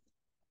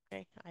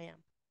 okay, I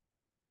am.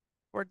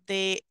 For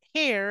the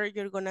hair,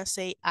 you're gonna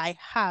say I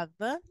have.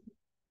 Van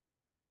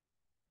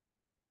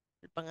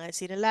a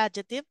decir el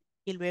adjective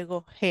y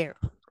luego hair,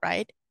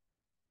 right?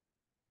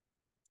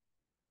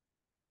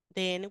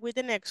 Then with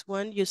the next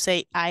one, you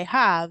say I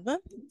have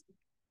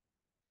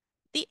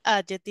the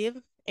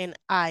adjective and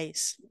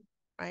eyes,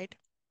 right?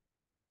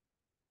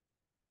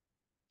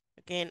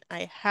 Again,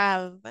 I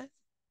have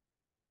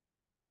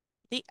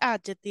the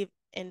adjective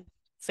and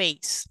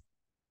face.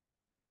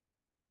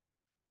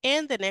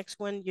 And the next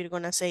one, you're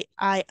gonna say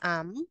I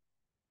am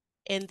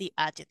and the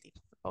adjective,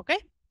 okay?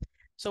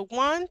 So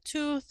 1,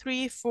 2,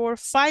 3, 4,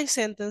 5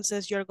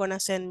 sentences you're gonna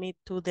send me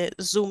to the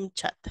Zoom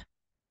chat,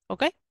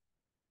 okay?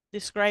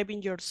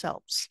 Describing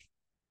yourselves.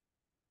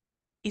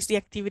 Is the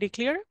activity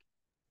clear?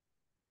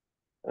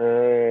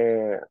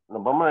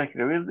 Nos vamos a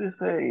escribir,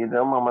 dice, y le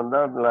vamos a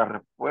mandar la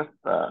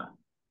respuesta.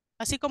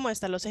 Así como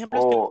esta, los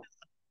ejemplos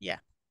que...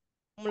 Ya.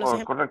 Como los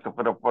ejemplos. Correcto,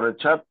 pero por el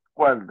chat,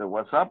 ¿cuál? ¿De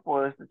WhatsApp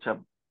o de este chat?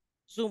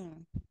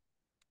 Zoom.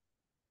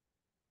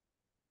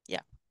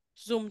 Yeah.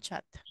 Zoom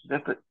chat. De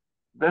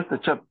este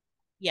chat.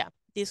 Yeah,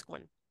 this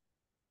one.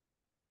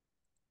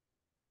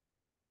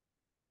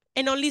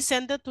 And only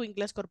send it to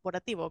Inglés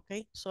Corporativo,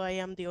 okay? So I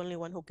am the only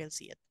one who can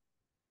see it.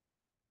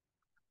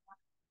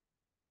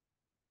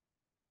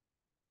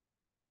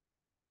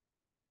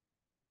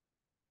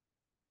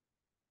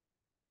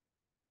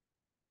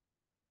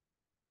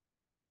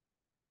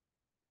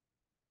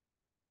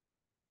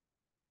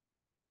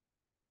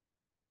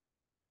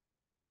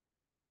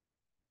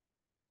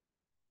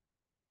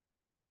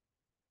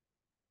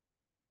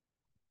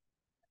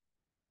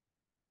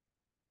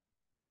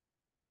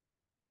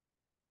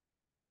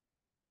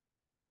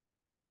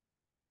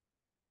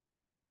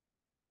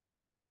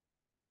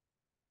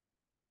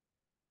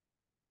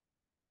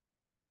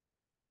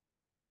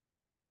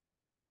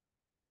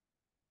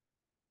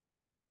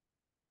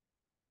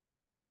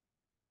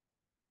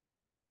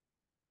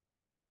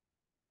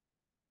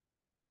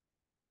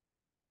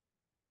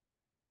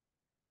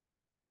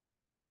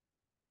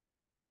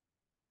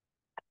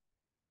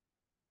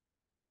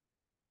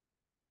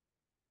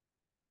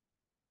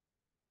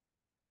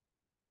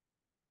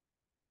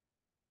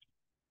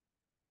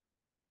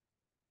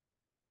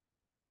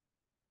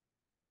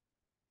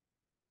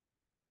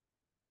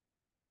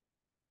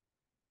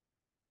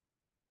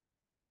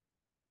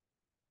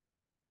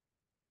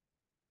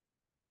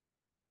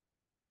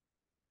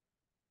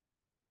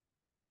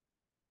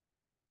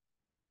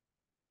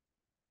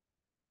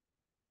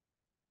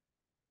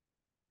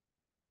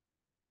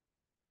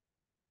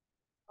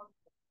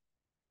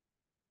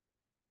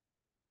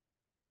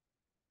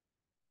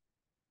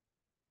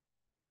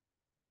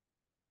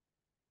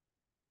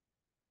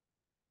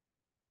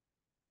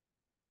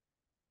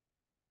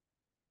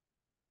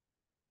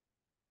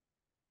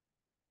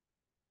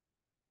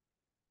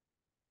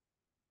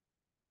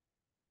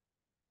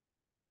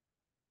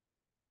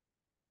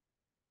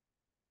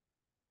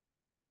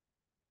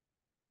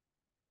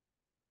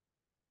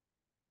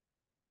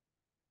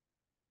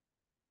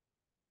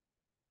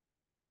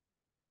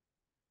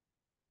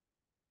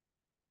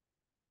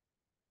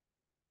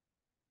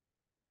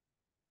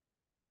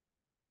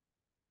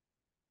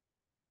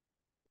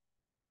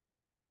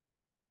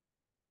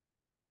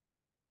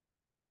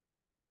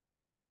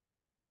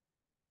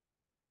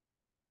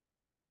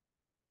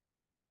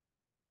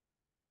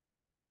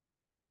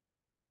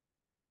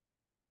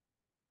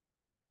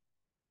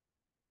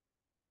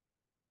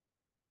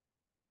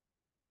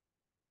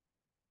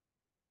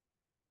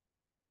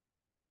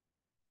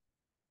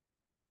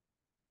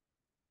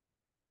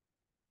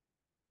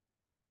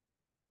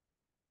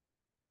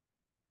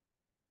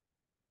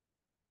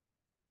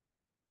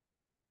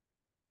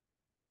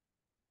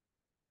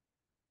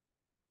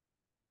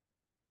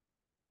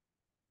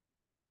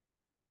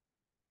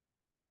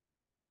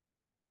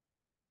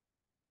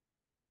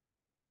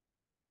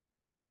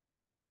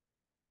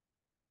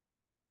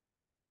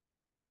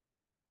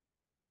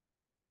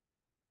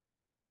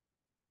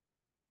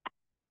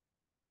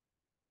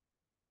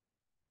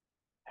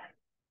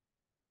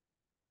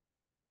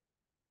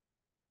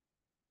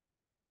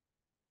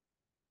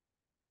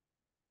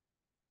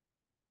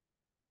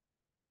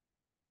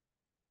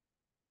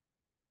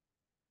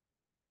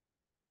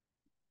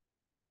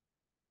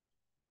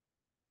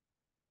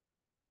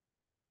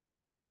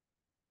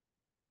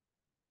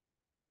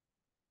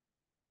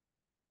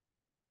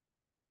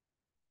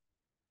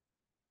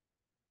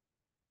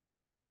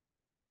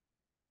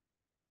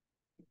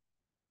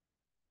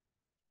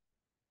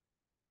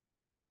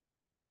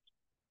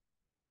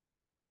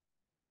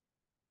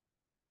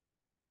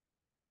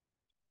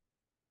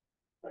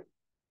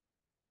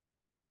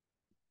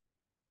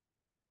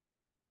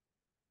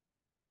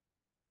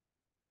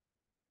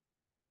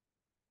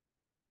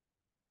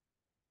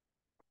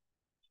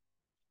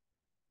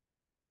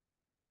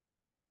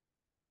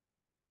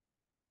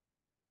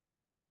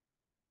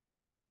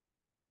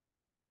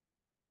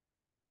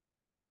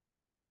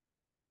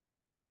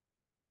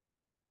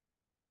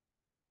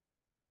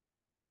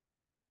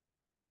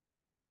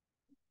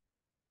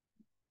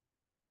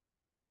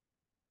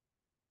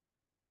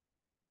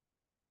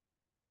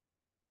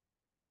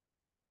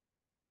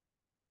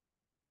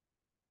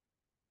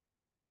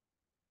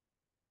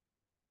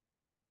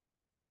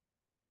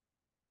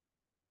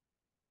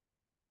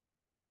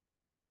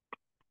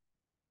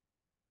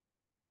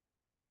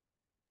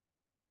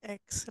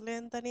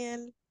 Excelente,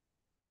 Daniel.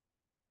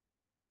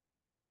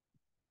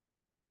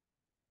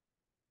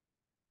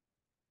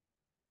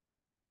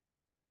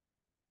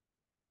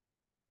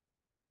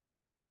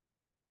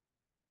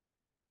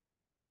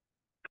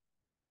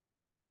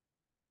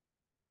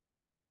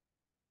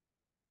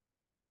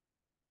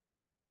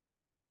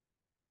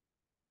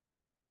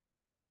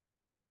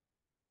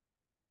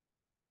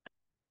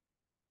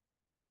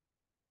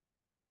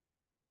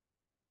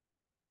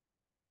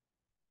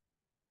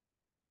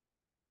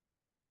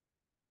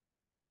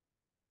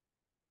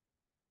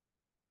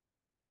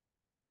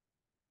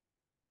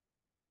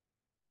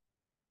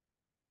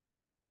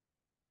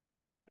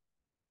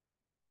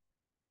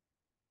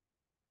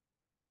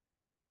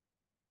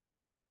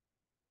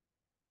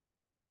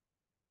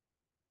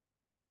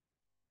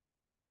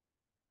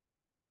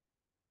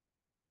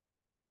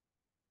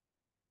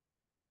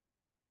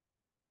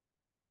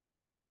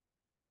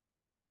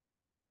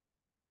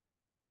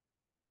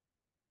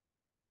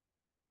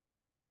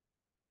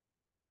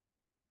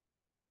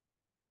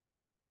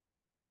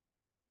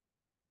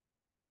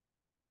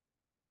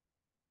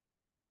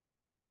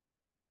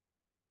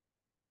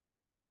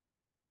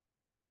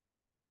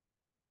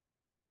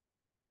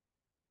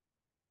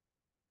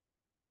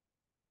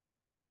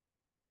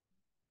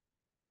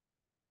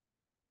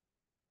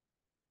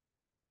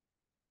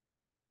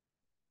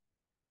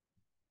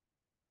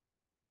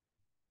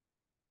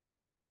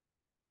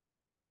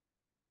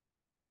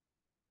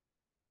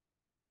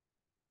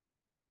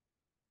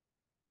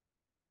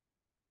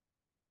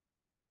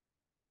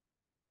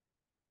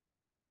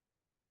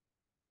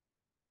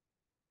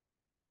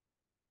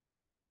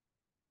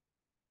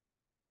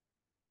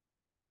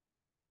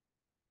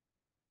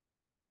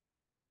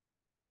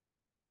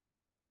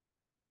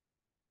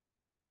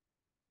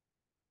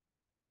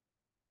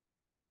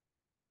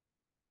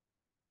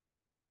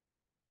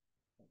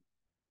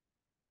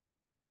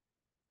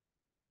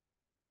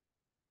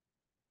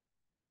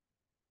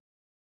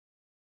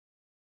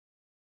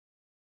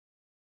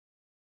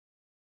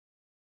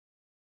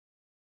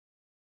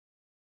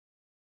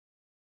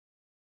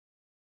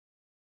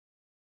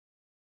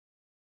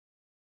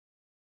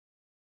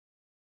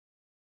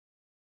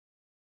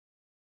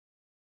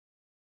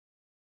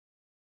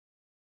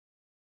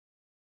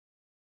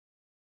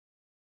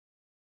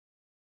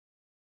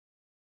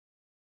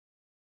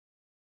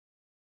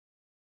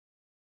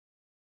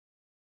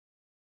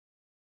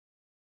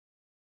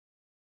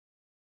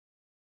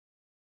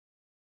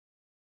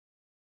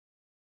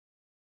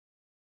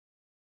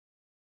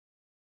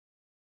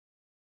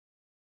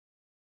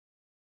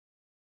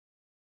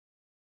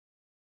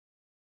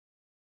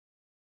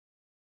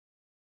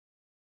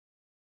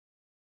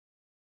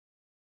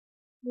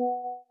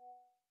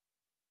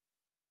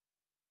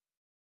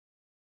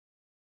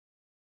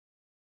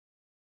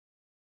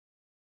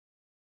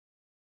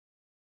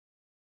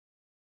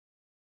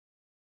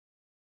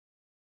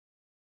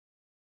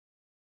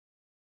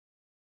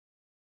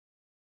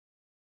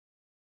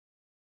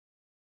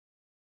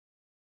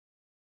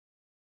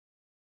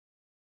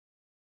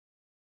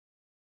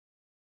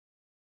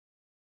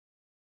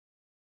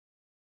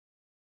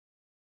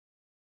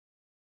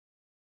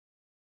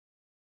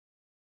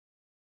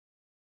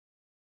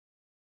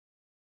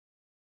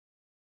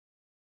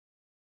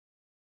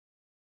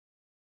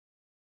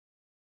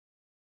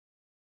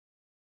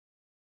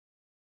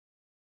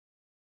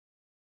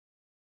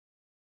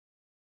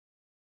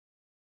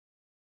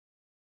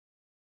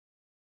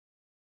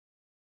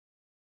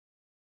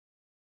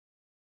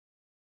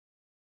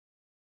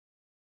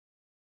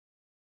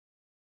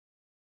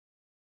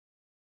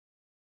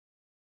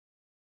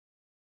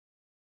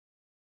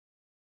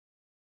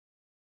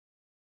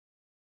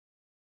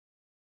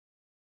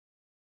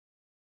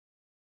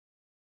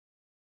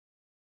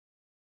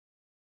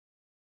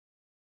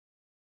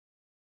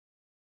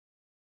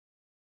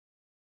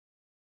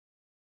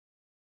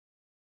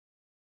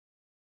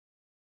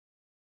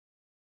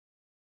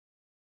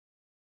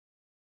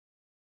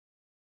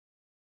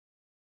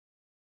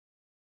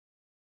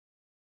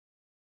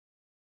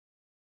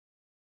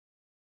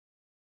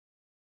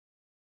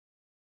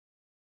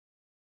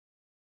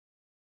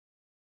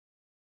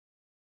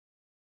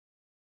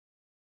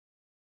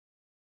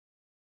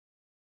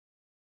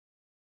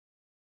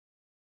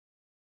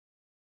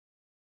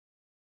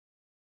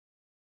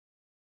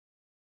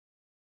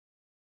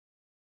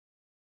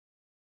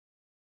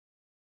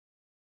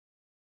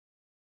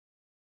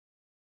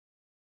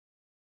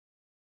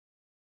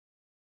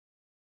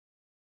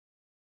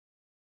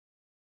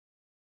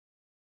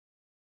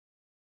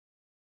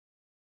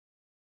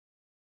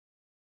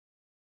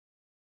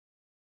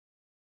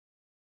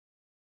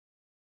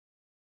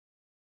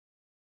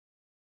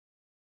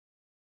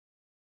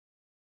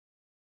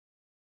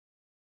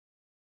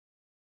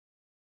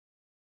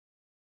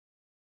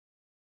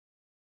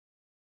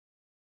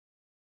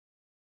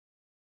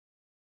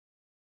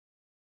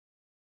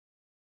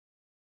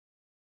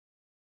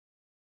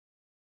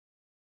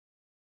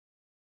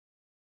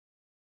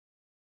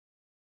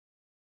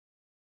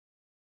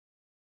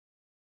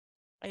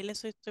 Ahí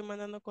les estoy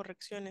mandando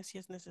correcciones si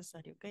es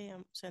necesario. Ok,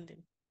 I'm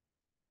sending.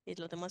 Y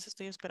los demás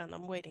estoy esperando.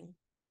 I'm waiting.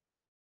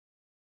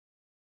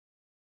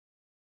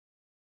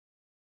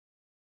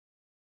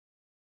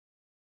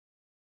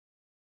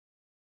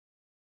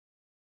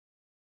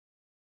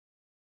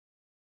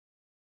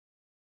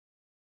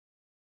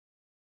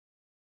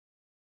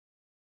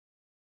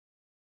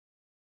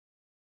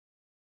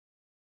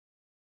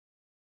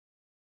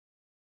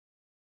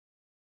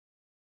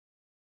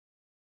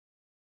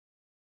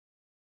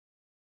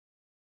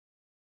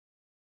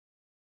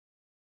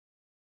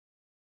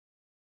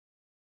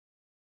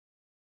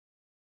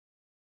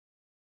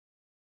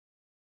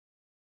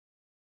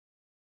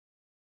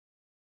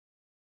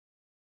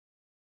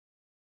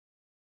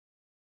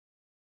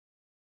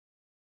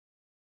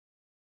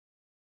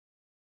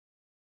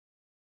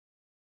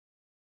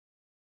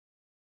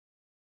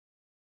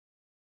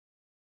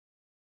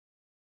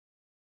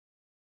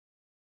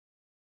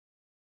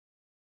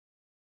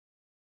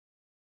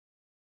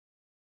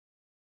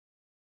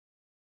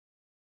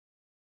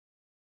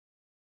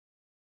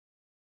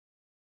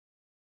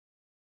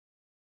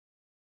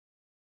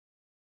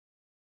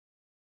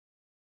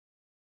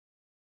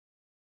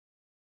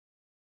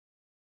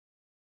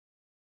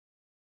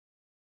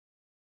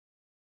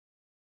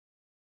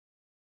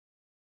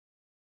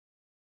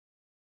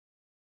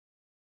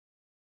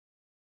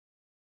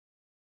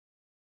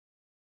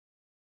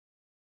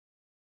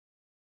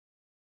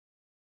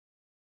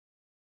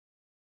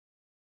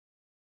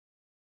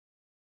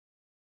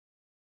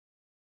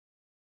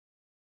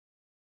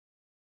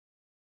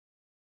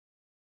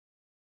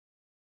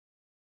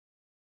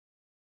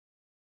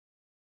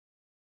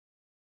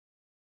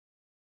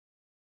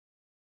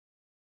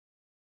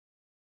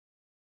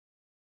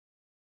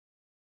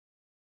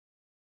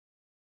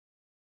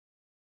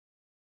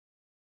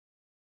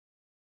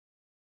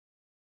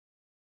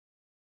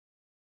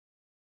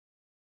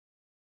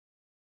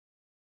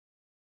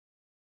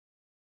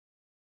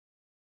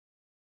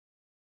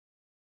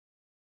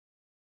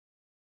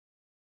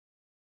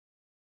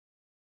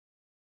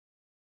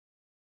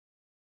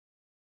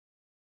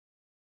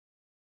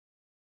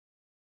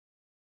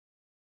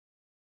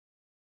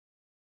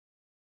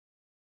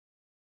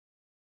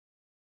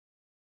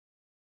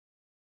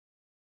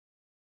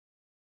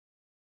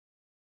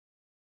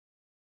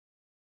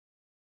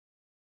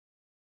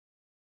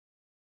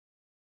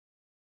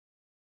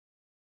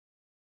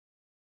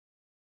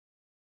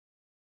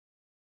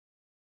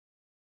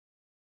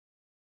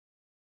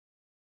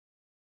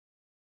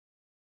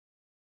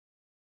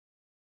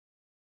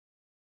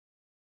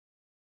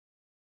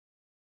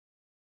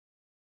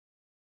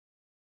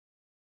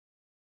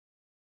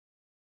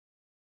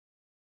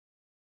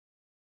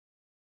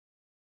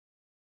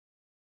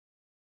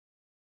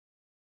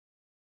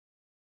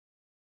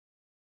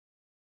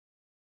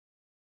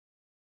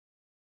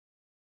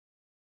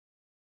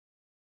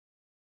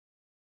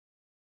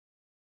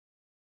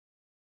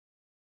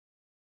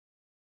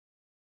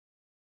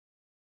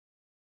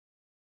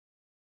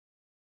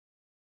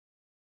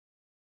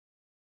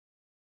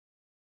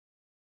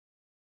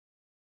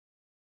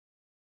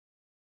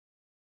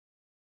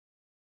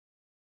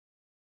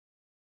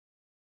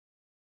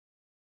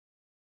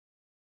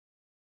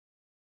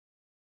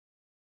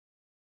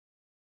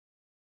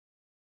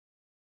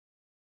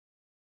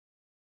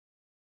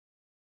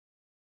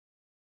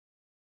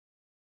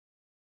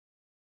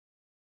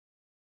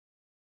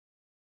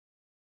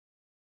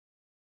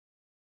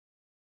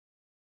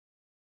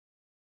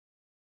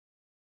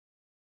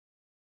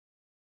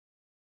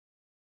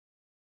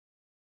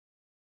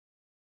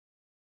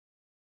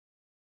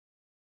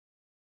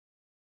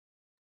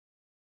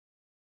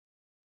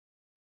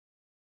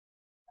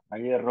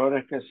 Hay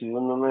errores que si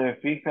uno no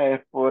se fija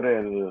es por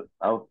el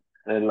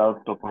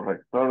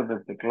autocorrector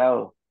del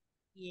teclado.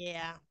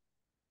 Yeah.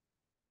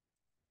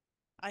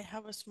 I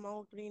have a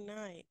small green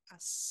eye. A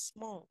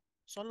small.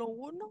 Solo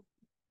uno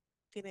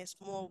tiene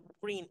small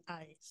green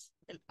eyes.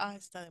 El A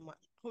está de mal.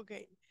 Ok.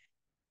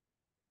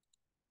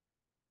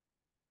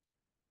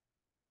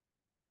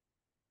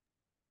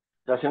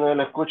 Casi no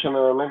le escucho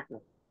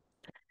nuevamente.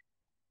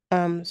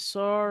 I'm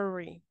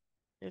sorry.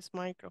 It's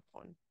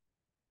microphone.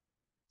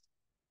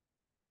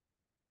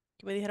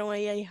 Que me dijeron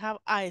ahí, I have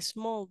a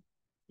small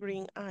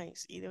green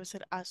eyes. Y debe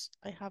ser as.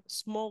 I have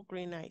small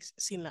green eyes.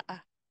 Sin la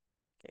A.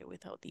 Okay,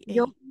 without the A.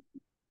 Yo,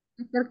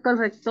 el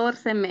corrector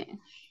se me...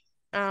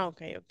 Ah,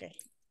 ok, ok.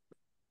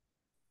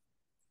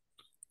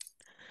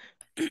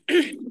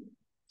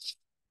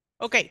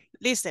 Ok,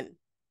 listen.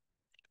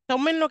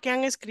 Tomen lo que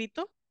han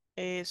escrito.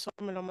 Eso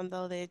me lo han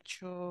mandado, de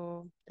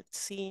hecho. Let's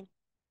see.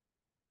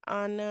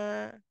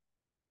 Ana,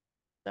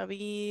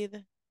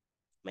 David,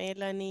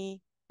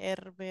 Melanie,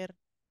 Herbert,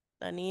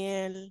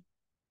 Daniel.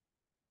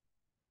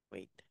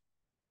 Wait,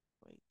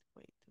 wait,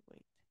 wait,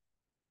 wait.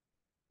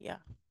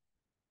 Ya.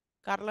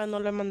 Carla no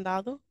lo he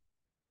mandado.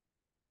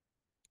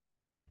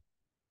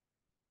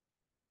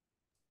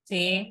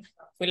 Sí,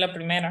 fui la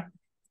primera.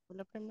 ¿Fue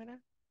la primera?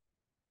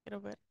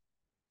 Quiero ver.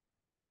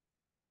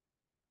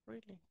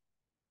 Really.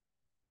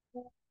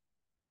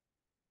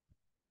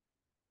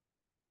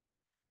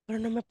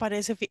 Pero no me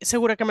parece,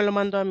 segura que me lo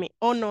mandó a mí.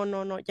 Oh, no,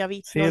 no, no, ya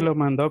vi. Sí, No, no. lo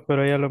mandó,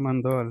 pero ella lo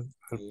mandó al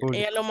Ella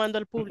público. lo mandó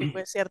al público,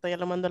 es cierto, ella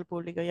lo mandó al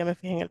público, ya me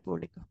fijé en el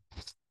público.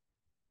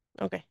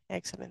 Ok,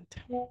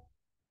 excelente.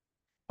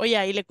 Oye,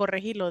 ahí le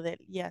corregí lo del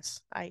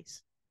yes,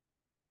 ice.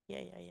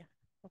 Ya.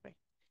 Ok.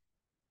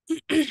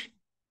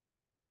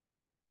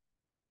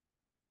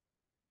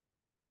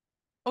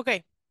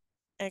 Okay,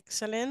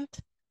 excellent.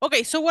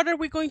 Okay, so what are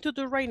we going to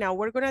do right now?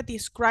 We're going to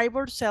describe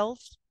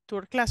ourselves to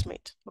our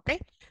classmates, okay?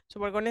 So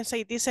we're going to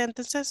say these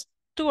sentences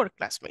to our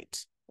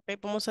classmates. Okay,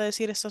 vamos a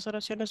decir estas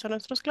oraciones a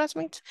nuestros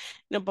classmates.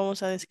 Nos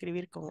vamos a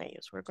describir con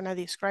ellos. We're going to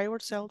describe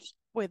ourselves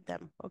with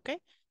them, okay?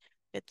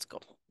 Let's go.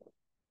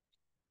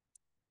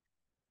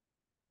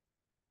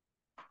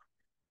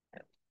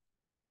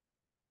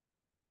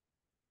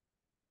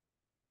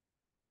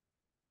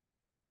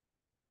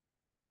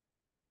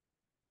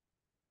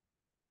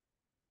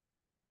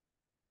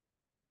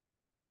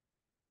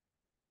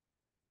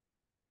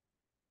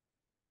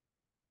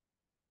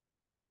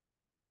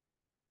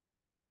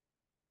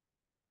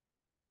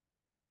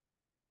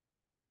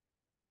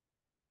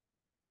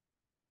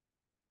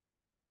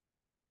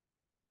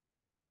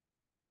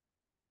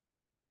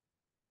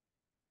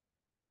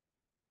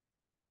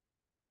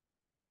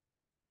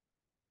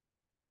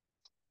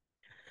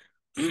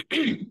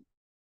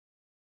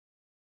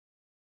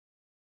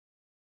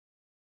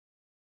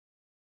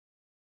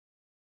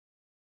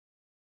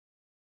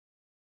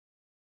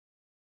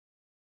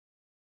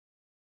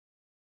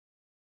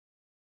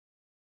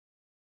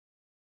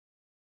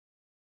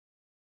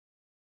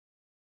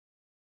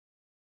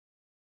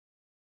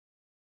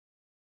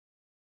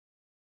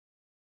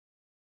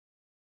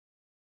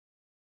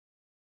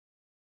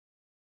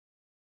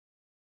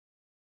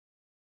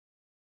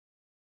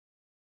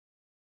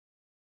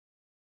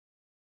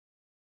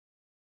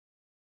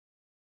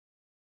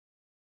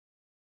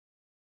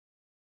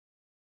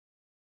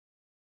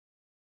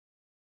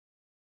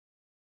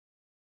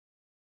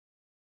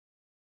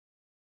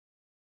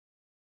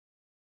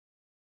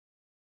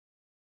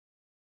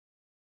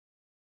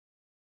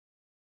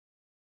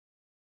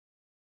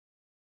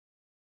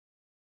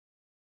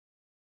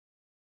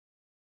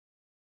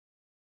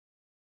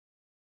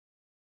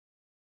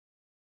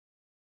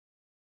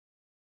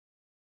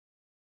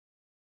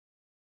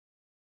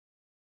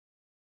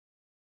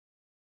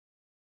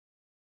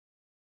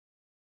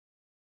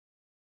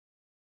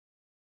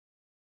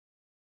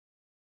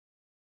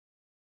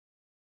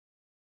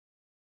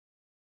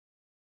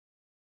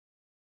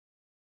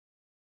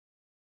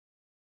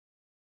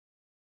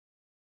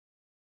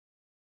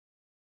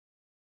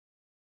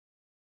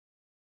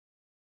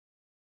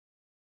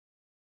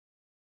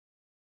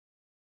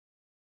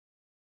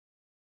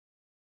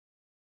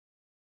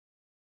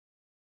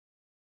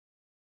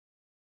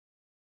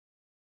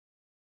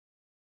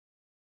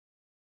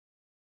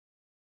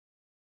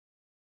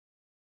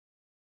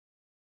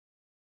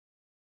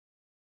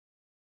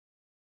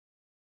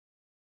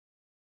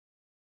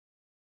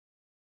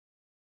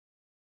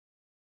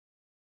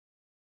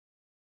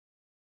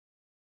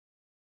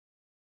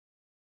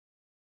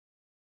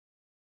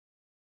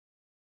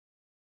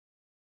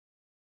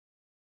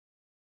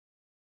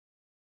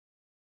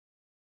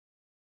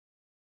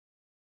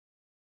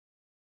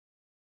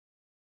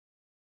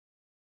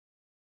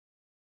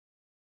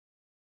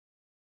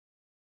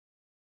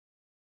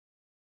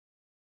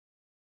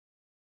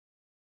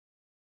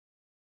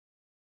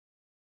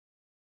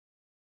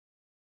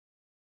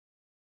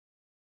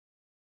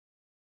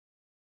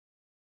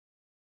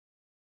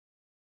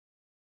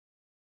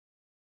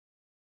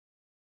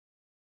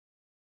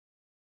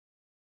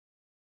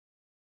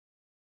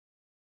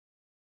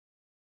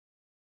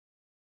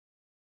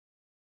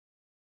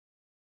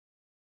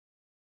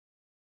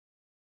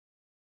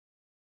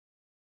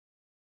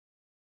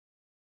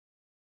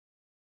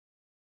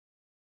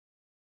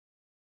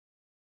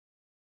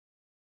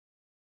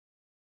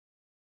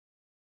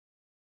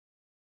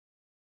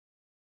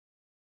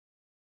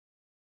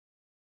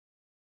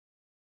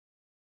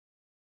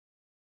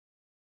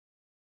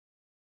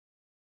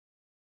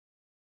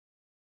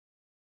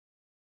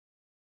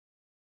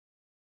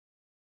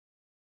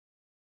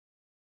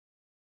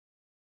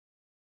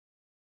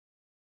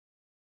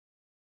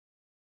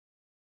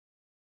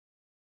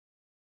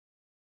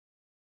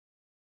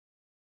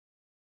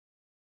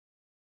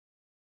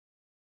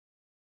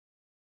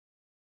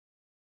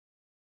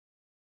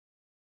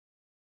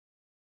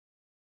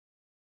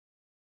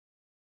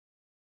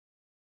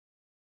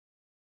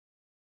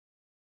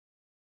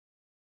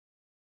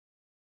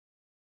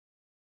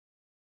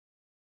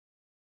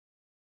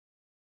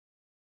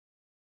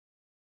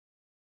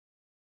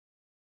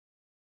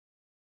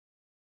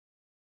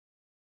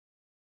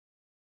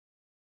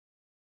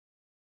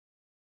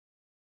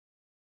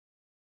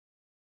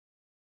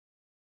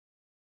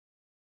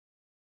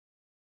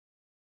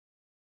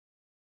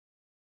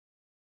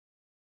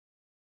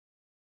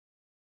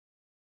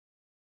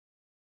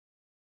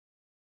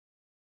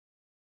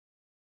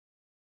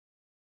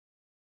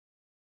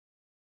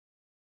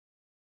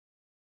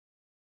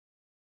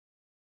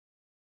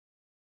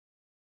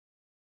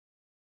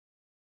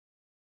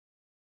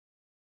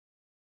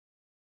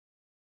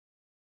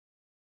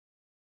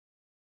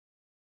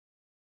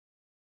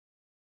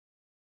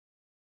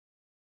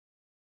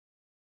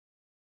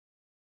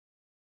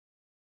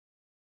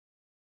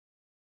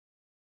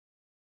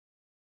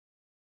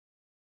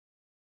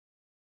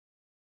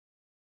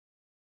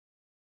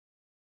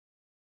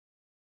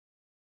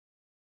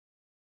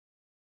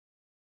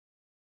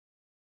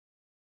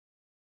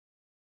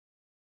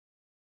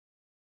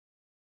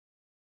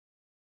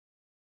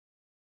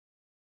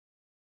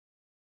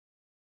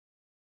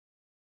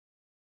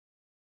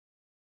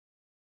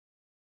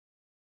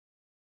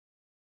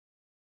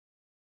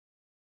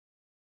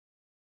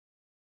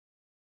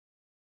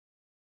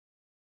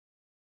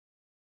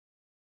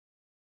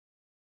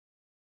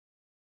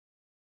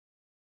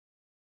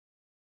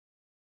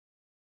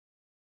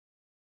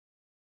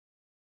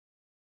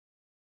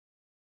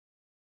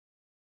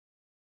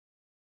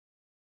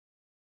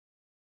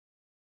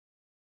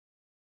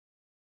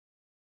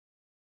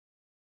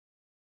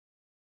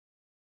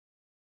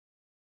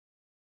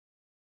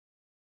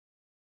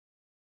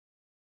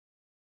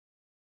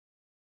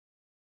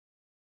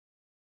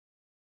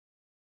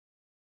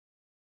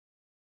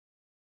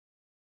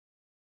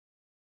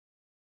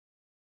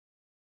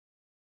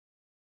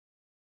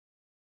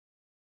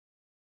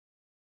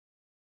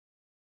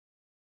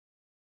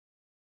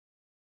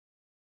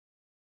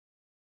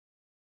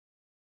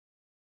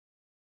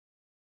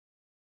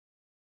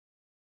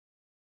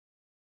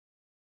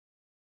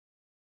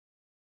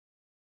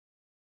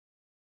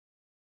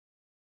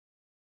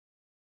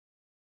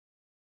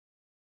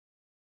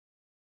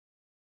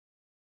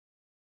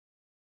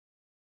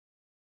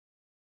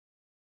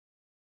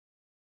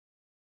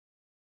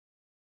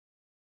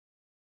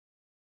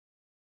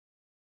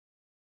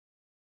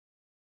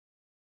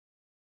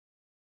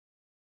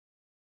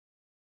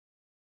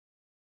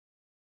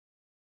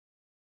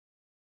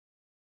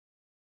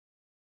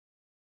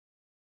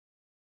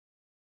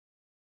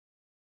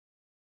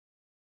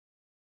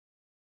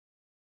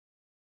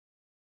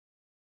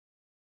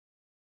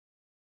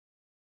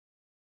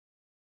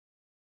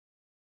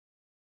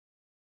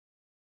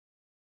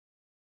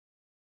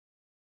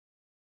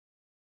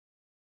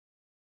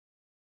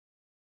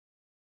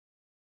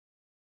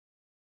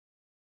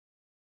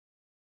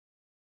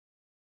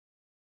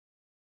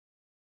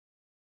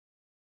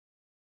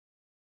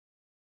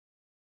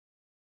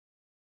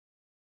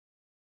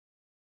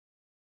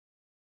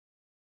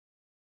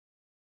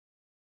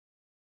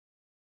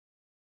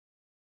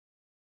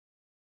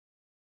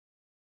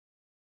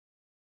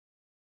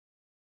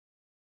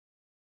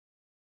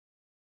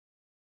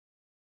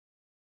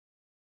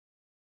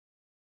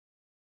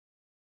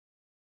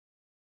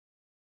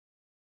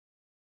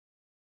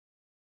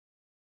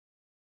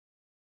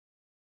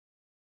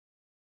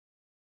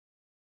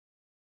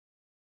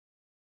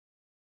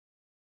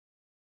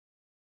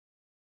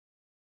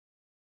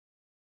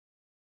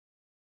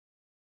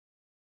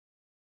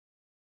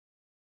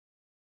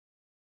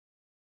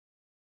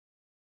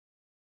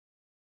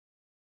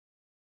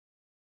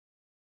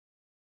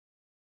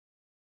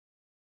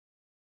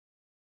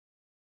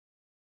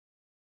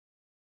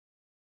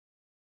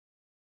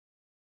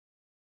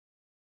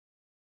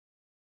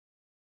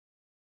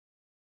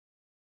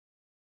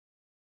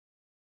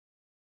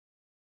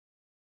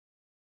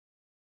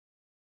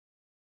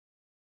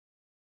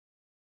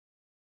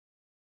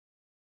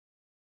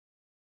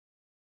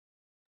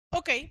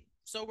 Okay,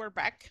 so we're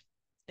back.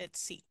 Let's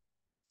see.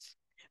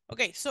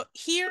 Okay, so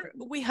here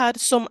we had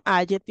some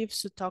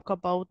adjectives to talk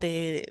about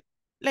the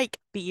like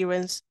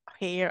appearance,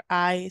 hair,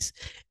 eyes,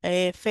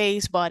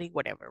 face, body,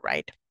 whatever,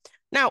 right?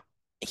 Now,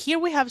 here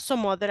we have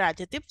some other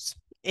adjectives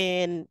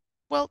and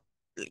well,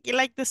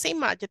 like the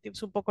same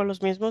adjectives, un poco los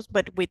mismos,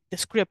 but with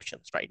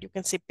descriptions, right? You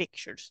can see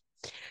pictures.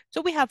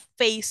 So we have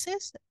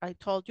faces. I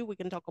told you we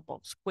can talk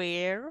about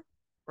square,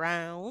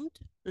 round,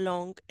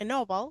 long, and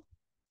oval.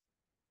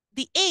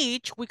 The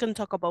age, we can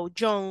talk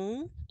about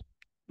young,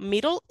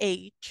 middle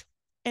age,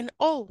 and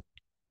old.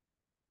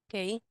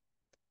 Okay.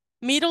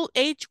 Middle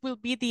age will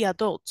be the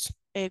adults,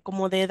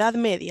 como de edad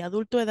media,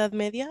 adulto de edad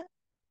media,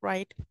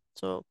 right?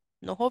 So,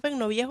 no joven,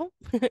 no viejo,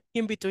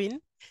 in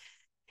between.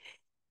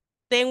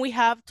 Then we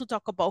have to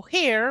talk about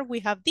hair.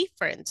 We have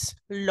difference,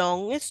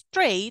 long,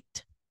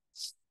 straight.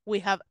 We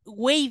have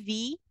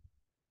wavy.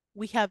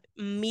 We have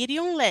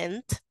medium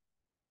length,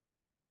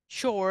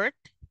 short,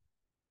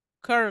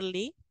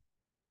 curly,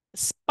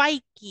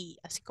 spiky,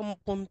 así como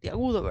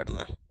puntiagudo,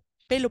 ¿verdad?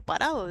 Pelo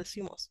parado,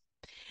 decimos.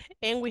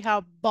 And we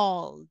have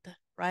bald,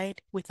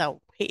 right?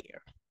 Without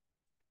hair.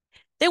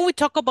 Then we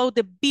talk about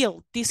the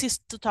build. This is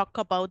to talk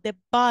about the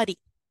body.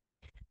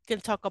 We can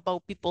talk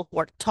about people who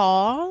are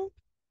tall,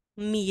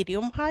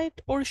 medium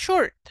height, or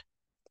short.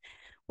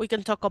 We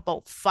can talk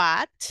about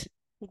fat,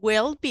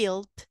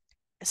 well-built,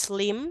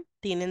 slim,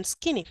 thin, and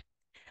skinny.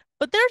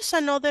 But there's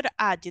another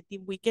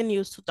adjective we can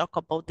use to talk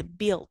about the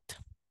build.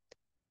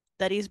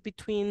 That is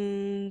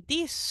between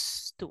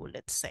these two,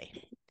 let's say.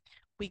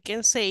 We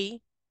can say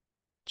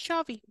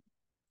chubby.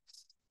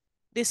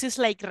 This is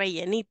like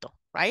rellenito,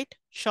 right?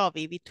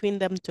 Chubby, between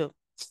them two.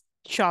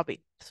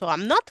 Chubby. So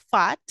I'm not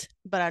fat,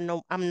 but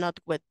I'm not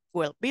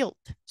well built.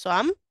 So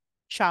I'm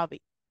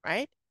chubby,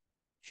 right?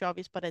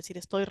 Chubby es para decir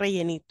estoy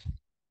rellenito,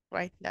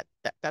 right?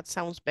 That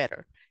sounds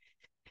better.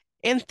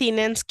 And thin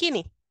and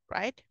skinny,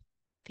 right?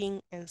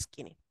 Thin and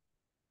skinny.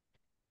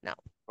 Now,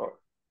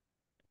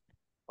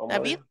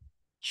 David,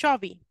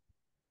 chubby.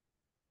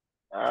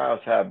 Ah, o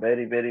sea,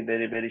 very, very,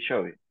 very, very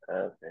chubby.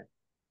 Okay.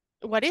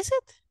 What is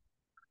it?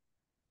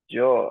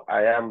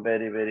 I am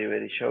very, very,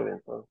 very chubby.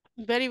 Entonces.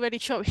 Very, very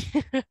chubby.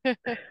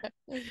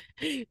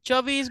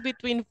 Chubby is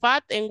between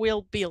fat and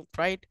well built,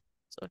 right?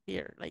 So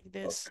here, like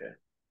this. Okay.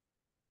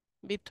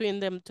 Between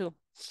them two.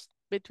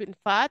 Between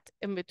fat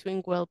and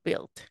between well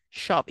built.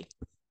 Chubby.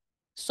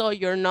 So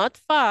you're not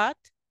fat,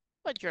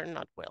 but you're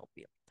not well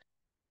built.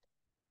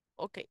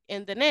 Okay,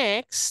 and the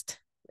next,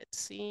 let's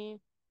see.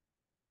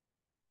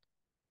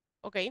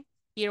 Okay,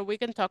 here we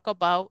can talk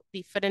about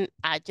different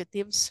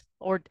adjectives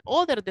or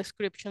other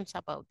descriptions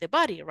about the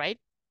body, right?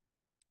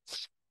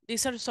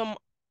 These are some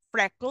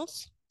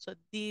freckles. So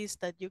these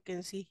that you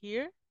can see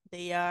here,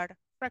 they are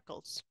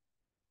freckles.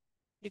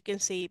 You can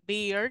see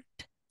beard,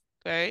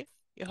 okay?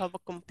 You have a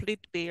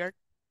complete beard.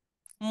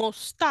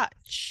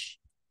 Mustache,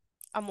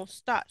 a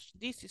mustache.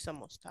 This is a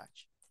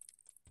mustache.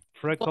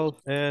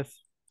 Freckles es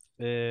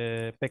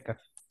pecas.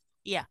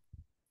 Yeah.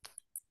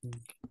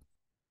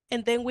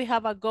 And then we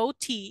have a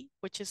goatee,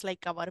 which is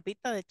like a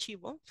barbita de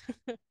chivo.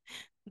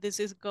 This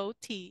is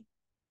goatee.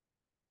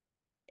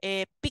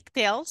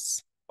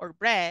 Pigtails or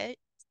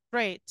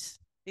braids.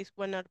 This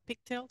one are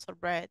pigtails or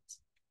braids.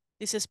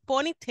 This is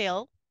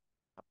ponytail,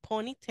 a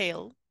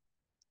ponytail.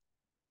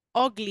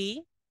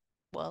 Ugly,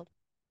 well,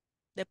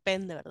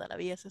 depende, ¿verdad? La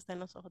belleza está en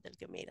los ojos del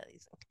que mira,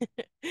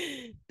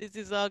 dicen. This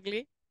is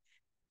ugly.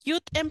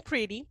 Cute and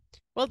pretty.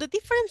 Well, the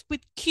difference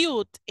with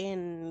cute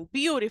and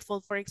beautiful,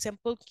 for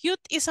example, cute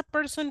is a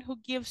person who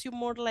gives you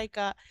more like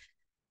a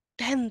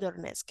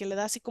tenderness, que le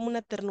da así como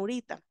una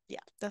ternurita.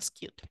 Yeah, that's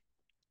cute.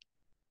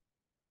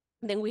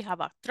 Then we have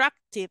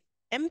attractive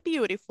and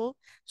beautiful.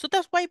 So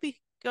that's why,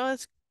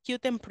 because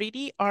cute and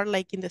pretty are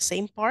like in the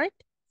same part.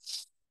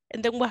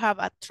 And then we have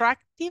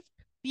attractive,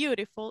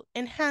 beautiful,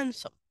 and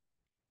handsome.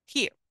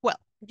 Here, well,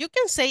 you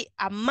can say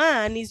a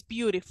man is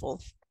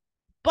beautiful,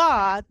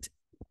 but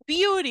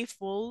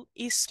beautiful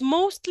is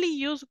mostly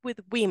used with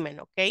women,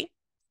 okay?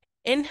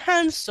 And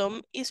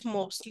handsome is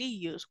mostly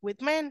used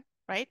with men,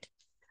 right?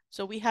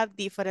 So we have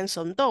difference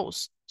on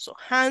those. So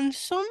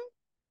handsome,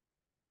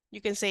 you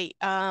can say,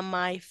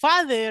 my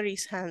father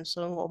is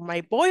handsome, or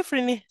my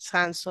boyfriend is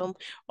handsome,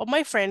 or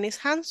my friend is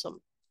handsome.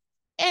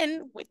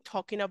 And we're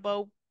talking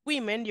about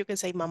women, you can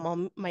say my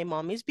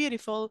mom is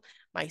beautiful,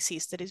 my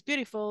sister is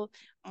beautiful,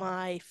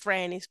 my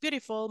friend is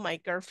beautiful, my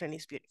girlfriend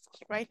is beautiful,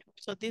 right?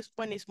 So this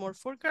one is more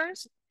for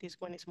girls, this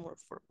one is more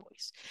for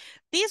boys.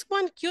 This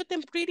one, cute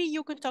and pretty,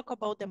 you can talk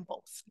about them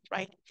both,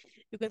 right?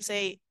 You can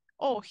say,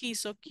 oh,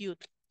 he's so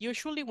cute.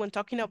 Usually when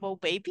talking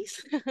about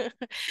babies,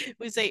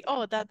 we say,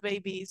 oh, that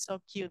baby is so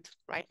cute,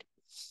 right?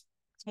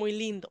 Es muy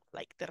lindo,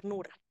 like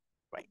ternura,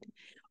 right?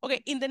 Okay,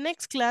 in the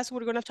next class,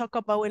 we're going to talk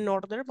about an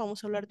order.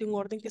 Vamos a hablar de un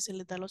orden que se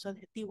les da a los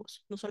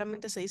adjetivos. No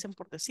solamente se dicen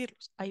por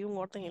decirlos. Hay un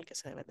orden en el que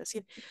se deben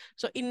decir.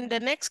 So in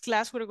the next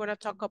class, we're going to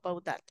talk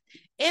about that.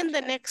 In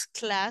the next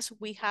class,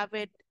 we have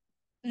it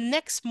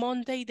next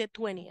Monday, the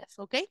 20th,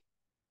 okay?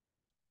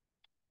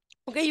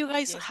 Okay, you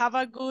guys have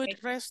a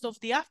good rest of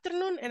the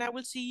afternoon, and I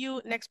will see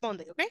you next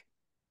Monday, okay?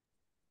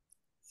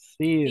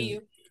 See See you.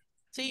 you.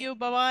 See you.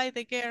 Bye-bye.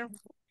 Take care.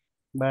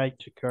 Bye,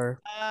 take care.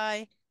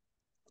 Bye.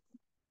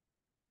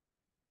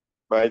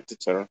 Bye,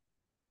 teacher.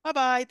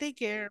 Bye-bye. Take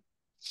care.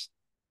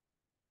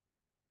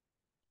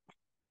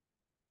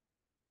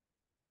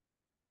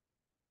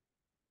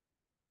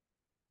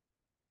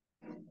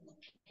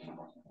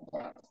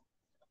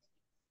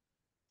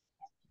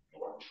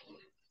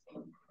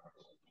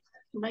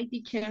 Bye,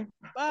 teacher.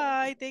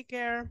 Bye. Take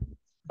care.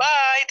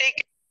 Bye, take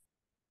care.